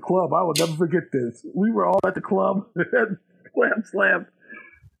just at the club. I will never forget this. We were all at the club and slam.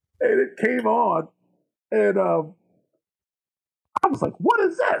 And it came on. And I was like, what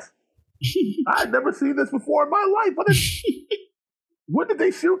is this? I'd never seen this before in my life. When did they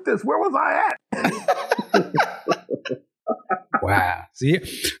shoot this? Where was I at? Wow. See,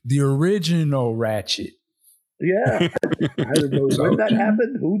 the original Ratchet. Yeah. I don't know when that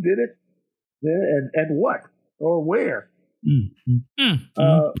happened, who did it, and what, or where.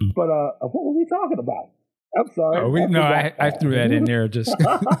 But what were we talking about? I'm sorry. I threw that in there just.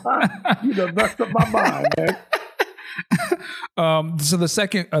 You done messed up my mind, man. So the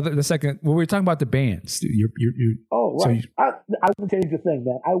second, well, we were talking about the bands. Oh, right. So I would change the thing,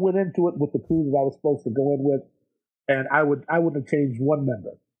 man. I went into it with the crew that I was supposed to go in with, and I wouldn't have changed one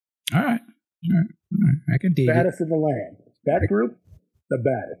member. All right. I can dig baddest in the land. That group, the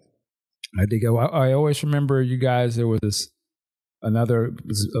baddest. I dig it. I always remember you guys. There was a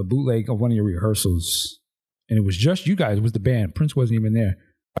bootleg of one of your rehearsals, and it was just you guys. It was the band. Prince wasn't even there.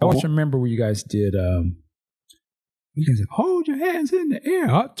 I always remember where you guys did. You guys said, "Hold your hands in the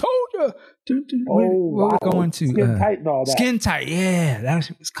air." I told you. What we're going to Skin Tight and all that. Skin Tight, yeah, that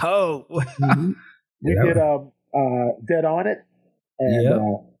was cold. Mm-hmm. We did Dead on It, and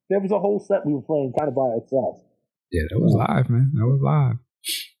there was a whole set we were playing kind of by ourselves. Yeah, that was live, man. That was live.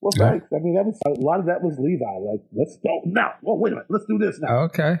 Well, thanks. I mean, that was a lot of that was Levi. Like, let's go now. Well, wait a minute. Let's do this now.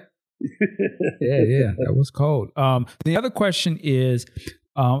 Okay. Yeah, that was cold. The other question is,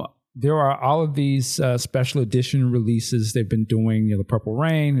 there are all of these special edition releases they've been doing. The Purple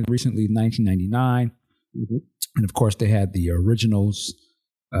Rain, and recently 1999, and of course they had the originals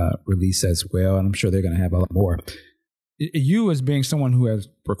release as well. And I'm sure they're going to have a lot more. You, as being someone who has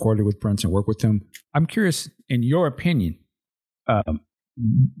recorded with Prince and worked with him, I'm curious, in your opinion,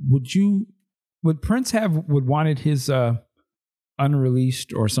 would Prince would wanted his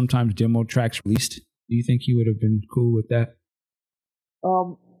unreleased or sometimes demo tracks released? Do you think he would have been cool with that?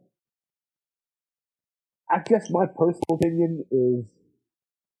 I guess my personal opinion is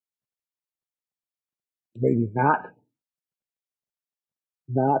maybe not.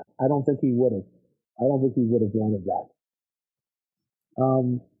 I don't think he would have. I don't think he would have wanted that.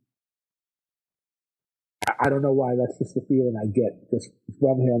 I don't know why. That's just the feeling I get just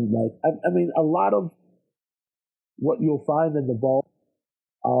from him. Like, I mean, a lot of what you'll find in the vault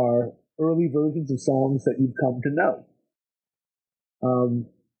are early versions of songs that you've come to know.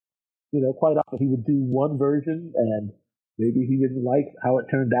 Quite often he would do one version and maybe he didn't like how it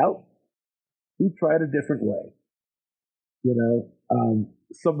turned out. He tried a different way.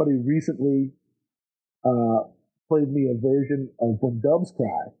 Somebody recently played me a version of When Doves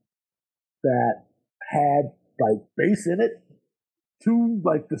Cry that had like bass in it, 2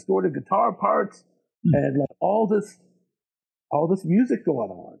 like distorted guitar parts, and like all this music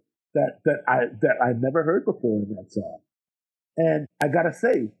going on that I never heard before in that song. And I gotta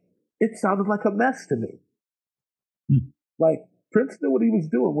say, it sounded like a mess to me. Like Prince knew what he was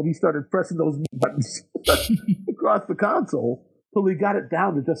doing when he started pressing those buttons across the console till he got it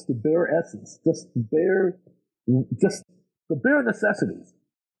down to just the bare essence, just the bare necessities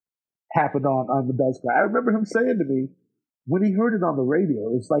happened on the Doves Cry. I remember him saying to me when he heard it on the radio,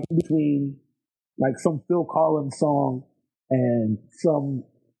 it was like between like some Phil Collins song and some,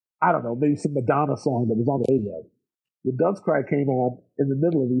 I don't know, maybe some Madonna song that was on the radio. The Doves Cry came on in the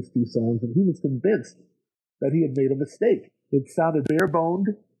middle of these 2 songs, and he was convinced that he had made a mistake. It sounded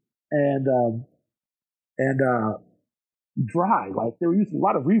bare-boned and dry. Like they were using a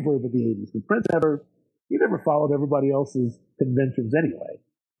lot of reverb in the 80s. But Prince never followed everybody else's conventions anyway.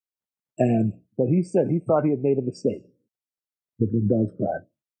 But he said he thought he had made a mistake with When Doves Cry.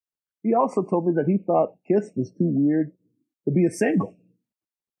 He also told me that he thought Kiss was too weird to be a single.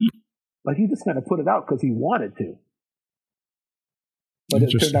 Like he just kind of put it out because he wanted to. But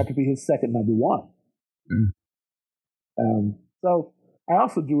it turned out to be his second number 1. So I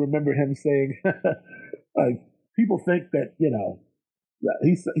also do remember him saying, like, people think that,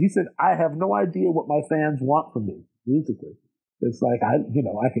 he said, I have no idea what my fans want from me musically. It's like I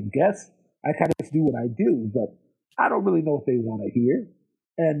can guess. I kind of just do what I do, but I don't really know what they want to hear.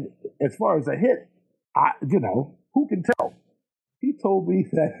 And as far as a hit, who can tell? He told me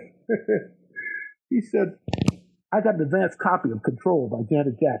that he said, I got an advanced copy of Control by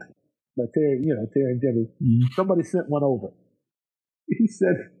Janet Jackson, by Terry and Jimmy. Mm-hmm. Somebody sent one over. He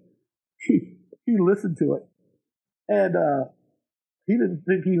said he listened to it, and he didn't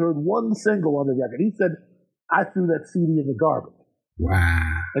think he heard one single on the record. He said, I threw that CD in the garbage. Wow.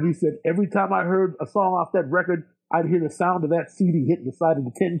 And he said, every time I heard a song off that record, I'd hear the sound of that CD hitting the side of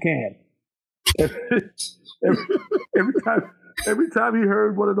the tin can. Every time he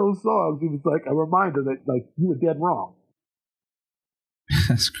heard one of those songs, it was like a reminder that like you were dead wrong.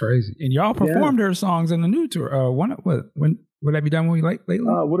 That's crazy. And y'all performed her songs in the new tour. When would that be done with you lately?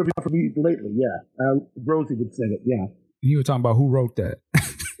 What have you done for me lately? Yeah, Rosie would sing it. Yeah. You were talking about who wrote that.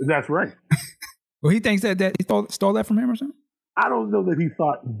 That's right. Well, he thinks that he stole that from him or something. I don't know that he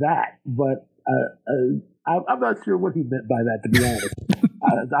thought that, but I'm not sure what he meant by that. To be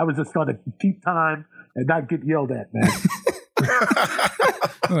honest, I was just trying to keep time and not get yelled at, man.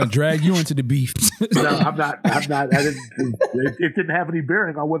 I'm gonna drag you into the beef. No, I'm not. It didn't have any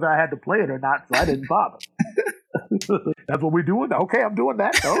bearing on whether I had to play it or not, so I didn't bother. That's what we're doing. Okay, I'm doing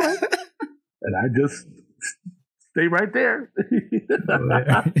that. All right, and I just stay right there. Keep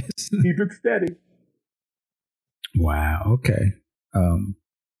it steady. Wow. Okay.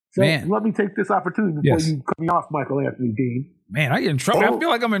 So man, let me take this opportunity before you cut me off, Michael Anthony Dean. Man, I get in trouble. I feel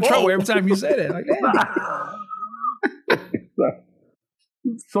like I'm in trouble every time you say that. Like,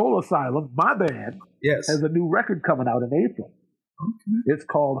 Soul Asylum, my band, has a new record coming out in April. Okay. It's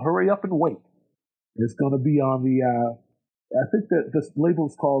called Hurry Up and Wait. It's going to be on the, I think that this label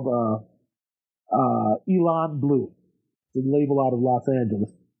is called Elan Blue. It's a label out of Los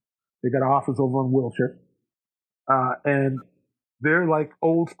Angeles. They got an office over in Wilshire. And they're like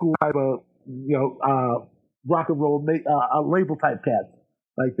old school type of, rock and roll label type cats.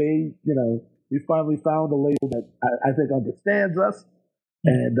 Like we finally found a label that I think understands us.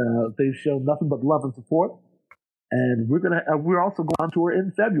 And they've shown nothing but love and support. And we're also going on tour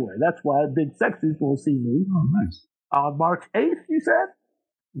in February. That's why Big Sexy's going to see me. Oh, nice. On March 8th, you said?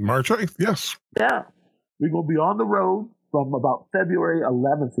 March 8th, yes. Yeah. We're going to be on the road from about February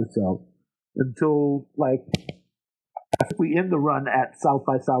 11th or so until, I think we end the run at South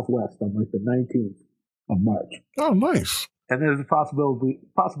by Southwest on the 19th of March. Oh, nice. And there's a possibility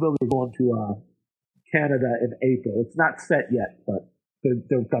of going to Canada in April. It's not set yet, but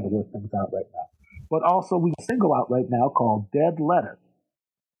they're trying to work things out right now. But also, we have a single out right now called Dead Letter.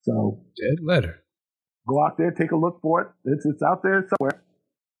 So, Dead Letter. Go out there, take a look for it. It's out there somewhere.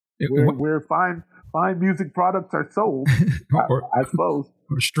 Where fine music products are sold, I suppose.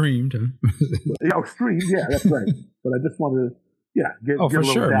 Or streamed. Huh? Streamed, yeah, that's right. But I just wanted to, get a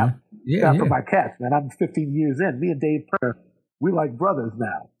little sure, dap for my cats, man. I'm 15 years in. Me and Dave Turner, we like brothers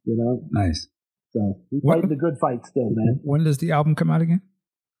now, Nice. So we fighting the good fight still, man. When does the album come out again?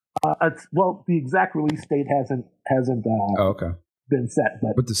 The exact release date hasn't been set,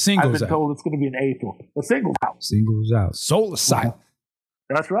 but the singles I've been told it's going to be in April. The single's out. Singles out. Soul Asylum.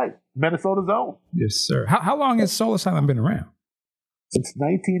 That's right, Minnesota's own. Yes, sir. How long has Soul Asylum been around? Since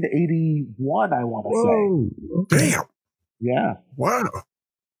 1981, I want Okay. to say. Damn. Yeah. Wow.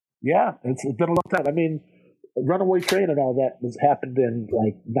 Yeah, it's been a long time. I mean, Runaway Train and all that happened in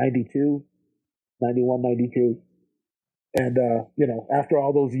 92. 91, 92. And, after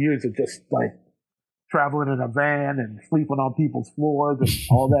all those years of just traveling in a van and sleeping on people's floors and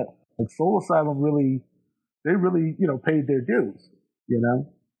all that, Soul Asylum really paid their dues,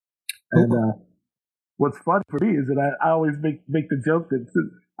 And what's fun for me is that I always make the joke that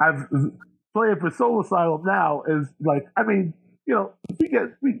I've playing for Soul Asylum now is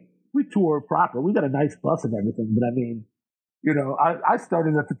we tour proper. We got a nice bus and everything, but I mean, I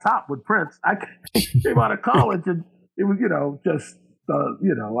started at the top with Prince. I came out of college and it was, just,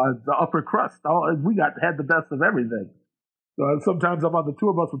 the upper crust. We had the best of everything. So sometimes I'm on the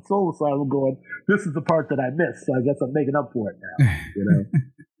tour bus with Soul Asylum going, this is the part that I missed. So I guess I'm making up for it now,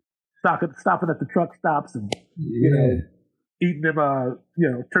 Stopping at the truck stops and, eating them,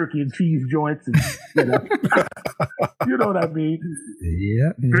 turkey and cheese joints and, you know what I mean?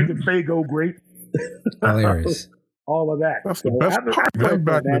 Yeah. Drinking Faygo grape. Hilarious. All of that. That's the best part, man,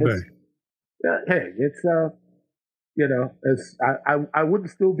 back in the day. Hey, it's I wouldn't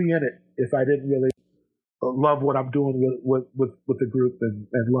still be in it if I didn't really love what I'm doing with the group and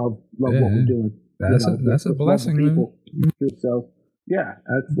love what we're doing. That's a blessing, people. So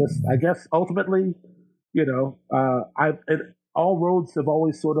I guess ultimately, all roads have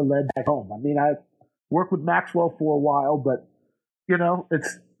always sort of led back home. I mean, I worked with Maxwell for a while, but You know,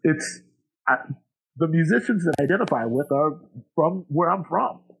 the musicians that I identify with are from where I'm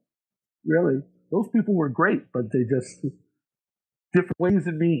from. Really, those people were great, but they just different ways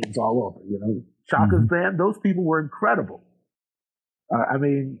and means all over. You know, Chaka's band; those people were incredible. I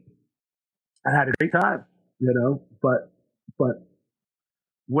mean, I had a great time. You know, but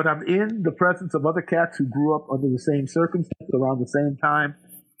when I'm in the presence of other cats who grew up under the same circumstances around the same time,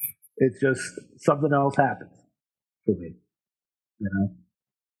 it's just something else happens for me. You know.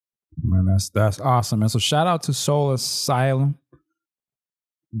 Man, that's awesome. And so shout out to Soul Asylum.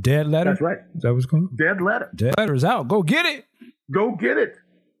 Dead Letter. That's right. Is that what's called? Dead Letter. Dead Letter is out. Go get it. Go get it.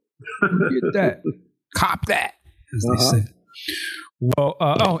 Get that. Cop that, as they say. Well,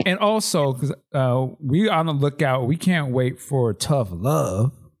 and also because we on the lookout. We can't wait for Tough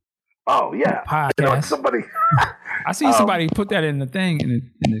Love. Oh yeah, podcast. You know, somebody. I see somebody put that in the thing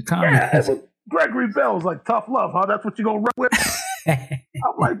in the comments. Yeah, Gregory Bell's like Tough Love, huh? That's what you gonna run with?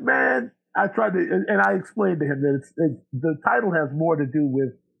 I'm like, man. I tried to, and I explained to him that the title has more to do with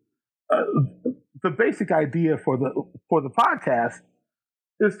the basic idea for the podcast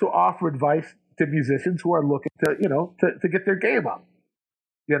is to offer advice to musicians who are looking to get their game up.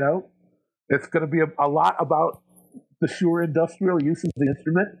 You know, it's going to be a lot about the sure industrial use of the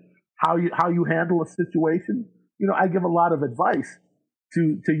instrument, how you handle a situation. You know, I give a lot of advice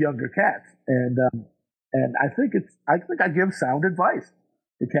to younger cats, and I think I give sound advice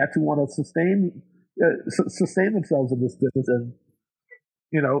to cats who want to sustain themselves in this business, and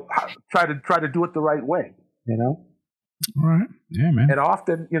you know, try to do it the right way. You know. All right. Yeah, man. And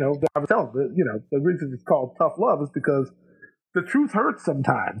often, you know, I was telling the reason it's called Tough Love is because the truth hurts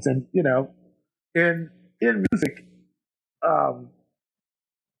sometimes, and you know, in music, a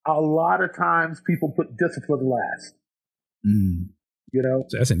lot of times people put discipline last. You know,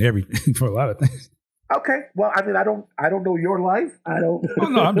 so that's in everything for a lot of things. Okay, well, I mean, I don't know your life. I don't. Oh,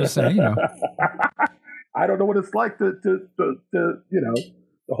 no, I'm just saying, you know, I don't know what it's like to you know,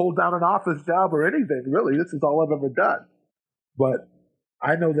 to hold down an office job or anything. Really, this is all I've ever done. But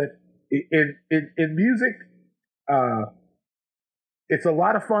I know that in music, it's a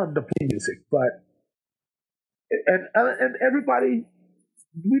lot of fun to play music, but and everybody,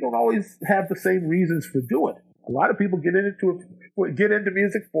 we don't always have the same reasons for doing it. A lot of people get into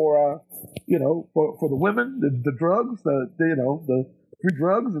music for you know, for the women, the drugs, the free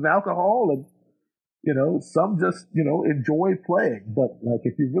drugs and alcohol, and you know, some just, you know, enjoy playing. But like,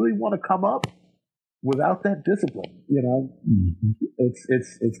 if you really want to come up without that discipline, you know, it's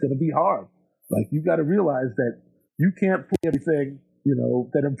going to be hard. Like, you got to realize that you can't play everything, you know,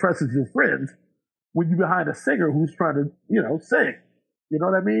 that impresses your friends when you're behind a singer who's trying to, you know, sing. You know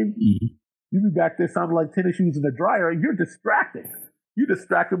what I mean? You be back there sounding like tennis shoes in the dryer. You're distracting. You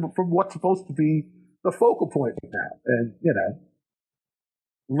distract them from what's supposed to be the focal point now. And, you know,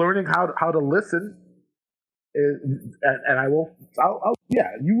 learning how to listen is, and I'll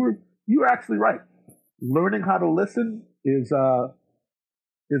yeah, you were actually right. Learning how to listen is a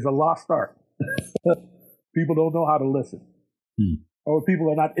lost art. People don't know how to listen, or people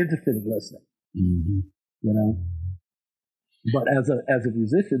are not interested in listening. You know, but as a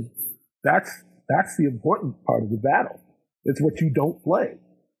musician, that's the important part of the battle. It's what you don't play.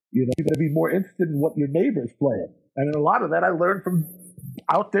 You know, you got to be more interested in what your neighbor's playing. And a lot of that I learned from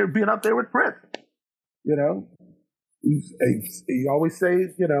being out there with Prince. You know, you always say,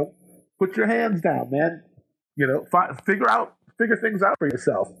 you know, put your hands down, man. You know, figure things out for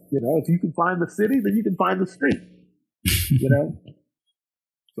yourself. You know, if you can find the city, then you can find the street. You know,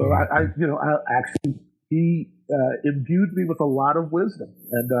 so he imbued me with a lot of wisdom,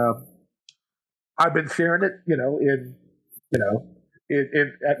 and I've been sharing it, you know,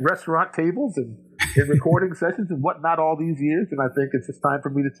 at restaurant tables and in recording sessions and whatnot all these years. And I think it's just time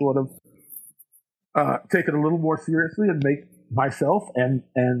for me to sort of take it a little more seriously and make myself and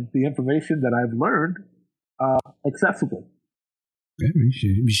the information that I've learned accessible. Yeah, you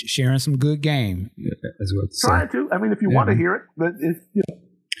should be sharing some good game as well. Trying to. I mean, if you want to hear it, but it's, you know,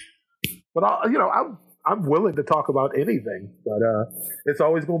 but I'm willing to talk about anything, but it's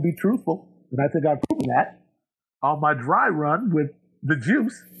always going to be truthful. And I think I've proven that on my dry run with The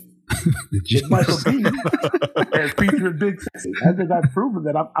Juice, with Michael B. and featuring Big Sexy. I think I've proven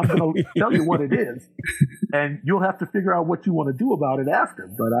that I'm going to tell you what it is, and you'll have to figure out what you want to do about it after.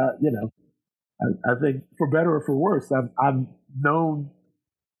 But you know, I think for better or for worse, I'm known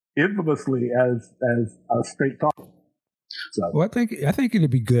infamously as a straight talker. So. Well, I think it'd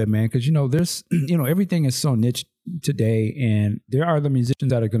be good, man, because you know, there's, you know, everything is so niche today, and there are the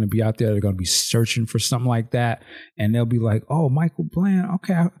musicians that are going to be out there that are going to be searching for something like that, and they'll be like, "Oh, Michael Bland,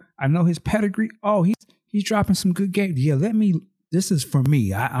 okay, I know his pedigree. Oh, he's dropping some good game. Yeah, let me this is for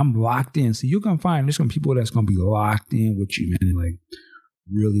me. I'm locked in. So you're gonna find there's gonna be people that's gonna be locked in with you, man. And like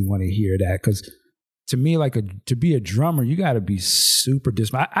really want to hear that because to me, like to be a drummer, you got to be super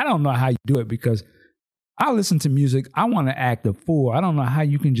disciplined. I don't know how you do it because I listen to music. I want to act a fool. I don't know how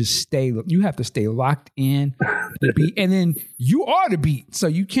you can just stay. You have to stay locked in the beat, and then you are the beat, so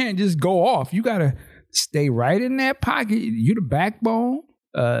you can't just go off. You got to stay right in that pocket. You're the backbone.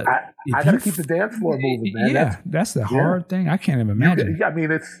 I got to keep the dance floor moving, man. Yeah, that's the hard thing. I can't even imagine. I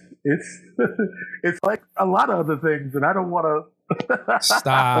mean, it's it's like a lot of other things, and I don't want to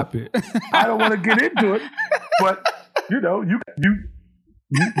stop it. I don't want to get into it, but you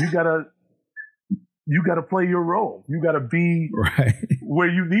gotta play your role. You gotta be right where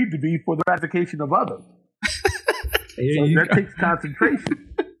you need to be for the gratification of others. So that takes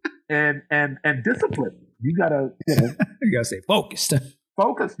concentration and discipline. You gotta you gotta stay focused.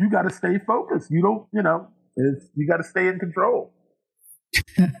 Focus. You gotta stay focused. You don't you gotta stay in control.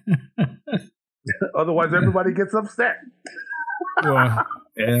 Otherwise, everybody gets upset. Well,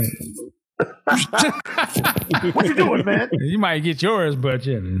 yeah. What you doing, man? You might get yours, but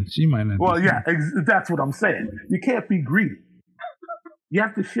she might not. Well, yeah, that's what I'm saying. You can't be greedy. You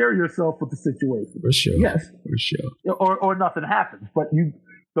have to share yourself with the situation. For sure. Yes. For sure. Or nothing happens. But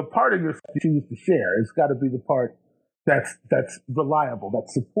the part of yourself you choose to share has got to be the part that's reliable,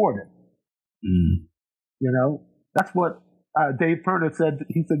 that's supported. That's what Dave Turner said.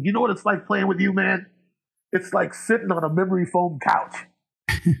 He said, you know what it's like playing with you, man? It's like sitting on a memory foam couch.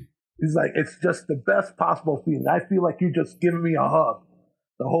 He's like, it's just the best possible feeling. I feel like you're just giving me a hug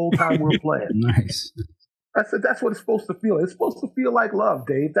the whole time we're playing. Nice. I said, that's what it's supposed to feel. It's supposed to feel like love,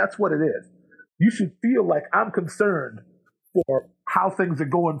 Dave. That's what it is. You should feel like I'm concerned for how things are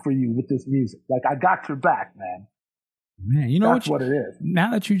going for you with this music. Like, I got your back, man. Man, you know that's what it is.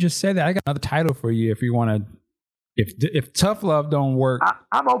 Now that you just said that, I got another title for you if you want to. If Tough Love don't work.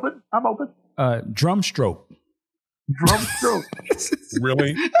 I'm open. Drum Stroke. Drum Stroke.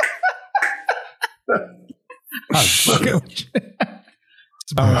 Really? It's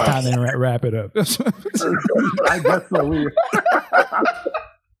about time to wrap it up. I guess so.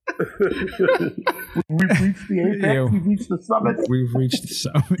 We've reached the apex. Yeah, we've reached the summit. We've reached the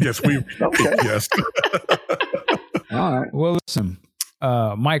summit. Yes, we've. Okay. Yes. All right. Well, listen,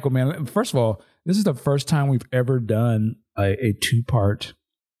 Michael, man. First of all, this is the first time we've ever done a 2-part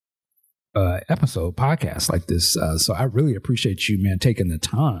episode podcast like this. So I really appreciate you, man, taking the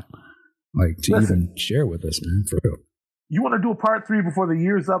time, like to even share with us, man. For real. You want to do a part 3 before the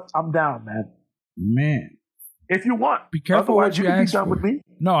year's up? I'm down, man. Man, if you want, be careful what you ask for. With me.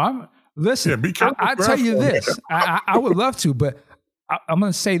 No, listen. Yeah, be careful. I tell you this. I would love to, but I'm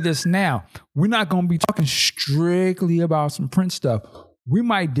going to say this now. We're not going to be talking strictly about some Prince stuff. We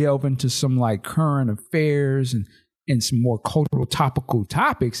might delve into some like current affairs and some more cultural topical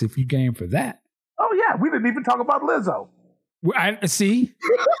topics if you game for that. Oh yeah, we didn't even talk about Lizzo. I see.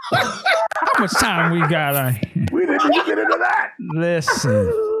 How much time we got? We didn't even get into that.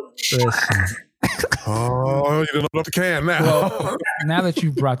 Listen. Oh, you didn't open up the can now. Well, now that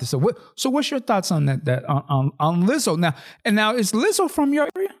you brought this up, so what's your thoughts on that on Lizzo now? And now is Lizzo from your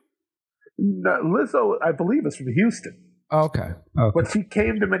area? No, Lizzo, I believe, is from Houston. Okay. But she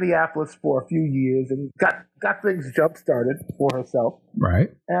came to Minneapolis for a few years and got things jump started for herself. Right.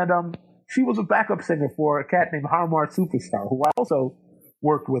 And she was a backup singer for a cat named Harmar Superstar, who I also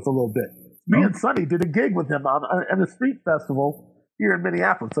worked with a little bit. Me and Sonny did a gig with him on a street festival here in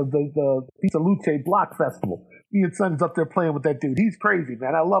Minneapolis, the Pizza Luce Block Festival. Me and Sonny's up there playing with that dude. He's crazy,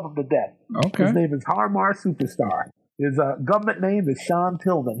 man. I love him to death. Okay. His name is Harmar Superstar. His government name is Sean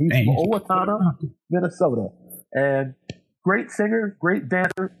Tillman. He's from Owatonna, Minnesota. And great singer, great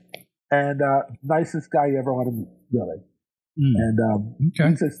dancer, and nicest guy you ever want to meet, really.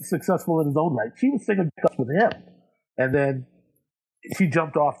 And he's successful in his own right. She was singing with him, and then she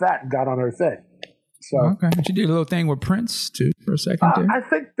jumped off that and got on her thing. So she did a little thing with Prince too for a second. I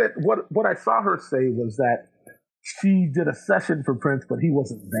think that what I saw her say was that she did a session for Prince, but he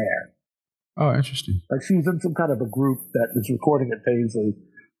wasn't there. Oh, interesting. Like she was in some kind of a group that was recording at Paisley.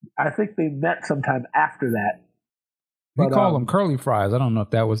 I think they met sometime after that. We call them curly fries. I don't know if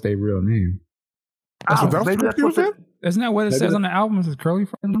that was their real name. Isn't that what it says on the album? Is it curly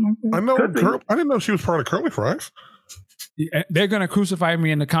fries? Like that? I know. I didn't know she was part of Curly Fries. Yeah, they're gonna crucify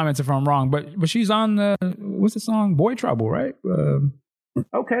me in the comments if I'm wrong, but she's on the what's the song? Boy Trouble, right?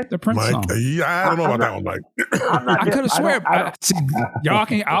 Okay, the Prince song. Yeah, I don't know about that one, Mike. I could have swear. Y'all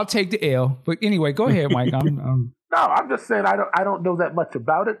can. I'll take the L. But anyway, go ahead, Mike. No, I'm just saying I don't know that much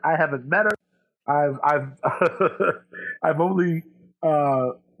about it. I haven't met her. I've only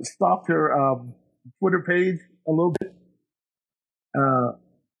stalked her Twitter page a little bit,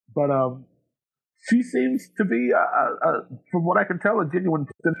 But she seems to be, from what I can tell, a genuine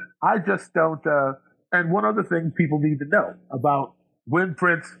person. I just don't. And one other thing people need to know about when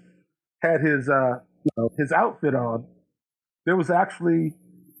Prince had his outfit on, there was actually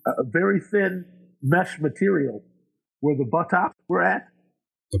a very thin mesh material where the buttocks were at.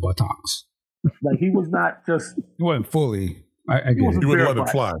 The buttocks. Like he was not just. He wasn't fully. I get it. You wouldn't let it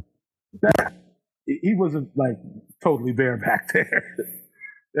fly. He wasn't like totally bare back there.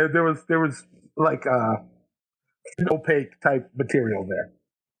 There was like an opaque type material there,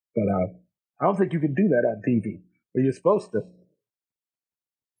 but I don't think you can do that on TV. But you're supposed to.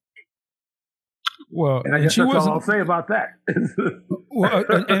 Well, and I guess that's all I'll say about that. Well,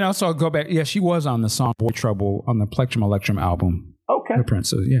 and also I'll go back. Yeah, she was on the song "Boy Trouble" on the Plectrum Electrum album. Okay, the Prince.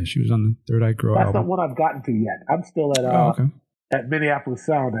 So yeah, she was on the Third Eye Girl. That's album. not one I've gotten to yet. I'm still at at Minneapolis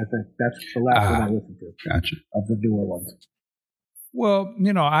Sound. I think that's the last one I listened to. Gotcha. Of the newer ones. Well,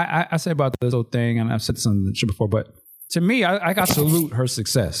 I say about this whole thing, and I've said something before, but to me, I got to salute her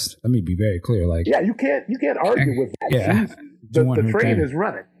success. Let me be very clear. Like, yeah, you can't argue with that. Yeah, the train is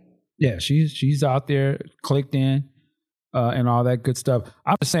running. Yeah, she's out there, clicked in, and all that good stuff.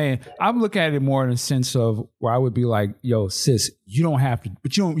 I'm just saying, I'm looking at it more in a sense of where I would be like, "Yo, sis, you don't have to,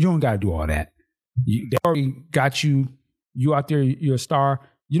 but you don't got to do all that. They already got you. You out there, you're a star.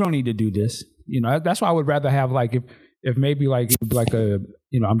 You don't need to do this. That's why I would rather have like if maybe like a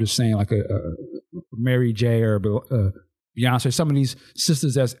I'm just saying like a Mary J or Beyonce, some of these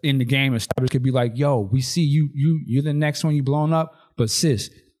sisters that's in the game established could be like, yo, we see you're the next one, you blown up, but sis,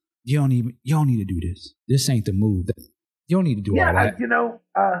 you don't need to do this. This ain't the move. You don't need to do all that.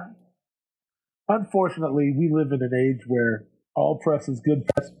 Unfortunately, we live in an age where all press is good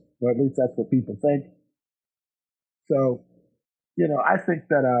press, or at least that's what people think. So, I think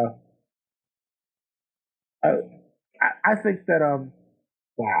that I think that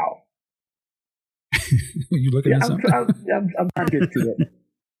wow. You looking at something? I'm trying to get to it.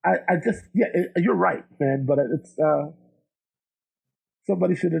 I just you're right, man. But it's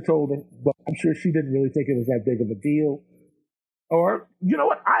somebody should have told her, but I'm sure she didn't really think it was that big of a deal. Or you know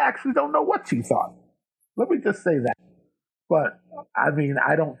what? I actually don't know what she thought. Let me just say that. But I mean,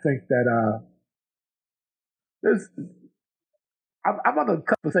 I don't think that there's. I'm on the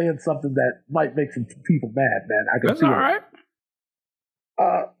cusp of saying something that might make some people mad, man. I can That's see all it. right.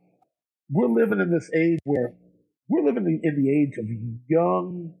 We're living in this age where we're living in the age of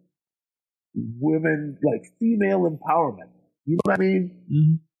young women, like female empowerment. You know what I mean?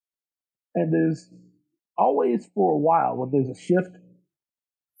 Mm-hmm. And there's always, for a while, when there's a shift,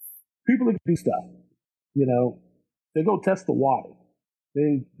 people are going to do stuff. They go test the water.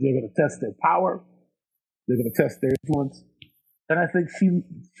 They're going to test their power. They're going to test their influence. And I think she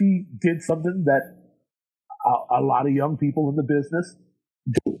did something that a lot of young people in the business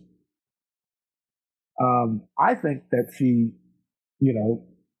do. I think that she,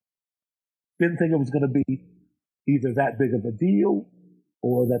 didn't think it was going to be either that big of a deal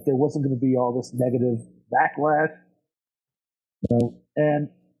or that there wasn't going to be all this negative backlash. And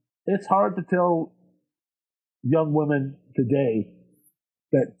it's hard to tell young women today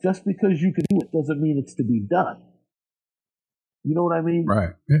that just because you can do it doesn't mean it's to be done. You know what I mean?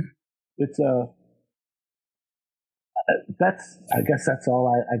 Right. Yeah. It's I guess that's all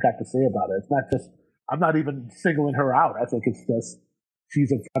I got to say about it. It's not just, I'm not even singling her out. I think it's just,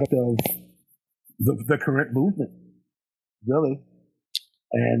 she's a product of the current movement, really.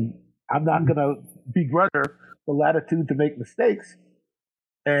 And I'm not going to begrudge her the latitude to make mistakes.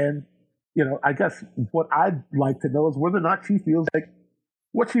 And, I guess what I'd like to know is whether or not she feels like,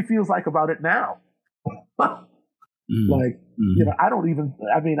 what she feels like about it now. Like,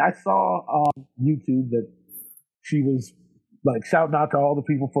 I saw on YouTube that she was like shouting out to all the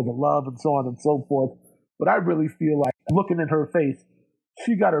people for the love and so on and so forth. But I really feel like looking in her face,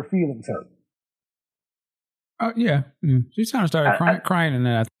 she got her feelings hurt. Yeah. She kind of started crying and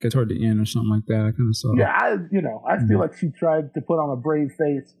then I think toward the end or something like that. I kind of saw. Yeah, I feel like she tried to put on a brave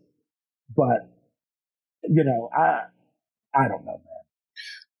face, but I don't know,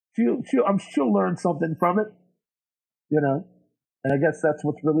 man. She'll learn something from it. And I guess that's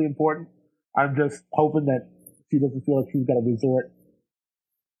what's really important. I'm just hoping that she doesn't feel like she's got to resort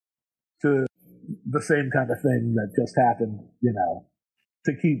to the same kind of thing that just happened,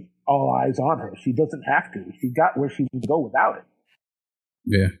 to keep all eyes on her. She doesn't have to. She got where she can go without it.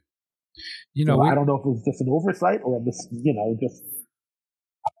 Yeah. I don't know if it was just an oversight or just,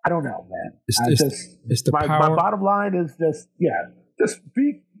 I don't know, man. It's the power. My bottom line is just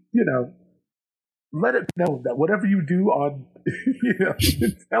be, let it be known that whatever you do on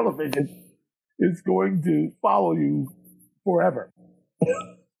television is going to follow you forever.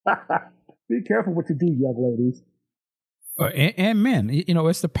 Be careful what you do, young ladies. And men,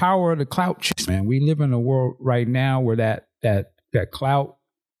 it's the power of the clout chase, man. We live in a world right now where that clout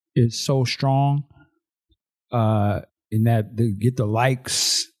is so strong, in that they get the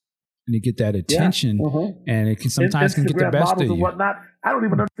likes and they get that attention, and it can sometimes can get the best of you. And whatnot. I don't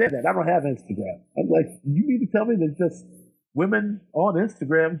even understand that. I don't have Instagram. I'm like, you mean to tell me that just women on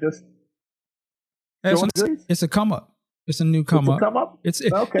Instagram just it's a come up. It's a new come up.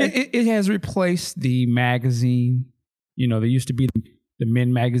 It has replaced the magazine. There used to be the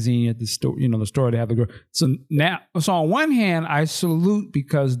men magazine at the store, the store to have the girl. So on one hand, I salute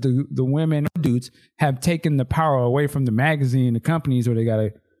because the women or dudes have taken the power away from the magazine, the companies where they got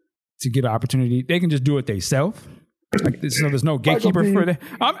to get an opportunity. They can just do it themselves. So there's no gatekeeper for that.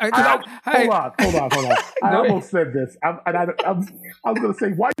 Hold on. I almost said this. I was going to say,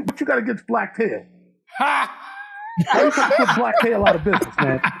 what you got against black tail? Why you trying to put black tail out of business,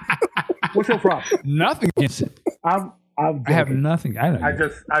 man? What's your problem? Nothing against it. I have nothing.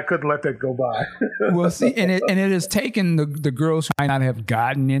 I couldn't let that go by. Well, see, and it has taken the girls who might not have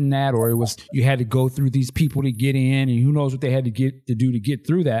gotten in that, or you had to go through these people to get in, and who knows what they had to do to get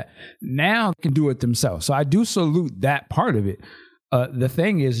through that. Now they can do it themselves. So I do salute that part of it. The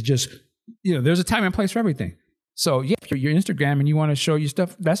thing is just, there's a time and place for everything. So yeah, if you're Instagram and you want to show your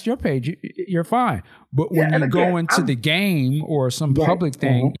stuff, that's your page. You're fine. But when you go into the game or some public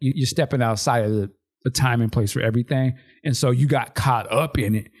thing, you're stepping outside of the time and place for everything. And so you got caught up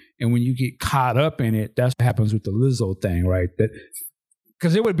in it. And when you get caught up in it, that's what happens with the Lizzo thing, right?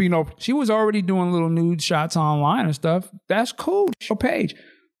 Because it would be she was already doing little nude shots online and stuff. That's cool. Show page.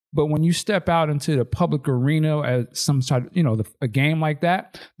 But when you step out into the public arena at some sort of, a game like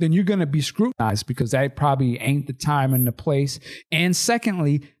that, then you're going to be scrutinized because that probably ain't the time and the place. And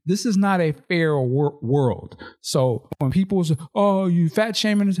secondly, this is not a fair world. So when people say, oh, you fat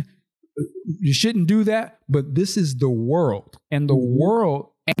shaming, you shouldn't do that. But this is the world. And the world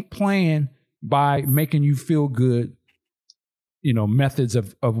ain't playing by making you feel good, methods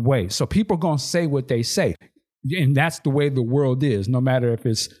of ways. So people are going to say what they say. And that's the way the world is, no matter if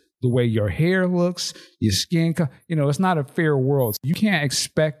it's the way your hair looks, your skin, it's not a fair world. You can't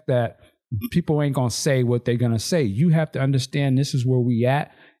expect that people ain't going to say what they're going to say. You have to understand this is where we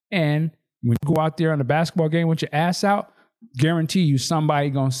at. And when you go out there on a basketball game with your ass out, guarantee you somebody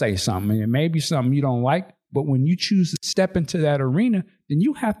going to say something. And it may be something you don't like, but when you choose to step into that arena, then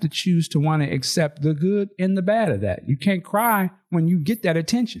you have to choose to want to accept the good and the bad of that. You can't cry when you get that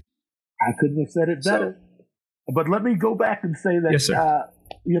attention. I couldn't have said it better. But let me go back and say that, yes, sir.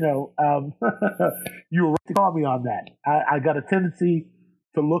 You were right to call me on that. I got a tendency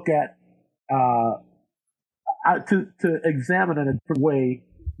to look at, to examine in a different way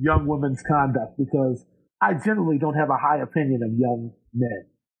young women's conduct because I generally don't have a high opinion of young men.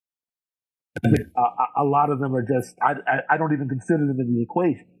 A lot of them are just, I don't even consider them in the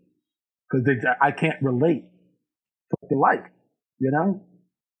equation because I can't relate to what they like,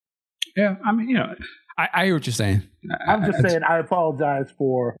 Yeah, I mean, I hear what you're saying. I'm just saying I apologize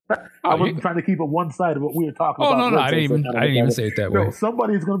for. I wasn't trying to keep it one side of what we were talking about. Oh no, I didn't even say it that way. No,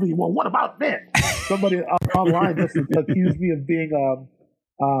 somebody's going to be. Well, what about men? Somebody online just accused me of being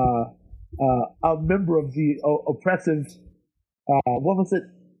a member of the oppressive. What was it?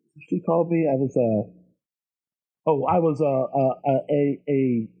 She called me. I was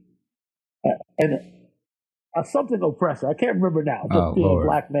something oppressor. I can't remember now. Just being a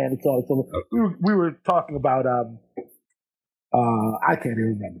black man. It's all. So we were talking about. I can't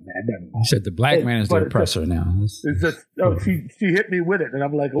even remember, man. Never mind. You said the black man is the oppressor now. It's just she hit me with it, and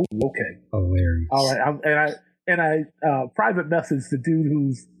I'm like, oh, okay, hilarious. All right, I private messaged the dude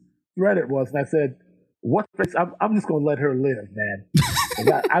whose thread it was, and I said, "What? I'm just gonna let her live, man.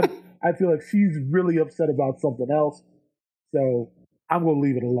 I feel like she's really upset about something else, so I'm gonna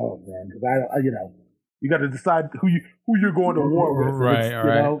leave it alone, man. Because you got to decide who you're going to war with,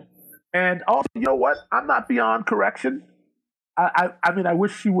 right? And also, you know what? I'm not beyond correction. I mean, I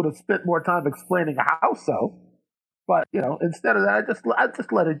wish she would have spent more time explaining how so. But instead of that, I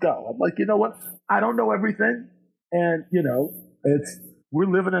just let it go. I'm like, you know what? I don't know everything, and we're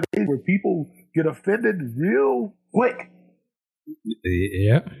living in an age where people get offended real quick.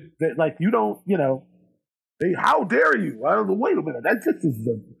 Yeah. Like you don't, how dare you? I don't know. Wait a minute. That just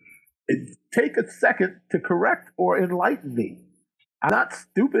is take a second to correct or enlighten me. I'm not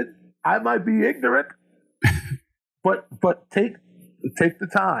stupid. I might be ignorant, but take the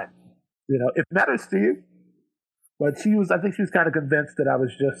time. It matters to you. But I think she was kind of convinced that I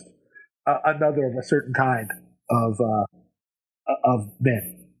was just another of a certain kind of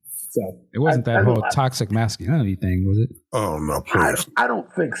men. So it wasn't that whole toxic masculinity thing, was it? Oh no, please. I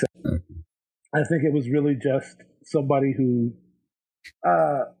don't think so. Okay. I think it was really just somebody who,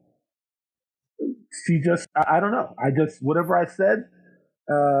 she just, I don't know. I just, whatever I said,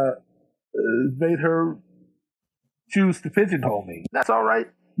 made her choose to pigeonhole me. That's all right.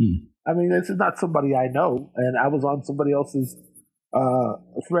 I mean, this is not somebody I know, and I was on somebody else's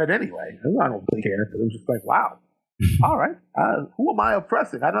thread anyway. I don't really care. It was just like, wow. All right. Who am I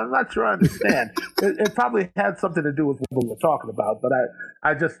oppressing? I'm not sure I understand. It probably had something to do with what we were talking about, but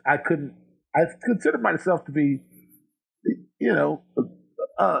I couldn't. I considered myself to be,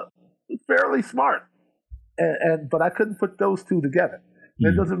 fairly smart, but I couldn't put those two together.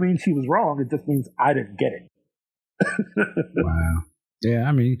 That doesn't mean she was wrong. It just means I didn't get it. Wow. Yeah,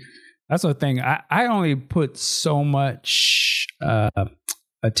 I mean, that's the thing. I only put so much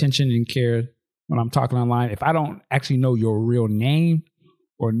attention and care when I'm talking online. If I don't actually know your real name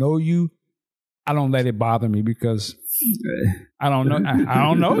or know you, I don't let it bother me because I don't know. I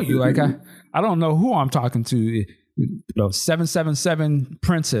don't know you. Like I don't know who I'm talking to. 777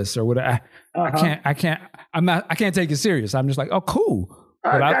 Princess or whatever. I can't take it serious. I'm just like, oh, cool.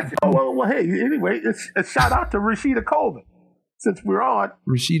 Well, hey, anyway, it's a shout out to Rashida Coleman. Since we're on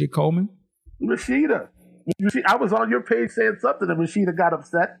Rashida Coleman, I was on your page saying something, and Rashida got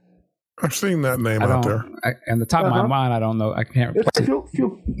upset. I've seen that name out there. And the top of my mind, I don't know. I can't.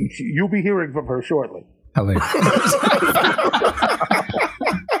 You'll be hearing from her shortly. Hilarious.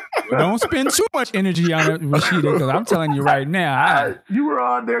 Don't spend too much energy on it, Rashida, because I'm telling you right now. You were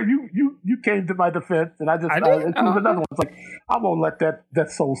on there. You came to my defense, and it was another one. It's like, I'm going to let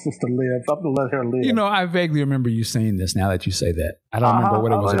that soul sister live. I'm going to let her live. I vaguely remember you saying this now that you say that. I don't remember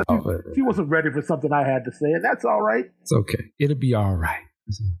what it was about. She wasn't ready for something I had to say, and that's all right. It's okay. It'll be all right.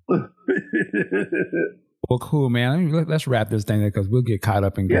 Well, cool, man. Let's wrap this thing because we'll get caught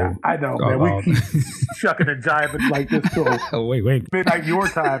up and go. Yeah, I know, man. We keep shucking and jiving like this till wait. midnight your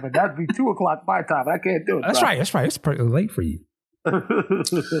time, and that'd be 2:00 my time. I can't do it. That's right. It's pretty late for you.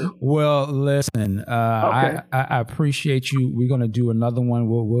 Well, listen, okay. I appreciate you. We're gonna do another one.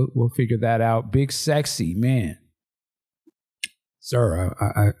 We'll figure that out. Big Sexy, man, sir.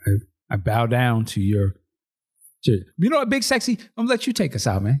 I bow down to your. You know what, Big Sexy? I'm gonna let you take us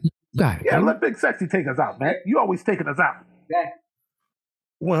out, man. Got it. Yeah, let Big Sexy take us out, man. You always taking us out. Yeah.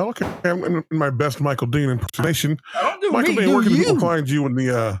 Well, okay. I'm in my best Michael Dean impersonation. Michael Dean, where can people find you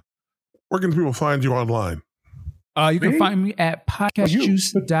where can people find you online? You can find me at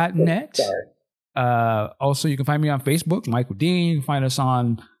podcastjuice.net. Also, you can find me on Facebook, Michael Dean. You can find us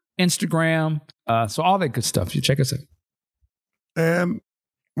on Instagram. So all that good stuff. You check us out. And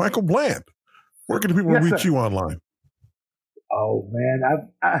Michael Bland, where can people reach you online? Oh man,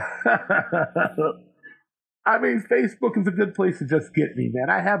 I mean, Facebook is a good place to just get me, man.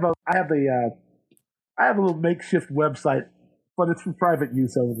 I have a little makeshift website, but it's for private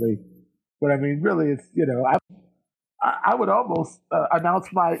use only. But I mean, really, it's I would almost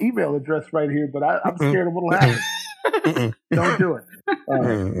announce my email address right here, but I'm scared of what'll happen. Don't do it.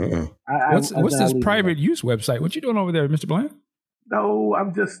 What's this private use website? What you doing over there, Mr. Bland? No, I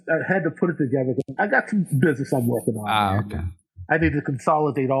had to put it together. I got some business I'm working on. Okay. I need to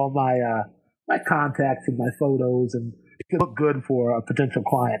consolidate all my contacts and my photos and look good for a potential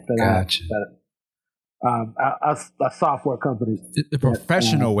client. Gotcha. A software company. The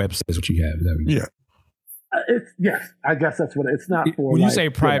professional website is what you have. Is that what you It's yes. I guess that's what it's not for. When you say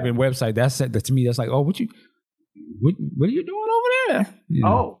private website, that to me that's like, oh, what are you doing over there?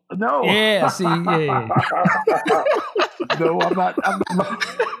 Oh no. Yeah. See. Yeah. No,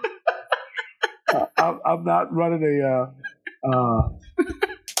 I'm not running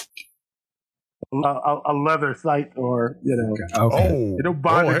a leather site or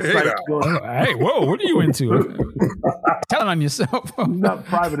bondage site. Hey, whoa! What are you into? Tell on yourself. Not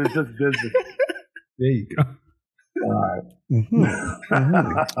private; it's just business. There you go. All right.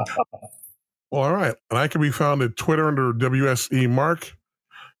 Well, all right. And I can be found at Twitter under WSE Mark,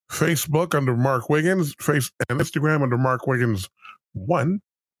 Facebook under Mark Wiggins, and Instagram under Mark Wiggins 1.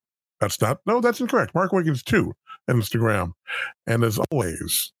 That's incorrect. Mark Wiggins 2 and Instagram. And as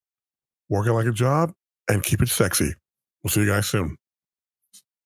always, work it like a job and keep it sexy. We'll see you guys soon.